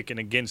now picking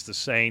against the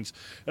Saints,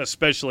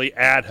 especially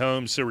at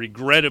home. So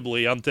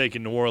regrettably, I'm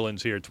taking New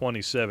Orleans here,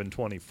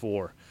 27-24.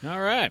 All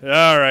right.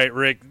 All right,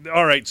 Rick.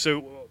 All right,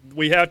 so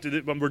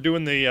we're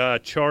doing the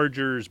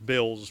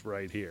Chargers-Bills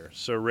right here.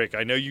 So, Rick,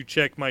 I know you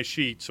checked my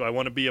sheet, so I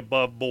want to be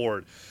above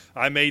board.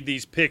 I made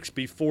these picks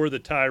before the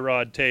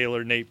Tyrod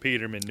Taylor, Nate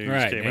Peterman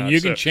news came out. And you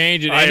can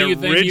change it anything you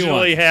want. I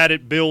originally had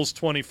it Bills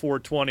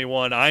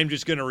 24-21. I'm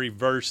just going to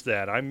reverse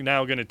that. I'm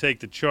now going to take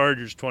the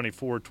Chargers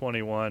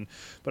 24-21,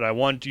 but I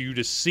want you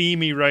to see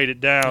me write it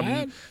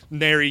down.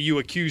 Nary you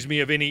accuse me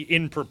of any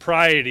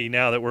impropriety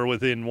now that we're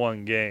within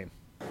one game.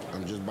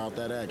 I'm just about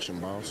that action,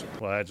 boss.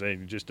 Well, that's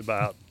just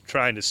about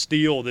trying to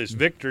steal this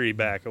victory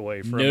back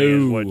away from me.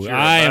 Is what you're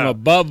I am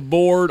above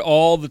board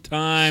all the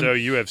time. So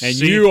you have and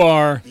seen, you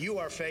are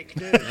fake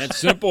news. As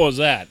simple as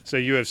that. So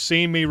you have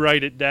seen me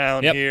write it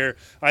down here.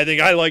 I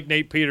think I like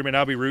Nate Peterman.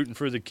 I'll be rooting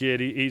for the kid.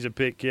 He's a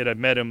Pitt kid. I've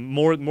met him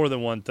more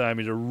than one time.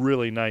 He's a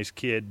really nice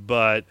kid,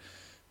 but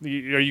are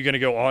you going to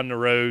go on the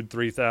road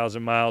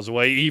 3,000 miles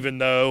away, even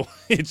though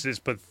it's this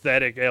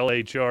pathetic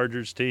L.A.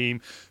 Chargers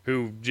team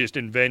who just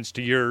invents,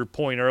 to your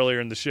point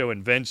earlier in the show,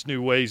 invents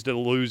new ways to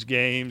lose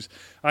games?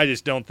 I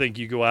just don't think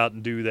you go out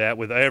and do that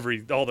with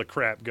all the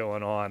crap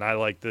going on. I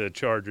like the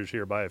Chargers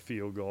here by a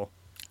field goal.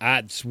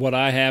 That's what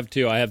I have,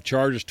 too. I have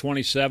Chargers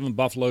 27,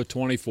 Buffalo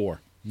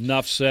 24.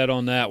 Enough said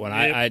on that one.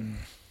 Yep.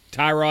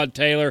 Tyrod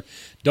Taylor,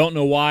 don't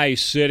know why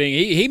he's sitting.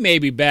 He may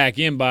be back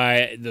in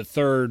by the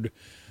third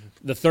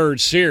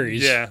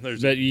series. Yeah,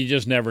 but you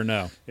just never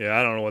know. Yeah,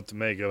 I don't know what to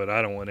make of it.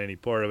 I don't want any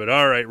part of it.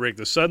 All right, Rick,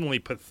 the suddenly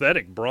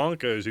pathetic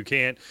Broncos who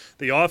can't –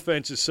 the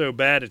offense is so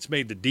bad it's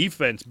made the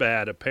defense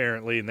bad,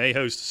 apparently, and they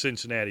host the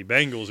Cincinnati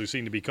Bengals who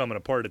seem to be coming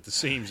apart at the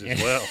seams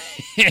as well.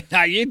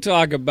 Now, you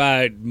talk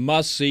about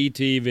must-see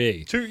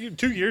TV.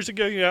 2 years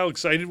ago, you know how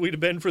excited we'd have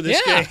been for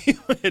this game?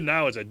 And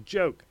now it's a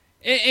joke.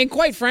 And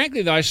quite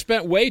frankly, though, I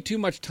spent way too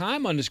much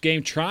time on this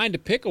game trying to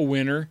pick a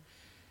winner.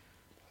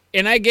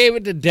 And I gave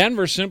it to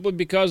Denver simply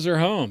because they're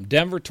home.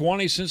 Denver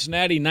 20,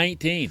 Cincinnati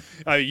 19.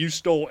 You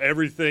stole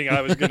everything I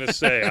was going to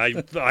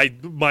say.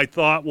 My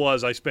thought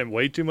was I spent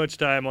way too much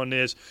time on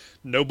this.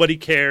 Nobody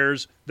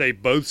cares. They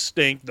both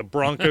stink. The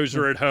Broncos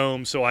are at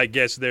home, so I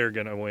guess they're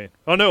going to win.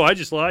 Oh, no, I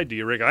just lied to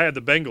you, Rick. I had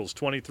the Bengals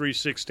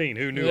 23-16.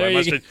 Who knew?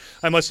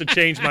 I must have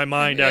changed my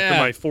mind after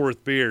my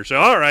fourth beer. So,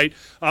 all right,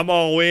 I'm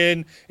all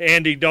in.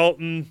 Andy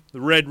Dalton,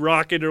 the Red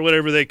Rocket or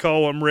whatever they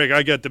call him, Rick,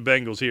 I got the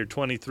Bengals here,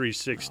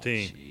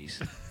 23-16.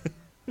 Jeez.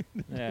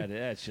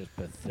 That's just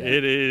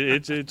pathetic.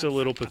 It's a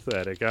little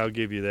pathetic. I'll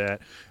give you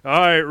that. All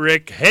right,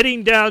 Rick.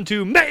 Heading down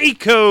to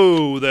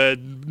Mexico, the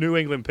New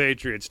England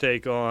Patriots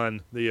take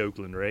on the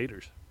Oakland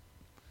Raiders.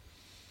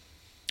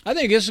 I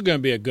think this is going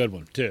to be a good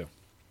one, too.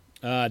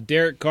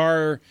 Derek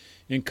Carr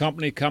and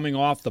company coming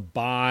off the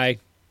bye.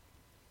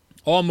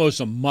 Almost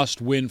a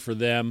must-win for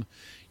them.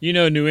 You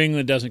know New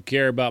England doesn't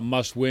care about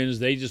must-wins.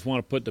 They just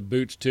want to put the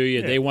boots to you.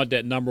 Yeah. They want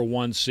that number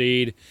one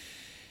seed.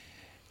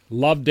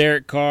 Love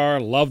Derek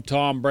Carr. Love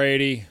Tom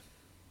Brady.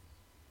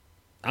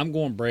 I'm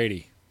going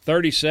Brady.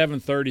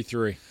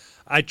 37-33.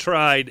 I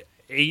tried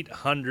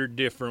 800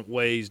 different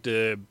ways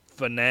to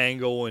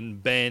finagle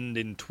and bend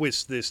and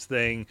twist this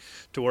thing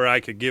to where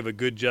I could give a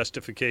good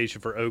justification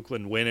for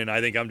Oakland winning.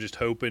 I think I'm just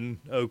hoping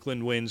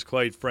Oakland wins,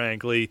 quite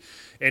frankly.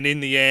 And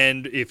in the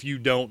end, if you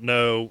don't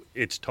know,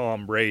 it's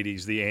Tom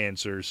Brady's the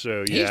answer.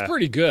 So yeah, he's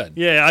pretty good.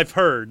 Yeah, I've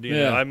heard. You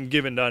know, I'm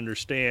given to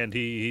understand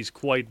he's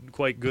quite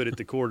good at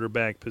the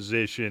quarterback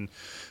position.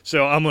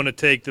 So I'm going to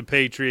take the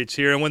Patriots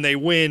here. And when they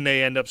win,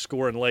 they end up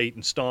scoring late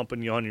and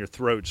stomping you on your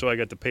throat. So I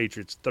got the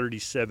Patriots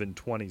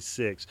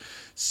 37-26.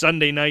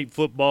 Sunday night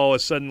football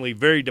is suddenly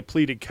very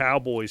depleted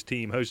Cowboys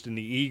team hosting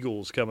the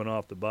Eagles coming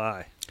off the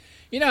bye.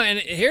 You know, and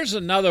here's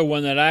another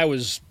one that I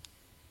was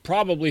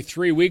probably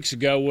 3 weeks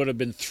ago would have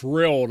been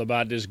thrilled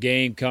about this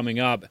game coming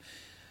up.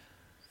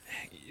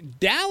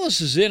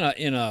 Dallas is in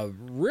a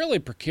really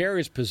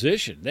precarious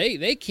position.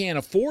 They can't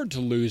afford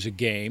to lose a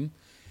game.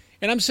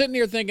 And I'm sitting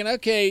here thinking,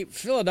 okay,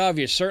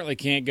 Philadelphia certainly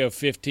can't go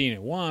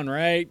 15-1,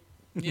 right?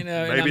 You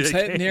know, and I'm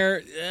sitting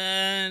here,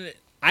 and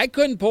I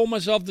couldn't pull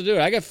myself to do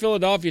it. I got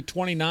Philadelphia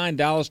 29,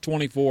 Dallas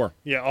 24.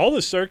 Yeah, all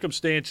the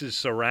circumstances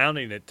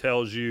surrounding it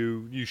tells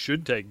you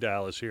should take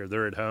Dallas here.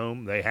 They're at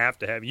home. They have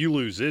to have. You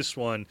lose this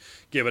one,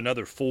 give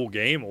another full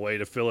game away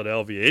to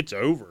Philadelphia, it's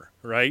over,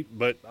 right?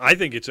 But I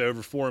think it's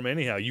over for them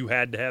anyhow. You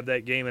had to have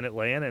that game in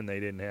Atlanta, and they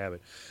didn't have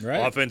it. Right.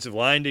 Offensive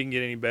line didn't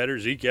get any better.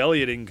 Zeke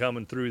Elliott isn't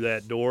coming through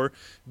that door.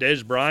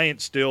 Dez Bryant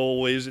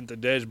still isn't the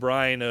Dez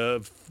Bryant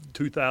of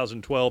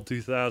 2012,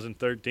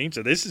 2013.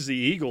 So this is the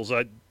Eagles.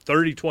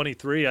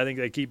 30-23, I think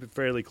they keep it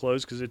fairly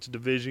close because it's a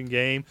division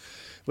game.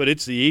 But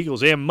it's the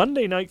Eagles. And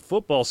Monday Night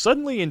Football,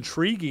 suddenly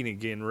intriguing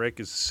again, Rick,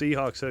 as the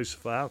Seahawks host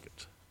the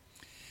Falcons.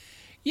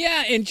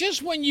 Yeah, and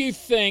just when you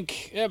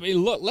think, I mean,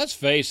 look, let's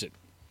face it.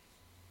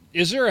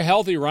 Is there a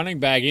healthy running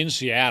back in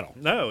Seattle?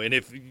 No, and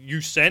if you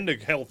send a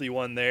healthy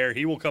one there,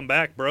 he will come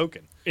back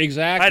broken.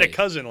 Exactly. I had a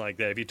cousin like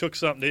that. If you took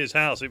something to his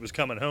house, it was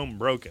coming home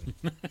broken.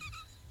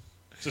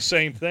 It's the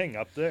same thing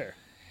up there.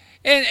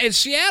 And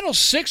Seattle's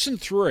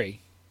 6-3.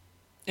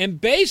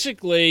 And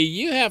basically,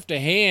 you have to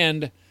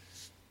hand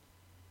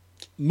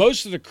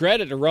most of the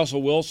credit to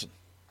Russell Wilson.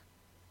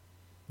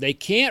 They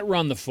can't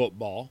run the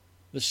football.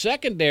 The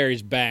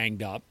secondary's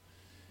banged up.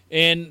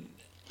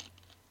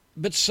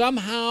 But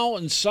somehow,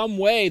 in some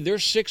way, they're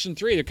 6-3.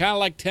 They're kind of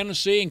like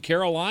Tennessee and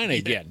Carolina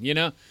again, you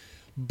know.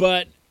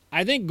 But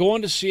I think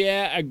going to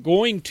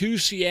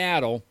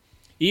Seattle,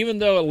 even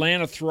though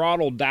Atlanta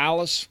throttled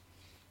Dallas,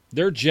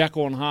 they're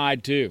Jekyll and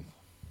Hyde too.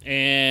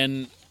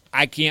 And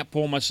I can't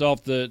pull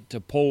myself to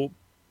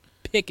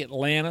pick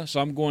Atlanta, so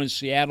I'm going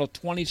Seattle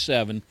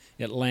 27,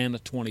 Atlanta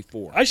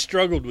 24. I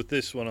struggled with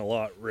this one a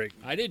lot, Rick.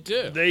 I did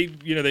too.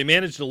 They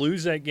managed to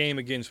lose that game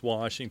against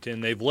Washington.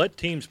 They've let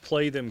teams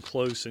play them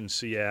close in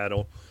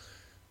Seattle.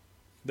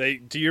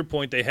 To your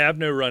point, they have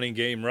no running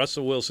game.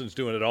 Russell Wilson's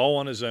doing it all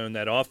on his own.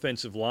 That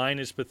offensive line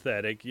is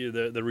pathetic.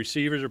 The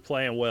receivers are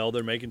playing well.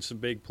 They're making some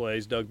big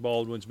plays. Doug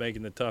Baldwin's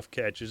making the tough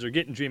catches. They're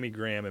getting Jimmy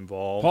Graham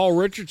involved. Paul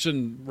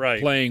Richardson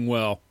playing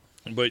well.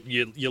 But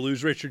you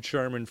lose Richard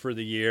Sherman for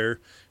the year.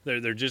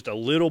 They're just a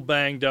little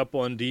banged up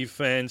on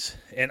defense.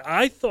 And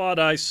I thought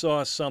I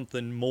saw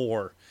something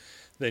more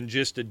than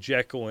just a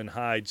Jekyll and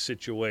Hyde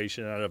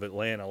situation out of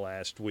Atlanta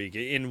last week.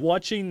 In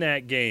watching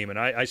that game, and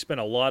I spent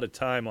a lot of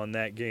time on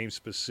that game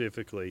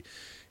specifically,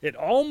 it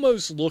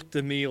almost looked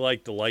to me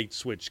like the light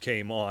switch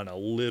came on a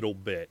little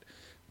bit.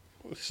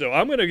 So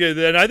I'm going to go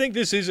there, and I think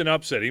this is an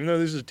upset, even though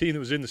this is a team that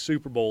was in the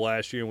Super Bowl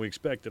last year and we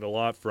expected a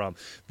lot from.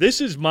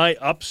 This is my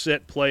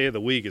upset play of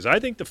the week, is I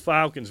think the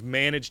Falcons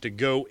managed to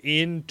go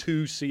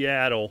into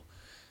Seattle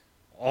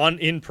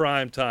in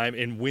prime time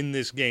and win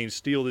this game,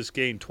 steal this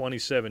game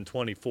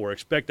 27-24.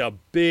 Expect a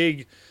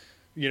big,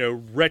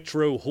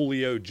 retro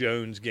Julio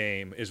Jones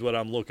game is what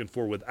I'm looking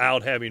for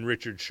without having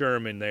Richard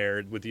Sherman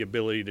there with the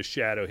ability to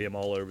shadow him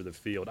all over the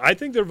field. I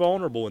think they're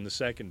vulnerable in the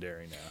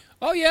secondary now.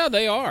 Oh, yeah,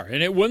 they are.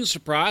 And it wouldn't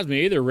surprise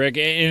me either, Rick.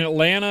 In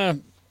Atlanta,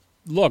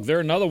 look, they're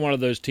another one of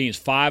those teams,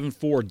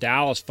 5-4,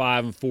 Dallas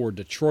 5-4,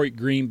 Detroit,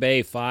 Green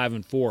Bay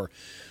 5-4,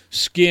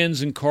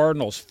 Skins and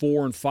Cardinals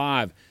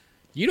 4-5.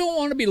 You don't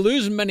want to be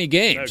losing many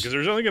games. Because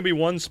there's only going to be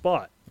one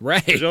spot.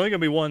 Right. There's only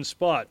going to be one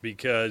spot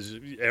because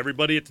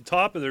everybody at the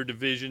top of their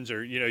divisions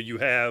are, you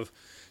have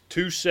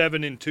 2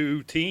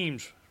 7-2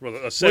 teams. Well,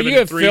 a 7-3 you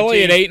have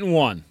Philly team. at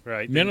 8-1.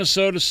 Right.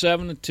 Minnesota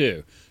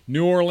 7-2.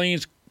 New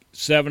Orleans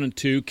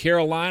 7-2.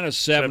 Carolina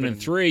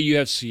 7-3. You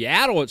have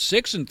Seattle at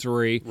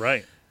 6-3.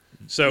 Right.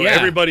 So Yeah.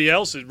 everybody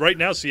else is right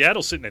now.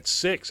 Seattle's sitting at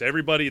 6.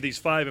 Everybody, these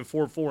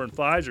 5-4,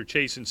 4-5s are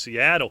chasing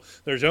Seattle.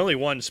 There's only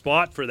one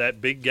spot for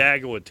that big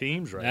gaggle of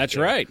teams right That's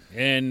there. right.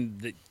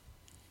 And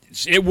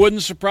it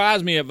wouldn't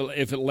surprise me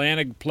if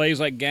Atlanta plays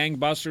like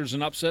gangbusters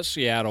and upsets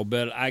Seattle,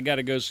 but I got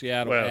to go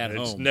Seattle Well, at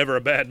it's home. never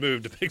a bad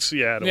move to pick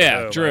Seattle. Yeah,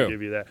 at home, true. I'll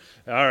give you that.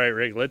 All right,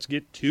 Rick, let's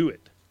get to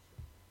it.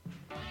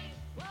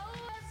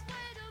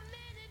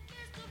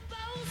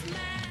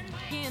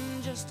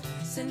 Just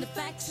send a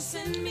fax or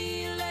send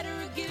me a letter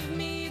or give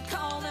me a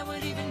call, that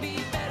would even be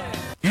better.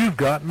 You've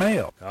got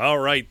mail. All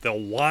right, the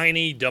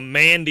whiny,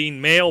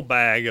 demanding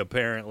mailbag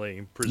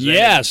apparently presented.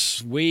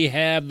 Yes, we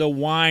have the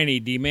whiny,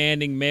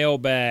 demanding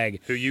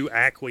mailbag. Who you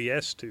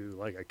acquiesce to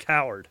like a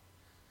coward.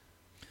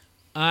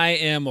 I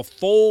am a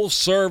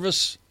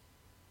full-service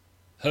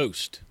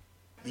host.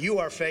 You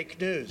are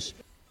fake news.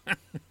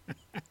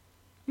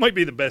 Might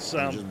be the best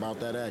sound. Just about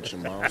that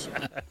action, boss.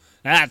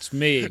 That's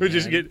me.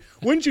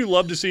 Wouldn't you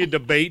love to see a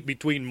debate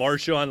between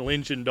Marshawn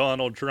Lynch and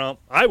Donald Trump?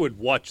 I would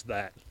watch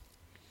that.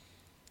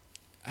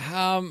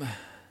 And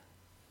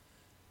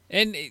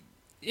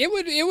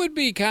it would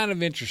be kind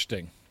of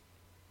interesting.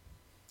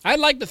 I'd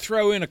like to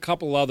throw in a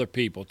couple other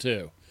people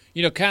too.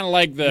 Kind of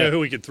like the. You know who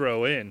we could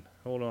throw in?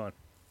 Hold on.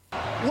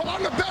 Well,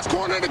 I'm the best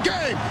corner in the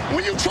game.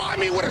 When you try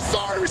me with a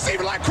sorry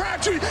receiver like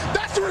Crabtree,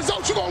 that's the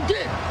result you're going to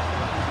get.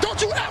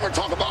 Don't you ever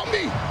talk about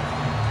me.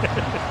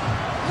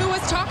 Who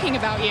was talking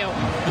about you?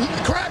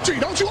 Crabtree,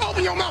 don't you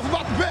open your mouth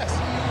about the best.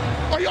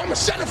 Or I'm going to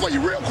shut it for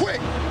you real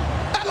quick.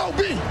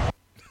 L.O.B.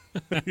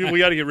 We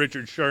got to get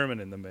Richard Sherman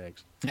in the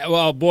mix.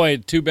 Well, boy,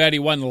 too bad he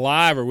wasn't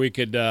alive, or we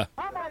could You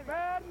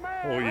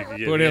could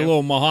get put in a him.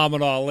 little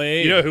Muhammad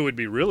Ali. You know who would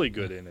be really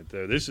good in it,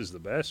 though? This is the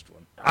best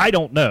one. I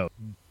don't know.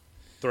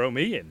 Throw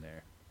me in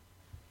there.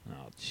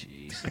 Oh,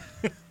 jeez.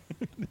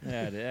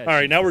 All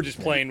right, now we're just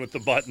playing with the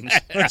buttons.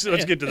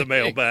 Let's get to the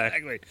mailbag.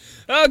 Exactly.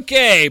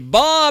 Okay,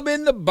 Bob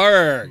in the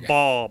Berg.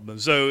 Bob.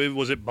 So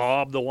was it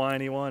Bob, the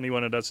whiny one? He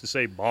wanted us to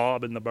say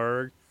Bob in the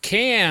Berg?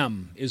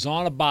 Cam is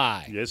on a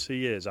bye. Yes,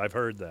 he is. I've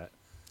heard that.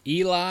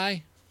 Eli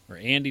or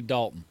Andy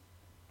Dalton?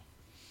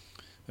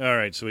 All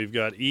right, so we've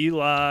got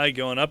Eli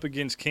going up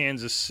against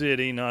Kansas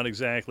City, not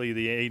exactly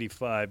the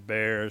 85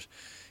 Bears.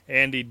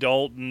 Andy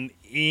Dalton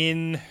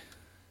in.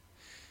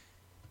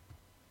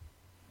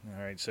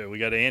 All right, so we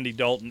got Andy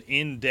Dalton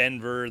in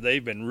Denver.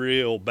 They've been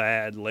real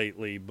bad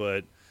lately,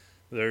 but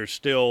they're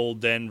still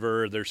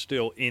Denver. They're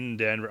still in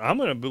Denver. I'm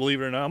going to,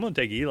 believe it or not, I'm going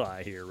to take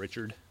Eli here,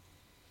 Richard.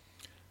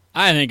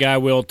 I think I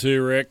will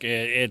too, Rick.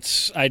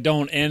 I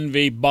don't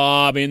envy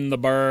Bob in the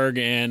Berg,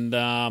 and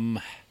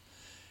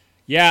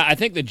yeah, I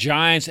think the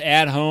Giants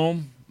at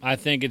home. I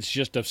think it's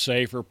just a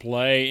safer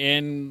play,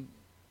 and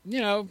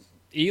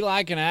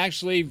Eli can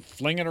actually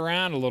fling it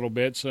around a little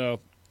bit. So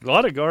a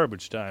lot of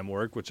garbage time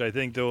work, which I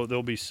think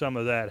there'll be some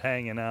of that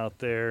hanging out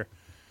there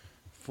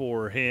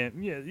for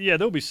him. Yeah,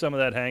 there'll be some of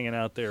that hanging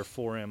out there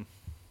for him.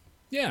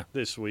 Yeah,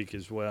 this week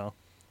as well.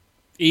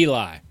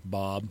 Eli,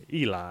 Bob.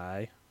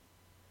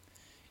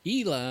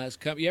 Eli's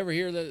coming. You ever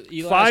hear that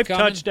Eli's 5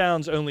 coming?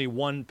 touchdowns, only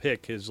 1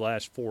 pick his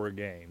last 4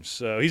 games.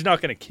 So he's not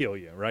going to kill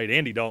you, right?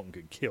 Andy Dalton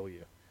could kill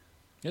you.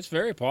 It's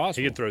very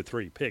possible. He could throw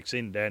 3 picks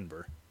in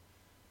Denver.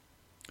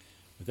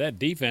 With that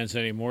defense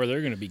anymore, they're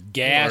going to be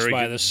gassed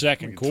by the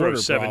second quarter.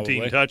 Throw 17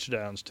 probably.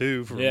 touchdowns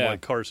too, from what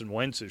Carson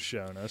Wentz has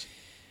shown us.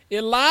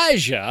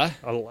 Elijah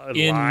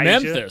in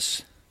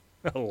Memphis.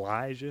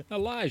 Elijah,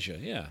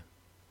 yeah.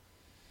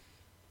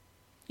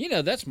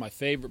 That's my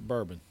favorite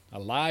bourbon,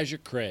 Elijah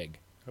Craig.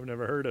 I've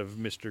never heard of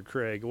Mr.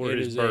 Craig or It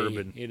his is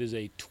bourbon. It is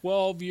a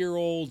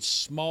 12-year-old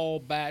small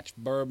batch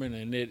bourbon,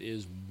 and it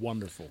is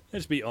wonderful.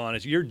 Let's be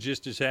honest. You're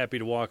just as happy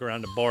to walk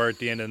around the bar at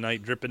the end of the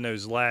night drinking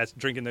those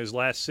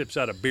last sips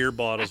out of beer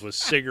bottles with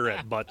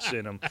cigarette butts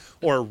in them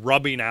or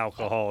rubbing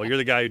alcohol. You're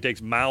the guy who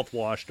takes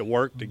mouthwash to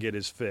work to get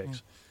his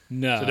fix.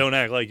 No. So don't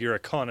act like you're a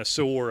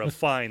connoisseur of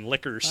fine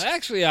liquors.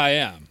 Actually, I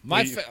am.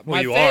 But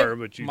you are,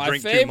 but you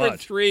drink too My favorite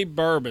much. 3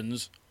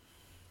 bourbons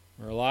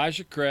are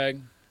Elijah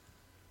Craig,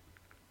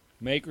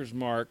 Maker's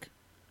Mark,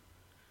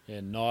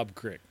 and Knob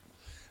Creek.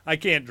 I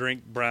can't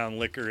drink brown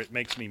liquor. It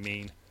makes me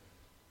mean.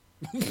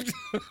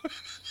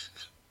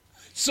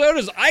 So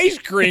does ice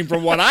cream,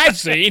 from what I've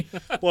seen.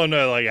 Well,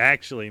 no, like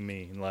actually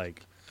mean,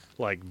 like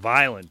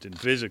violent and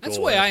physical. That's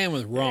the way I am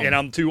with rum. And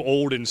I'm too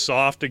old and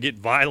soft to get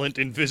violent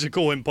and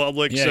physical in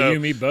public. Yeah, so you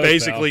and me both,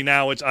 basically pal.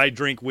 now it's I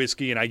drink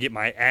whiskey and I get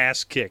my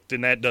ass kicked,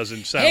 and that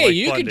doesn't sound Hey, like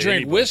you fun could to drink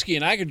anybody. whiskey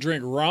and I could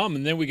drink rum,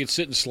 and then we could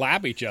sit and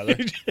slap each other.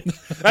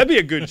 That'd be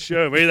a good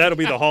show. Maybe that'll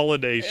be the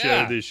holiday show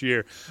Yeah. this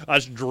year.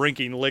 Us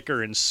drinking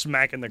liquor and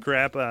smacking the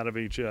crap out of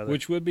each other.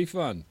 Which would be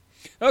fun.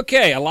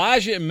 Okay,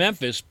 Elijah in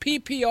Memphis,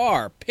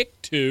 PPR, pick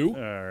 2.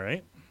 All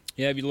right.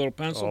 You have your little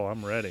pencil? Oh,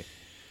 I'm ready.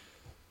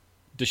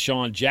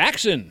 Deshaun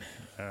Jackson,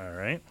 All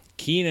right.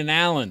 Keenan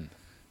Allen.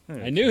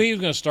 I knew he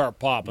was going to start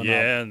popping up.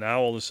 Yeah, now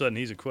all of a sudden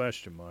he's a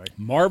question mark.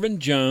 Marvin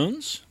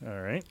Jones,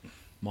 All right.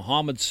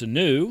 Mohamed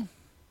Sanu,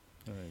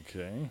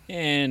 Okay.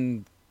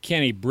 and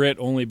Kenny Britt,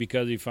 only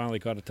because he finally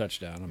caught a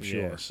touchdown, I'm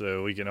Yeah, sure.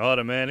 so we can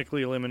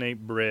automatically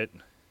eliminate Britt.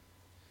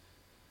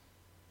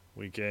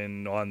 We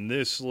can, on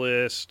this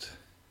list,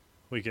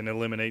 we can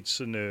eliminate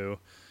Sanu.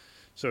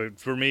 So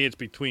for me, it's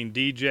between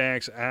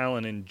D-Jax,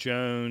 Allen, and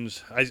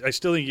Jones. I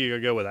still think you got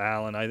to go with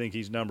Allen. I think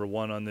he's number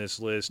 1 on this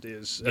list,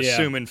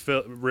 assuming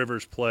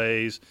Rivers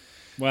plays.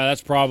 Well,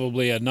 that's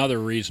probably another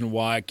reason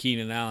why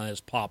Keenan Allen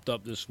has popped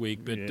up this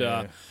week. But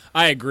Yeah.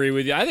 I agree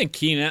with you. I think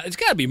Keenan, it's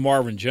got to be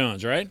Marvin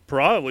Jones, right?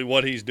 Probably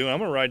what he's doing. I'm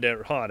going to ride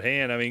that hot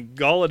hand. I mean,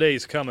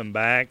 Galladay's coming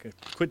back.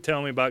 Quit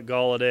telling me about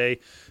Galladay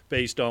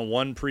based on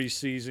 1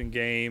 preseason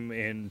game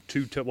and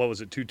 2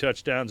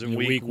 touchdowns in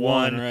week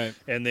 1. Right.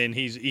 And then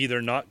he's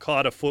either not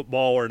caught a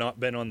football or not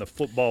been on the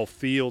football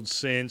field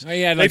since.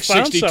 He had They like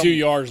found 62 something-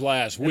 yards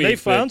last And week. they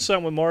found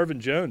something with Marvin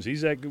Jones.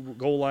 He's that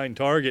goal line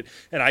target,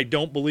 and I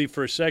don't believe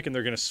for a second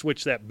they're going to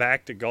switch that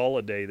back to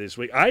Galladay this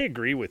week. I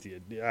agree with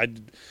you.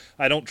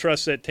 I don't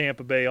trust that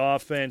Tampa Bay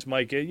offense.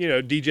 Mike,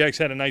 D-Jax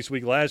had a nice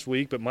week last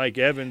week, but Mike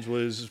Evans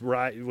was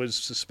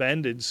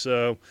suspended.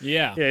 So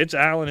Yeah. it's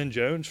Allen and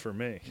Jones for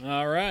me.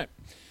 All right.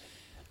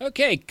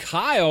 Okay,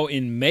 Kyle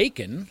in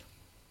Macon.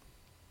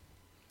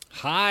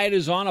 Hyde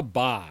is on a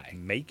bye.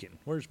 Macon,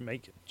 where's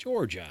Macon?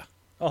 Georgia.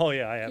 Oh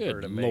yeah, I have Good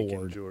heard of Macon,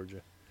 Lord.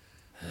 Georgia.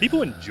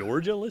 People in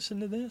Georgia listen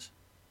to this?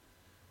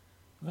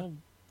 Well,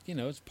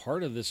 it's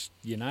part of this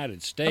United I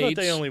States. thought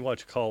they only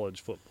watch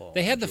college football.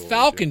 They had in the Georgia.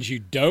 Falcons, you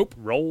dope.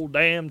 Roll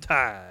damn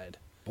Tide.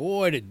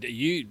 Boy, did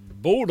you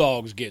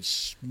Bulldogs get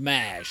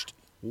smashed.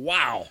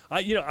 Wow.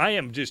 I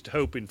am just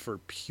hoping for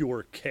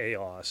pure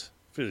chaos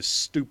for this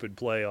stupid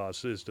playoff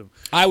system.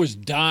 I was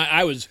dying.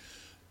 I was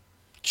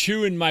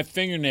chewing my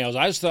fingernails.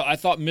 I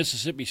thought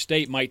Mississippi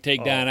State might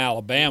take down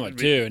Alabama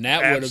too, and that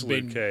would have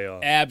absolute been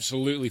chaos.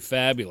 absolutely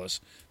fabulous.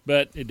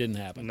 But it didn't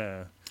happen.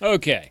 No.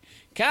 Okay.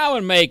 Kyle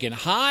and Macon.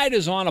 Hyde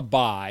is on a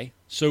bye,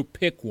 so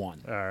pick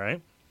one. All right.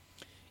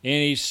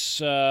 And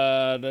he's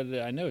I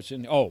know it's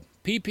in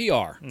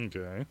PPR.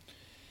 Okay.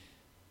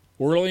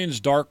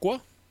 Orleans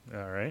Darkwa,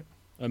 All right.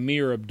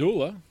 Amir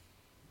Abdullah,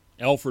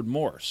 Alfred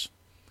Morris.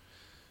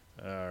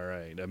 All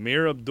right.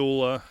 Amir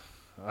Abdullah,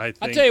 I think.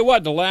 I tell you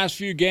what, the last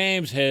few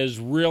games has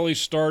really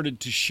started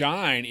to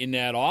shine in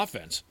that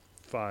offense.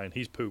 Fine.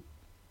 He's poop.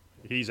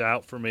 He's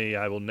out for me.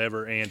 I will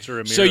never answer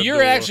Amir So you're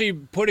Abdullah. actually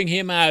putting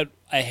him out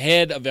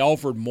ahead of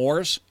Alfred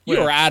Morris? You're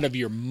Well, out of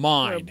your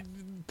mind.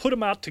 Put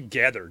them out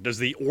together. Does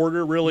the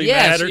order really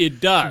Yes, matter? it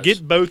does.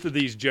 Get both of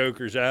these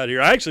jokers out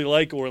here. I actually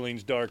like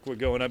Orleans Darkwood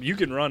going up. You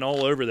can run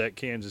all over that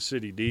Kansas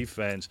City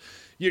defense.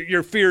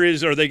 Your fear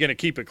is, are they going to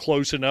keep it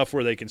close enough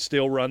where they can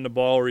still run the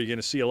ball, or are you going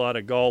to see a lot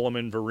of Gollum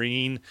and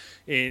Vereen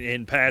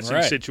in passing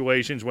Right.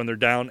 situations when they're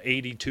down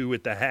 82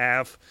 at the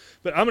half?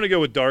 But I'm going to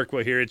go with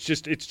Darkwa here. It's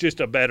just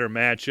a better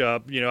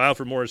matchup.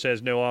 Alfred Morris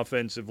has no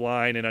offensive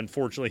line, and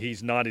unfortunately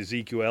he's not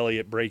Ezekiel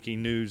Elliott.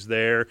 Breaking news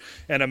there.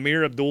 And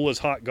Amir Abdullah's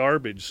hot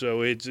garbage,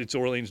 so it's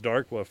Orleans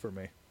Darkwa for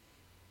me.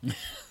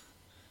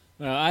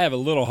 I have a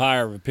little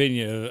higher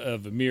opinion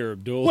of Amir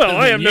Abdullah. Well,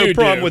 I have than no you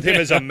problem do. with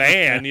him as a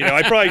man.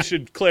 I probably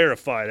should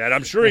clarify that.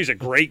 I'm sure he's a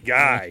great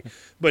guy,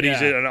 but he's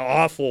Yeah. an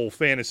awful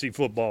fantasy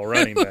football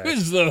running back.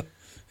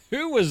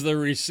 Who was the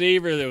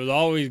receiver that was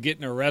always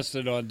getting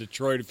arrested on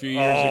Detroit a few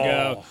years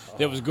ago?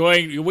 That was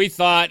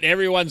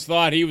everyone's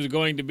thought he was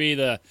going to be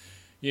the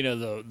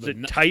Is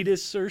it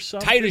Titus or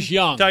something? Titus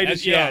Young.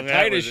 Titus Young. that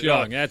Titus was it.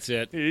 Young. That's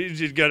it. He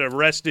just got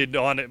arrested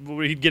on it.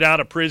 He'd get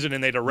out of prison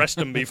and they'd arrest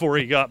him before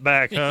he got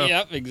back, huh?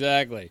 Yep,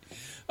 exactly.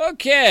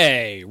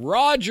 Okay,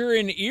 Roger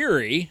in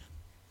Erie,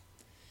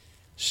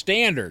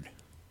 standard,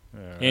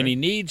 and he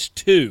needs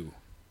 2.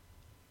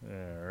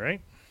 All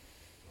right.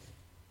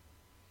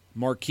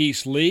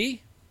 Marquise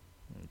Lee,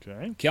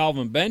 Okay.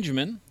 Calvin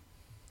Benjamin,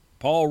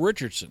 Paul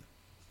Richardson.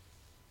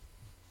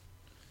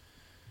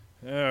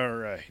 All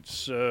right.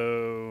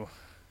 So,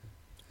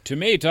 To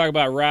me, talk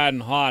about riding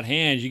hot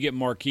hands, you get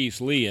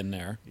Marquise Lee in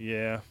there.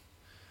 yeah.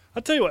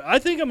 I'll tell you what, I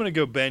think I'm going to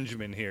go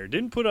Benjamin here.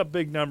 Didn't put up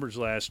big numbers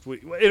last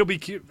week. It'll be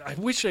cute. I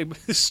wish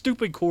this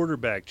stupid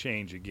quarterback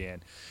change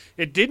again.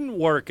 It didn't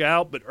work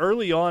out, but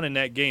early on in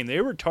that game, they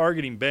were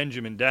targeting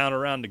Benjamin down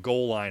around the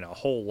goal line a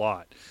whole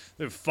lot.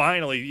 Then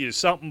finally,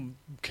 something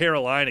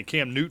Carolina,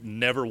 Cam Newton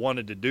never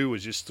wanted to do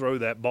was just throw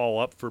that ball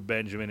up for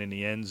Benjamin in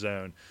the end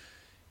zone.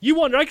 You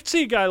wonder, I could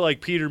see a guy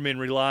like Peterman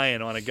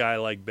relying on a guy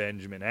like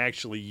Benjamin,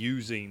 actually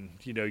using,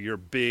 your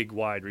big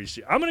wide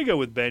receiver. I'm going to go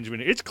with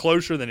Benjamin. It's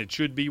closer than it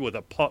should be with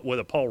a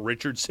Paul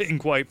Richardson,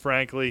 quite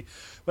frankly,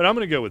 but I'm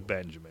going to go with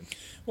Benjamin.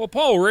 Well,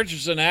 Paul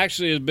Richardson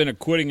actually has been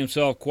acquitting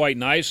himself quite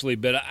nicely,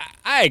 but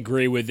I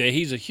agree with you.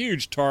 He's a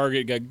huge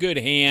target, got good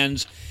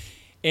hands,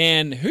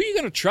 and who are you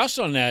going to trust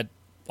on that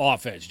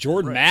offense?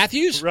 Jordan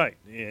Matthews? Right.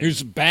 Yeah.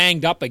 Who's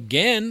banged up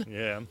again.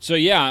 Yeah. So,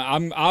 yeah,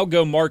 I'll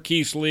go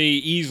Marquise Lee,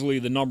 easily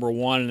the number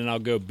one, and then I'll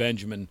go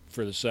Benjamin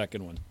for the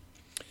second one.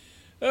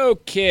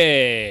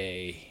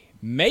 Okay.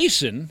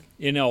 Mason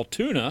in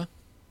Altoona.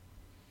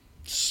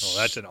 Oh,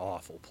 that's an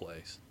awful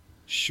place.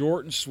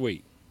 Short and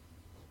sweet.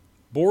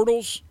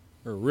 Bortles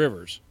or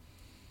Rivers?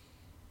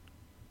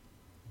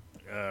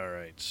 All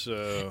right,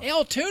 so.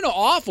 Altoona,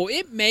 awful.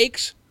 It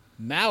makes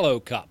Mallow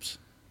cups.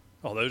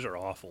 Oh, those are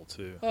awful,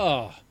 too.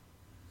 Oh,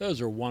 those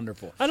are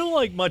wonderful. I don't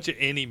like much of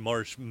any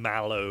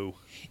marshmallow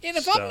And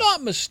if stuff. I'm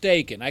not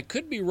mistaken, I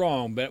could be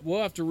wrong, but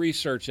we'll have to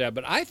research that.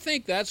 But I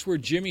think that's where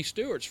Jimmy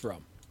Stewart's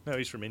from. No,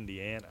 he's from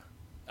Indiana.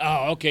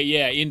 Oh, okay,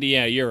 yeah,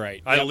 Indiana. You're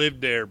right. I Yep.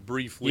 lived there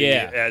briefly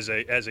Yeah. as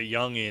a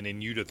youngin',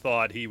 and you'd have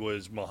thought he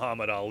was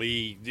Muhammad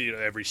Ali.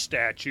 Every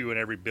statue and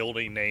every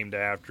building named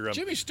after him.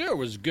 Jimmy Stewart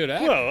was a good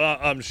actor. Well,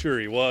 I'm sure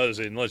he was,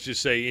 and let's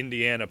just say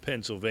Indiana,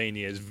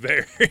 Pennsylvania is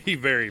very,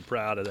 very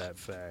proud of that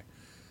fact.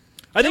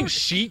 I think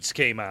Sheets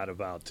came out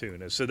of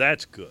Altoona, so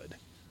that's good.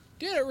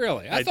 Did it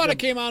really? I thought it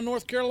came out of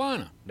North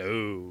Carolina.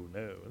 No.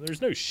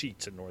 There's no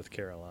Sheets in North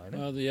Carolina.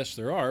 Well, yes,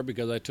 there are,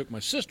 because I took my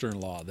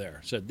sister-in-law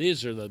there. Said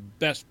these are the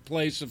best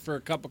places for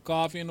a cup of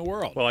coffee in the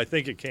world. Well, I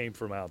think it came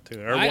from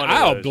Altoona. Or one of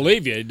I'll those.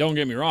 believe you. Don't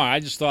get me wrong. I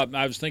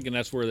was thinking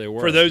that's where they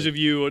were. For those of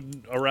you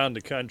around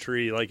the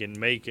country, like in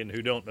Macon,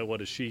 who don't know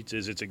what a Sheets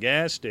is, it's a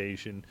gas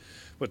station,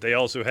 but they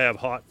also have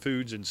hot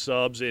foods and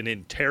subs. And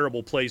in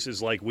terrible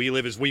places like we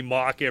live, as we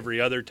mock every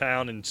other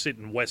town and sit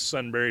in West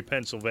Sunbury,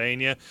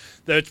 Pennsylvania,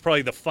 that's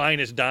probably the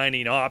finest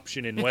dining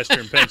option in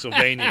Western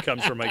Pennsylvania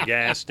comes from a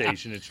gas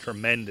station. It's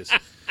tremendous.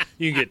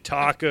 You can get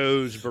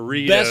tacos,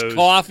 burritos, best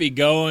coffee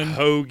going,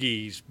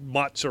 hoagies,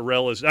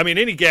 mozzarella. I mean,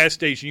 any gas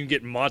station you can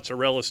get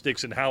mozzarella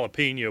sticks and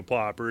jalapeno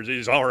poppers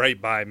is all right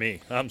by me.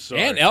 I'm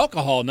sorry. and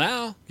alcohol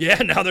now.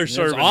 Yeah, now they're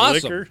serving awesome.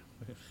 liquor.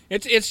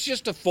 It's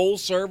just a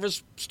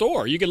full-service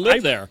store. You can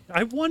live there.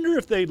 I wonder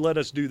if they'd let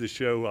us do the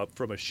show up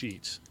from a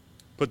Sheets.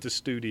 Put the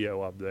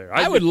studio up there.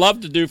 I would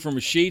love to do from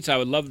a Sheets. I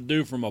would love to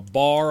do from a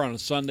bar on a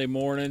Sunday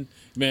morning.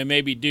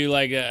 Maybe do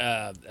like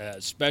a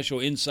special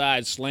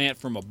inside slant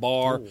from a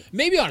bar. Ooh.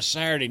 Maybe on a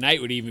Saturday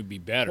night would even be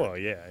better. Well,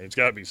 yeah, it's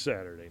got to be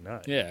Saturday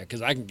night. Yeah,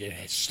 because I can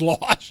get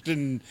sloshed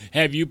and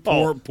have you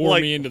pour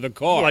me into the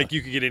car. Like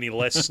you could get any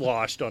less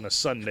sloshed on a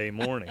Sunday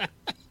morning.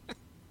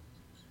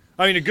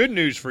 I mean, the good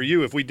news for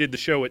you, if we did the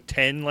show at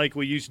 10 like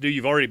we used to do,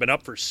 you've already been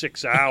up for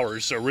 6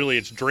 hours, so really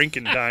it's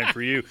drinking time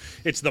for you.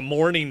 It's the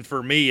morning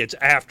for me. It's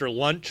after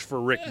lunch for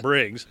Rick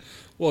Briggs.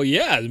 Well,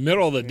 yeah, the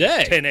middle of the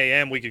day. 10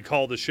 a.m., we could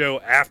call the show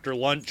After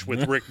Lunch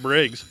with Rick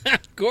Briggs.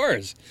 Of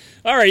course.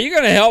 All right, you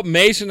going to help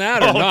Mason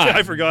out or not?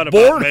 I forgot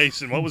about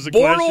Mason. What was the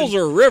question? Bortles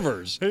or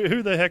Rivers?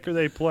 Who the heck are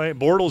they playing?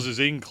 Bortles is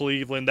in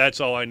Cleveland.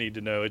 That's all I need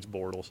to know. It's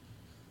Bortles.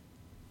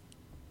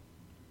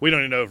 We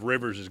don't even know if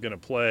Rivers is going to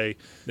play.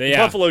 Yeah. The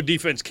Buffalo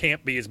defense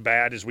can't be as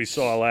bad as we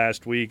saw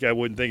last week. I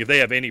wouldn't think. If they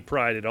have any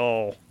pride at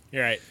all,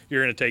 You're right.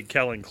 you're going to take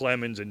Kellen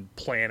Clemens and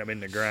plant him in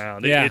the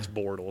ground. Yeah. It's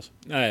Bortles.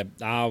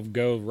 I'll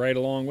go right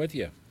along with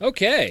you.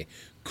 Okay.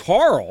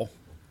 Carl,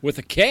 with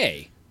a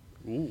K,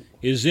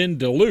 is in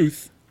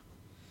Duluth.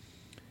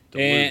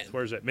 Duluth.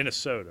 Where's that?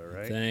 Minnesota,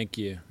 right? Thank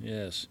you.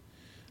 Yes.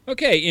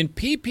 Okay, in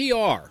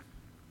PPR.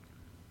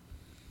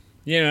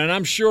 And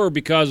I'm sure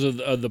because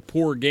of the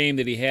poor game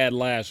that he had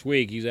last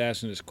week, he's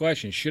asking this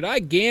question. Should I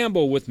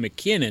gamble with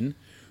McKinnon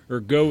or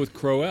go with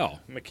Crowell?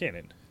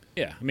 McKinnon.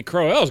 Yeah. I mean,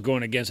 Crowell's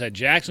going against that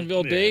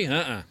Jacksonville D?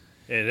 Yeah,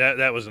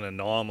 that was an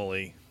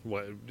anomaly.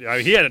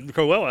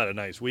 Crowell had a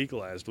nice week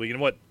last week.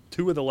 And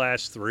two of the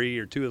last 3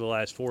 or 2 of the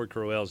last 4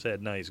 Crowell's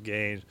had nice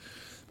games.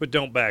 But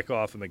don't back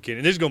off of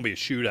McKinnon. This is going to be a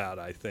shootout,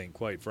 I think,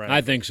 quite frankly.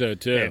 I think so,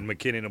 too. And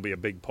McKinnon will be a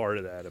big part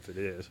of that if it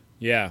is.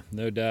 Yeah,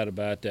 no doubt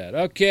about that.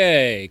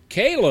 Okay,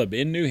 Caleb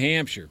in New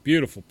Hampshire.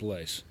 Beautiful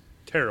place.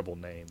 Terrible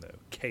name, though.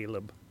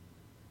 Caleb.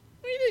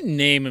 He didn't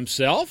name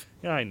himself.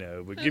 Yeah, I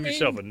know, but give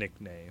yourself a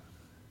nickname.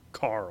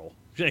 Carl.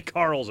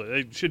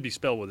 It should be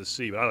spelled with a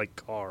C, but I like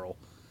Carl.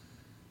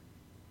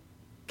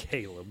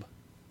 Caleb.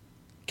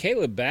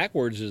 Caleb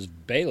backwards is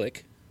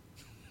Balak.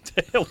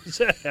 the hell does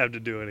that have to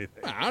do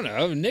anything? I don't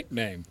know, a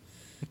nickname.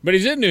 But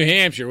he's in New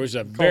Hampshire, which is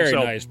a very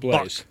nice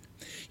place. Buck.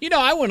 You know,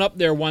 I went up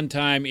there one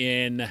time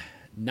in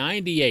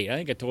 98. I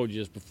think I told you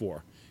this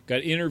before.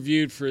 Got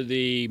interviewed for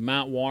the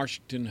Mount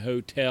Washington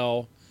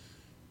Hotel,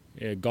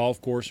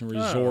 golf course and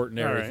resort and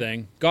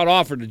everything. Right. Got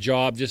offered a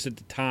job just at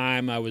the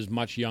time. I was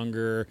much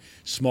younger,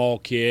 small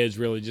kids,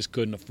 really just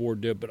couldn't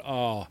afford to do it.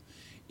 But,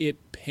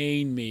 it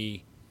pained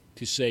me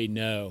to say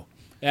no.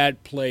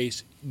 That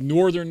place,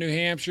 northern New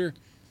Hampshire,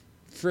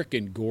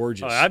 frickin'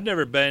 gorgeous. I've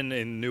never been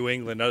in New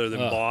England other than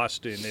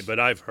Boston, but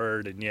I've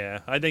heard,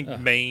 and I think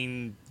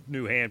Maine,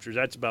 New Hampshire,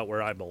 that's about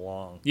where I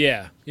belong.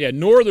 Yeah,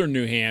 northern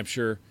New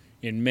Hampshire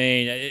in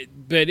Maine,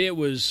 but it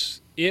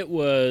was.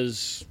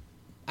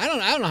 I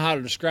don't know how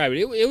to describe it.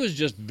 It was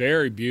just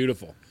very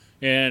beautiful,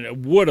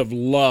 and would have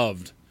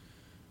loved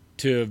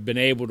to have been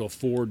able to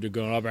afford to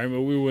go up. I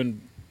mean, we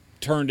wouldn't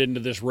turned into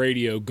this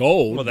radio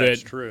gold. Well,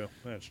 that's true.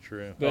 That's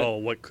true. But,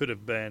 what could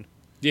have been?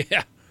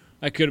 Yeah,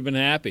 I could have been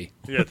happy.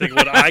 Yeah, think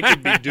what I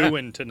could be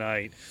doing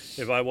tonight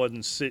if I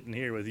wasn't sitting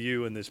here with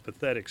you in this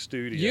pathetic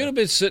studio. You'd have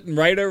been sitting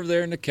right over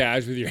there in the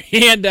couch with your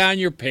hand down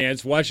your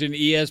pants watching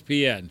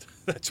ESPN.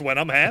 That's when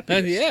I'm happy.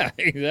 Yeah,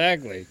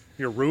 exactly.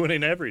 You're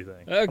ruining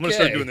everything. Okay. I'm going to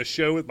start doing the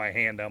show with my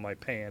hand down my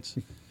pants.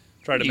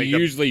 Try to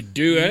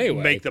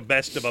make the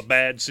best of a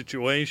bad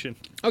situation.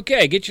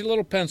 Okay, get your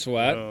little pencil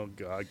out. Oh,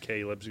 God,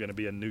 Caleb's going to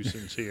be a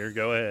nuisance here.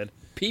 Go ahead.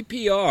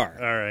 PPR.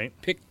 All right.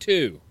 Pick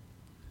 2.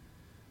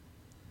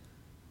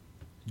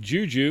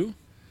 Juju.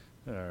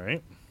 All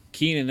right.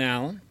 Keenan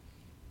Allen.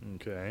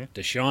 Okay.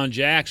 Deshaun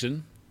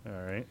Jackson. All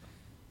right.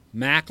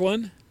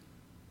 Macklin.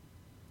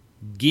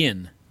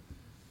 Ginn.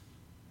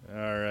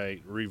 All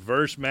right.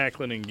 Reverse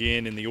Macklin and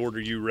Ginn in the order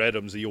you read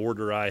them's the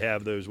order I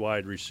have those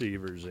wide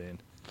receivers in.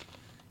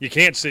 You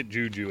can't sit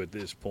Juju at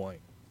this point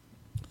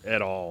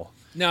at all.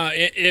 No,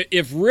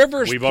 if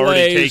Rivers We've plays,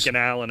 already taken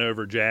Allen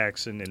over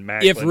Jackson and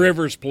Macklin. If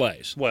Rivers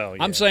plays. Well,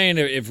 yeah. I'm saying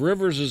if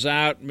Rivers is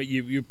out,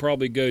 you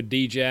probably go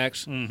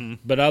D-Jax. Mm-hmm.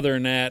 But other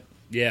than that,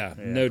 no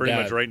doubt. Pretty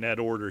much right in that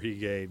order he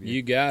gave you.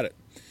 You got it.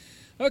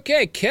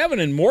 Okay, Kevin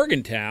in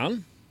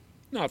Morgantown,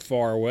 not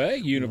far away,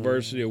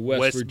 University of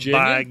West Virginia.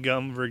 By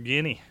gum,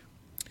 Virginia.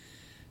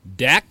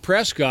 Dak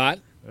Prescott.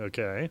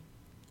 Okay.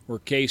 Or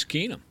Case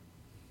Keenum.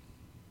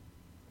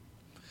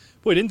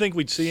 Boy, I didn't think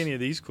we'd see any of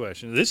these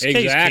questions. This is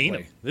Case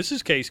Keenum. This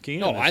is Case Keenum.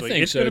 No, I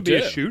think it's so, going to be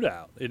a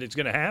shootout. It's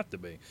going to have to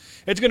be.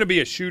 It's going to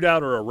be a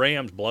shootout or a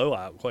Rams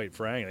blowout, quite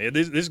frankly.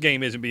 This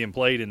game isn't being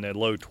played in the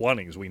low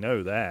 20s. We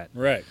know that.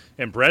 Right.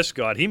 And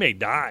Prescott, he may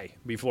die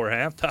before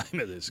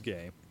halftime of this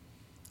game.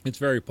 It's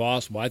very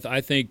possible.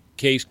 I think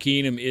Case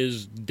Keenum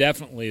is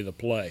definitely the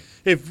play.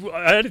 If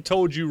I had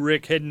told you,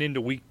 Rick, heading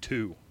into week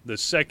 2, the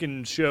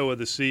second show of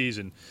the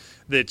season,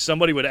 that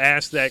somebody would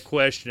ask that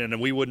question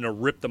and we wouldn't have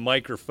ripped the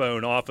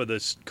microphone off of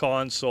this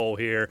console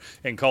here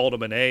and called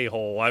him an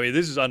a-hole. I mean,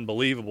 this is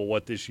unbelievable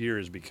what this year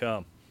has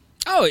become.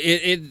 Oh,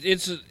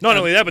 it's not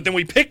only that, but then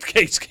we picked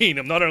Case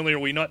Keenum. Not only are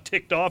we not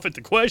ticked off at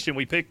the question,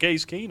 we picked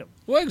Case Keenum.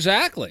 Well,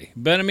 exactly.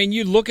 But, I mean,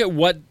 you look at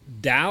what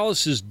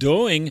Dallas is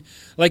doing.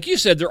 Like you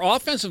said, their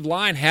offensive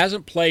line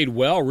hasn't played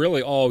well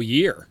really all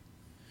year.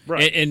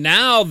 Right. And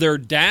now they're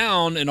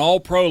down an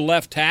all-pro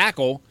left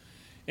tackle,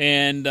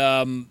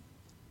 and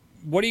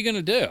what are you going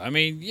to do? I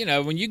mean,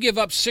 when you give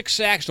up 6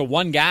 sacks to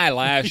one guy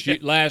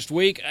last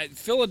week,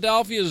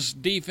 Philadelphia's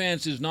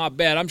defense is not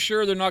bad. I'm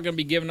sure they're not going to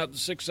be giving up the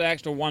 6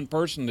 sacks to one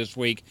person this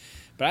week,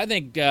 but I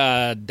think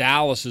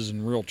Dallas is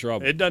in real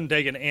trouble. It doesn't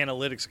take an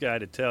analytics guy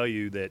to tell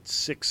you that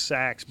 6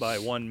 sacks by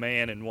one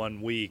man in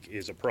 1 week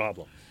is a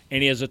problem.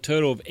 And he has a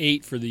total of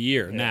 8 for the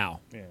year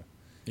now. Yeah,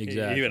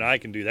 exactly. Even I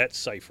can do that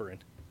ciphering.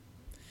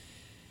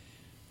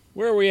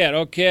 Where are we at?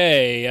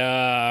 Okay,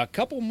 a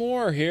couple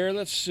more here.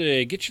 Let's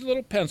see. Get your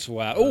little pencil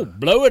out. Oh,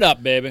 blow it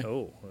up, baby.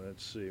 Oh,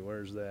 let's see.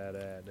 Where's that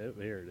at? Oh,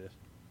 here it is.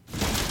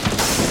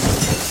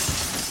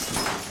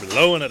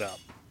 Blowing it up.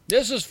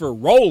 This is for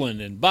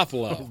Roland in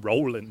Buffalo.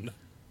 Roland.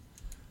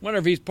 Wonder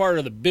if he's part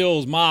of the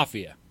Bills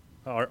Mafia.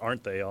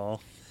 Aren't they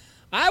all?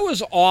 I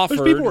was offered.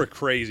 Those people are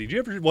crazy. Do you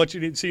ever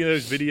see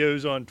those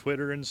videos on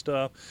Twitter and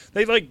stuff?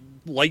 They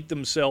light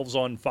themselves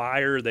on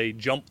fire. They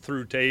jump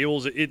through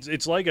tables.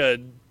 It's like a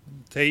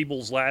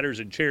tables, ladders,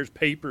 and chairs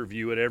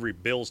pay-per-view at every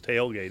Bills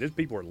tailgate. Those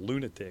people are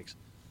lunatics.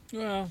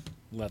 Well,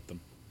 let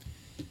them.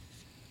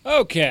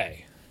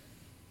 Okay.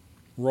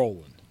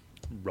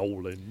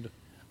 Roland.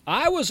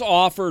 I was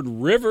offered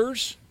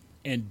Rivers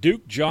and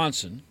Duke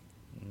Johnson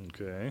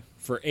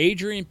for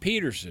Adrian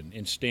Peterson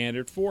in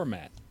standard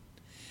format.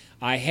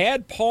 I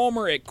had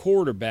Palmer at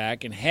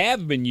quarterback and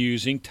have been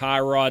using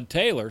Tyrod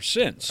Taylor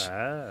since.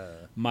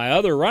 My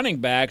other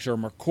running backs are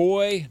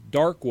McCoy,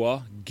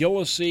 Darkwa,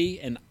 Gillislee,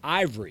 and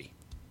Ivory.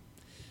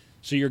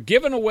 So you're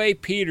giving away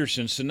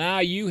Peterson, so now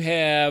you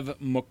have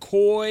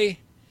McCoy,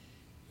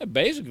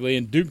 basically,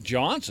 and Duke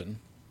Johnson,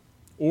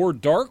 or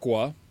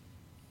Darkwa,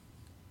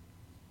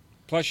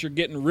 plus you're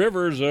getting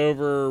Rivers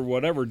over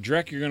whatever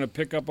Drek you're going to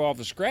pick up off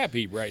the scrap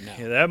heap right now.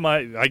 Yeah,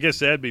 I guess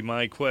that'd be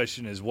my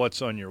question is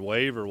what's on your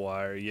waiver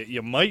wire?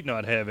 You might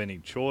not have any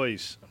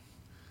choice.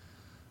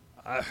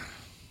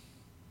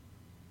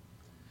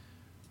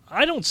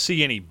 I don't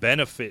see any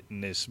benefit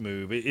in this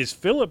move. Is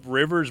Phillip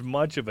Rivers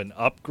much of an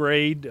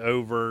upgrade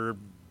over?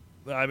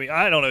 I mean,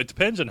 I don't know. It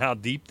depends on how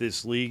deep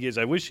this league is.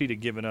 I wish he'd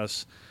have given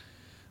us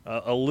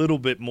a little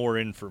bit more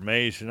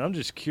information. I'm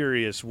just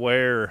curious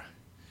where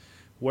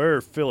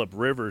Phillip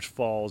Rivers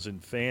falls in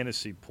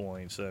fantasy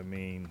points. I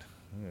mean,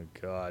 oh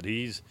God,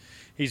 he's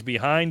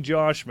behind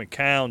Josh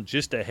McCown,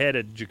 just ahead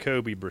of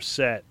Jacoby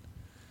Brissett.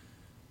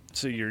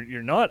 So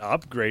you're not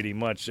upgrading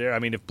much there. I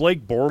mean, if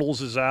Blake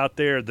Bortles is out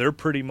there, they're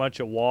pretty much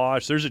a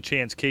wash. There's a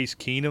chance Case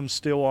Keenum's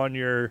still on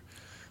your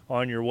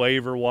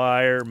waiver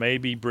wire.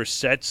 Maybe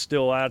Brissett's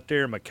still out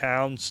there.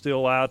 McCown's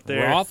still out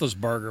there.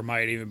 Roethlisberger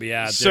might even be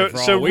out there for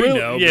all we really,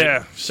 know.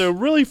 Yeah. So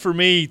really, for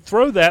me,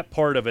 throw that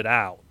part of it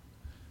out.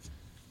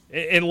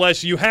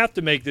 Unless you have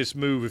to make this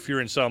move if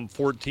you're in some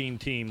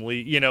 14-team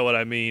league, you know what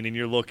I mean, and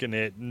you're looking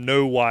at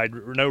no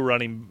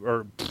running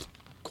or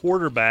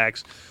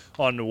quarterbacks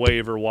on the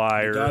waiver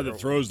wire. The guy that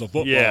throws the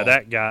football. Yeah,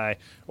 that guy.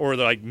 Or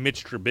like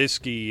Mitch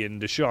Trubisky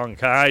and Deshaun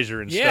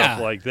Kaiser and stuff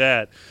like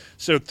that.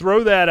 So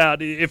throw that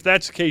out. If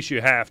that's the case,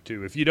 you have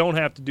to. If you don't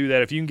have to do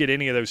that, if you can get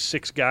any of those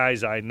 6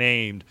 guys I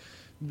named,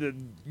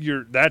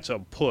 that's a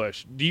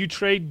push. Do you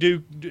trade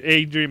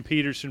Adrian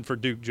Peterson for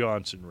Duke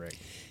Johnson, Rick?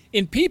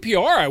 In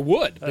PPR, I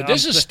would, but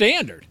this is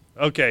standard.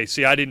 Okay,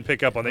 see, I didn't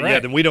pick up on that. Right. Yeah,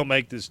 then we don't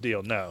make this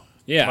deal. No.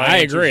 Yeah, My I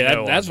answer's agree.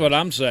 no That's on what that.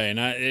 I'm saying.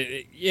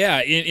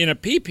 In a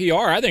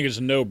PPR, I think it's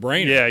a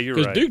no-brainer. Yeah, you're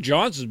right. Because Duke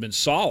Johnson's been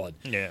solid.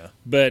 Yeah.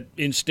 But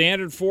in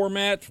standard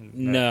format,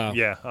 no.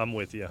 Yeah, I'm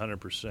with you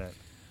 100%.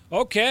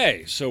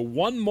 Okay, so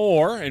one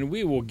more, and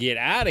we will get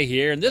out of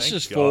here. And this Thank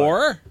is God.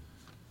 for.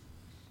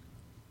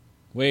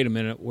 Wait a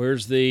minute.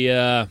 Where's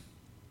the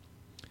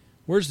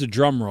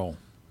drum roll?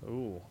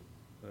 Ooh,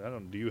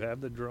 do you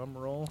have the drum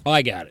roll? Oh,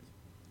 I got it.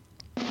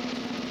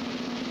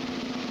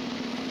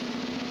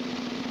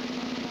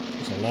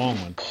 It's a long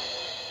one.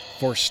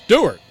 For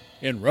Stewart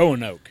in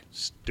Roanoke.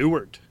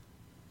 Stewart.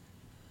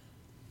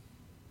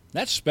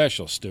 That's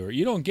special, Stewart.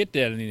 You don't get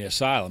that in the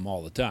Asylum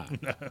all the time.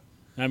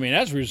 I mean,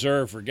 that's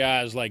reserved for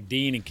guys like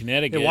Dean in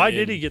Connecticut. Yeah, why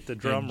did he get the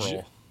drum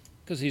roll?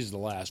 Because he's the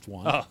last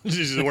one. Oh,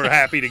 we're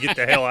happy to get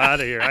the hell out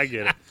of here. I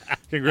get it.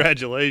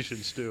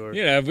 Congratulations, Stewart.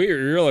 You know, if we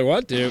really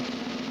want to.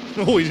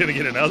 Oh, he's going to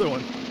get another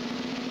one.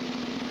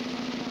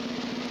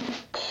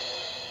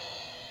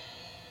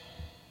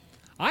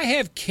 I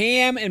have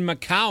Cam and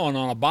McCowan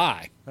on a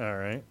bye. All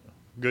right.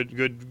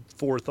 Good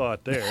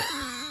forethought there,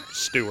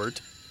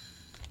 Stewart.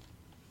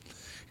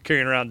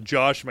 Carrying around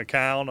Josh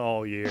McCown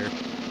all year.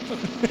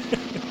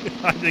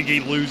 I think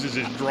he loses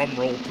his drum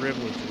roll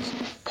privileges.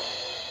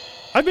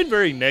 I've been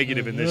very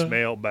negative in this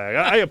mailbag.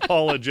 I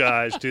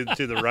apologize to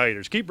the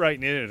writers. Keep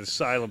writing in at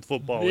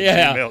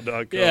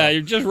asylumfootball@gmail.com. Yeah,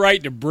 you're just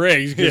writing to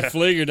Briggs because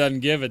Fleeger doesn't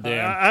give a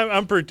damn.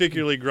 I'm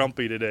particularly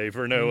grumpy today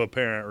for no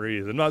apparent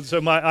reason.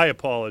 I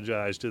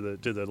apologize to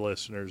the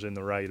listeners and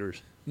the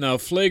writers. No,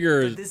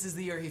 Fleeger. But this is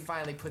the year he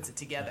finally puts it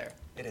together.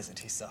 It isn't.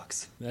 He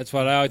sucks. That's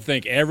what I would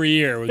think every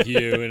year with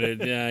you,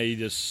 and he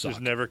just sucks.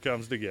 Just never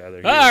comes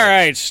together. All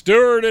right,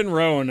 Stewart and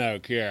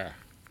Roanoke here.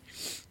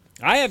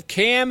 I have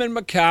Cam and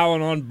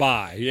McCowan on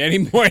bye. Any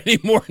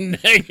more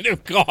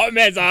negative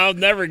comments? I'll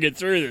never get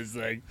through this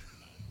thing.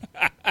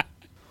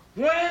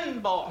 When,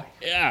 boy?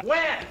 Yeah.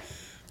 When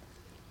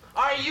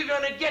are you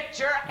going to get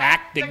your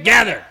Act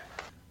together.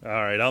 All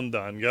right, I'm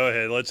done. Go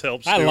ahead. Let's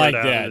help I Stewart like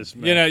out that. of this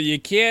mess. You know, you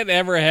can't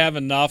ever have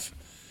enough,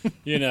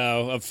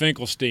 of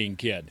Finkelstein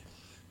kid.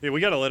 Yeah,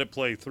 we got to let it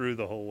play through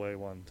the whole way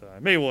one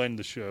time. Maybe we'll end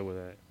the show with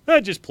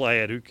that. Just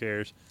play it. Who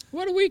cares?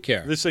 What do we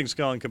care? This thing's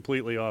gone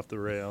completely off the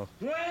rail.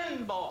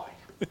 When, boy?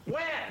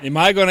 When? Am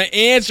I going to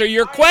answer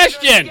your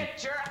question?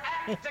 Get your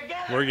act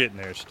together. We're getting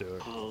there,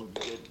 Stewart. Oh,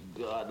 good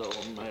God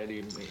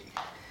almighty me.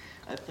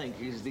 I think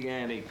he's the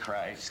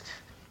Antichrist.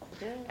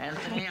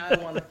 Anthony, I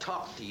want to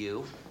talk to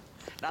you.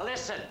 Now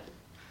listen,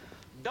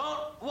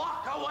 don't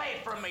walk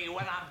away from me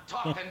when I'm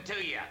talking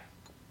to you.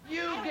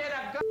 You get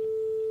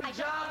a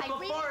job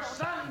before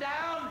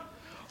sundown,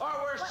 or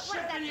we're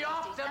shipping you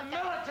off to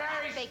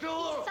military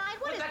school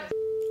with a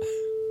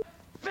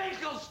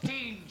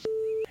Finkelstein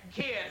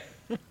kid.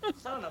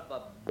 Son of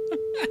a...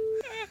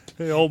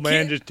 The old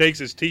man just takes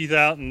his teeth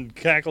out and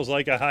cackles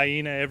like a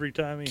hyena every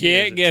time he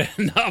Can't hears get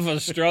enough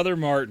of Strother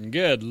Martin.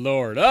 Good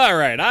Lord. All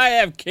right, I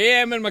have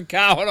Cam and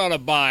McCowan on a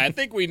bye. I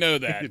think we know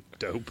that. it.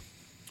 Dope.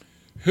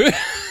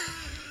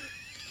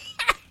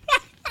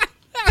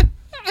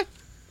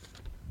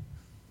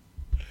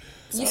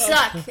 You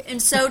suck,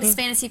 and so does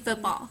fantasy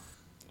football.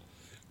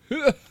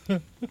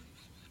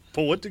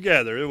 Pull it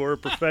together. We're a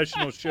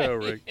professional show,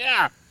 Rick.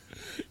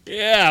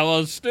 Yeah,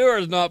 well,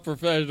 Stewart's not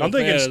professional. I'm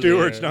thinking fantasy.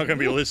 Stewart's not going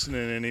to be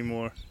listening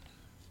anymore.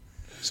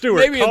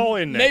 Stewart, call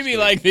in next Maybe week.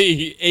 like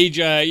the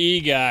HIE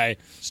guy.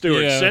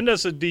 Stewart, you know. send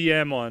us a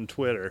DM on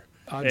Twitter,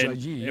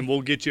 and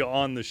we'll get you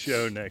on the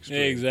show next week.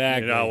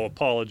 Exactly. And I will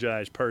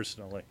apologize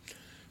personally.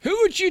 Who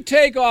would you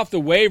take off the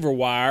waiver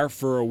wire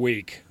for a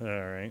week? All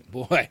right.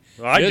 Boy.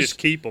 Well, I this just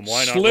keep them.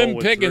 Why not Slim roll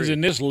with pickings 3?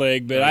 in this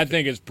league, but I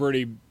think it's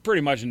pretty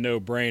much a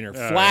no-brainer.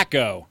 All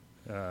Flacco.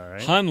 All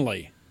right.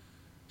 Hundley.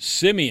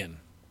 Simeon.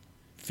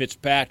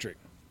 Fitzpatrick.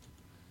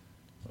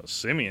 Well,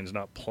 Simeon's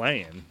not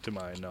playing, to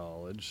my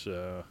knowledge,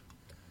 so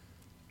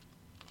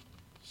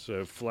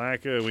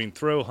Flacco, we can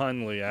throw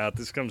Hundley out.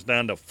 This comes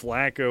down to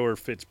Flacco or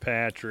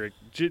Fitzpatrick.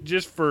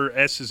 Just for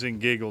S's and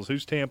giggles,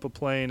 who's Tampa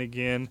playing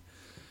again?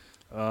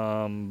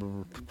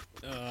 Oh,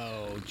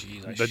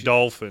 geez. The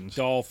Dolphins.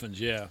 Dolphins,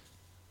 yeah.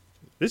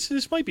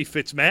 This might be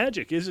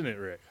Fitzmagic, isn't it,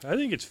 Rick? I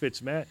think it's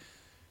Fitzmagic.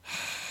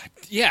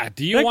 Yeah,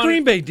 do you that want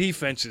Green Bay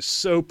defense is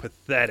so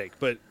pathetic,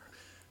 but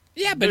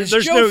it's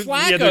there's Joe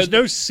Flacco. Yeah, there's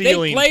no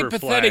ceiling They for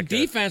played pathetic Flacco.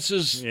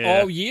 defenses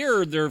all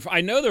year.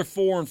 I know they're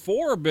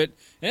 4-4, but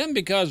and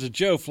because of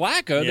Joe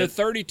Flacco, they're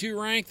 32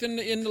 ranked in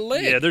the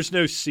league. Yeah, there's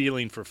no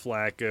ceiling for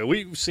Flacco.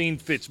 We've seen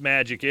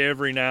Fitzmagic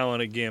every now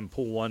and again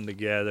pull one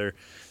together.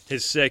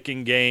 His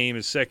second game,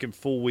 his second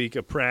full week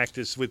of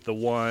practice with the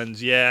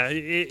ones. Yeah,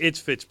 it's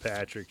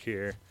Fitzpatrick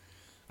here.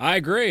 I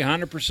agree,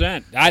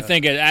 100%. I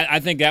think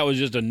that was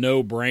just a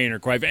no-brainer.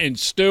 Quite. And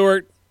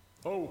Stewart.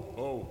 Ho,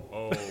 ho,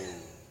 ho.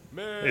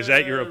 Is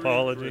that your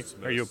apology?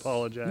 Christmas. Are you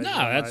apologizing? No,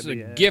 that's a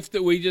gift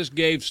that we just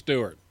gave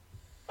Stewart.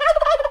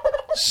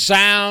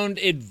 Sound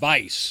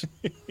advice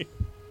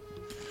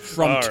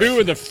from two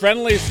of the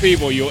friendliest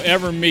people you'll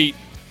ever meet.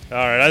 All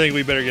right, I think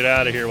we better get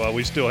out of here while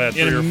we still have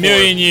in a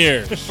million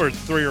years for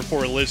 3 or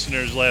 4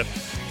 listeners left.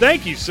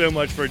 Thank you so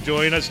much for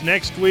joining us.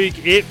 Next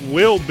week, it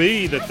will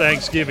be the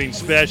Thanksgiving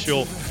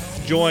special.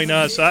 Join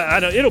us. I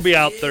know it'll be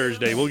out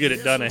Thursday. We'll get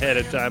it done ahead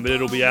of time, but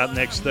it'll be out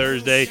next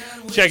Thursday.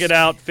 Check it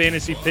out,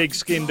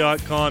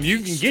 fantasypigskin.com. You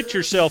can get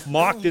yourself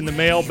mocked in the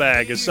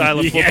mailbag,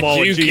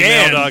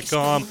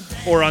 asylumfootball@gmail.com,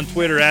 or on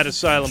Twitter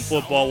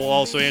 @asylumfootball. We'll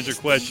also answer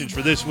questions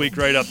for this week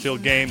right up till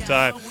game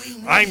time.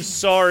 I'm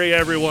sorry,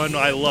 everyone.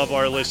 I love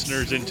our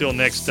listeners. Until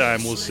next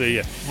time, we'll see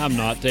you. I'm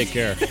not. Take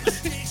care.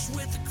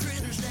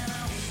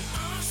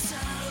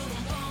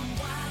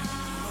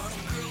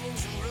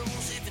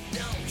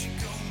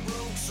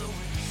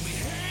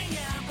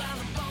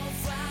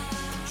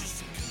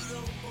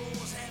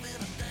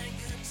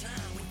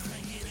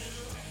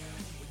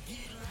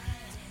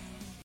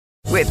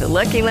 With the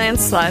Lucky Land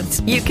Slots,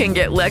 you can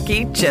get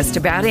lucky just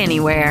about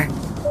anywhere.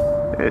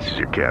 This is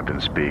your captain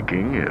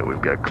speaking.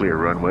 We've got clear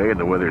runway and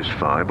the weather's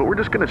fine, but we're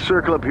just going to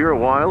circle up here a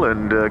while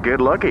and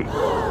get lucky.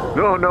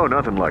 No,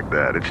 nothing like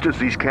that. It's just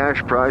these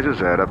cash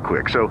prizes add up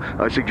quick. So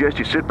I suggest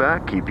you sit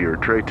back, keep your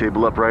tray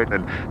table upright,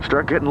 and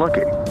start getting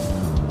lucky.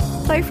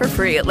 Play for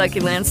free at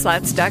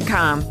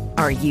LuckyLandSlots.com.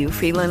 Are you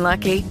feeling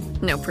lucky?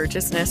 No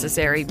purchase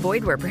necessary.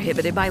 Void where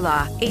prohibited by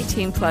law.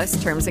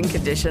 18+ terms and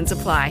conditions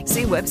apply.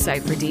 See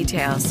website for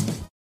details.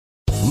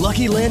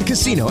 Lucky Land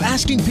Casino,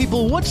 asking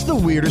people, what's the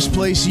weirdest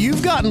place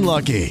you've gotten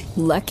lucky?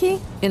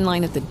 Lucky? In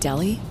line at the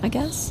deli, I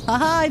guess?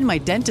 Aha, in my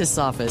dentist's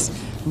office.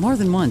 More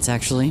than once,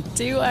 actually.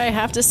 Do I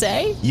have to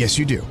say? Yes,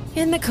 you do.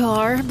 In the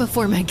car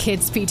before my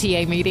kids'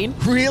 PTA meeting.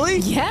 Really?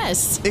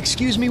 Yes.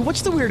 Excuse me,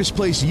 what's the weirdest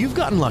place you've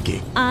gotten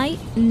lucky? I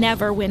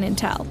never win and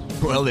tell.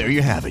 Well, there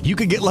you have it. You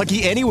can get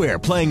lucky anywhere,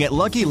 playing at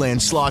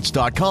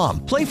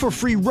LuckyLandSlots.com. Play for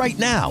free right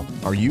now.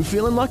 Are you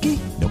feeling lucky?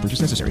 No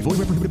purchase necessary. Void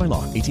where prohibited by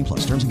law.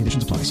 18+ terms and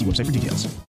conditions apply. See website for details.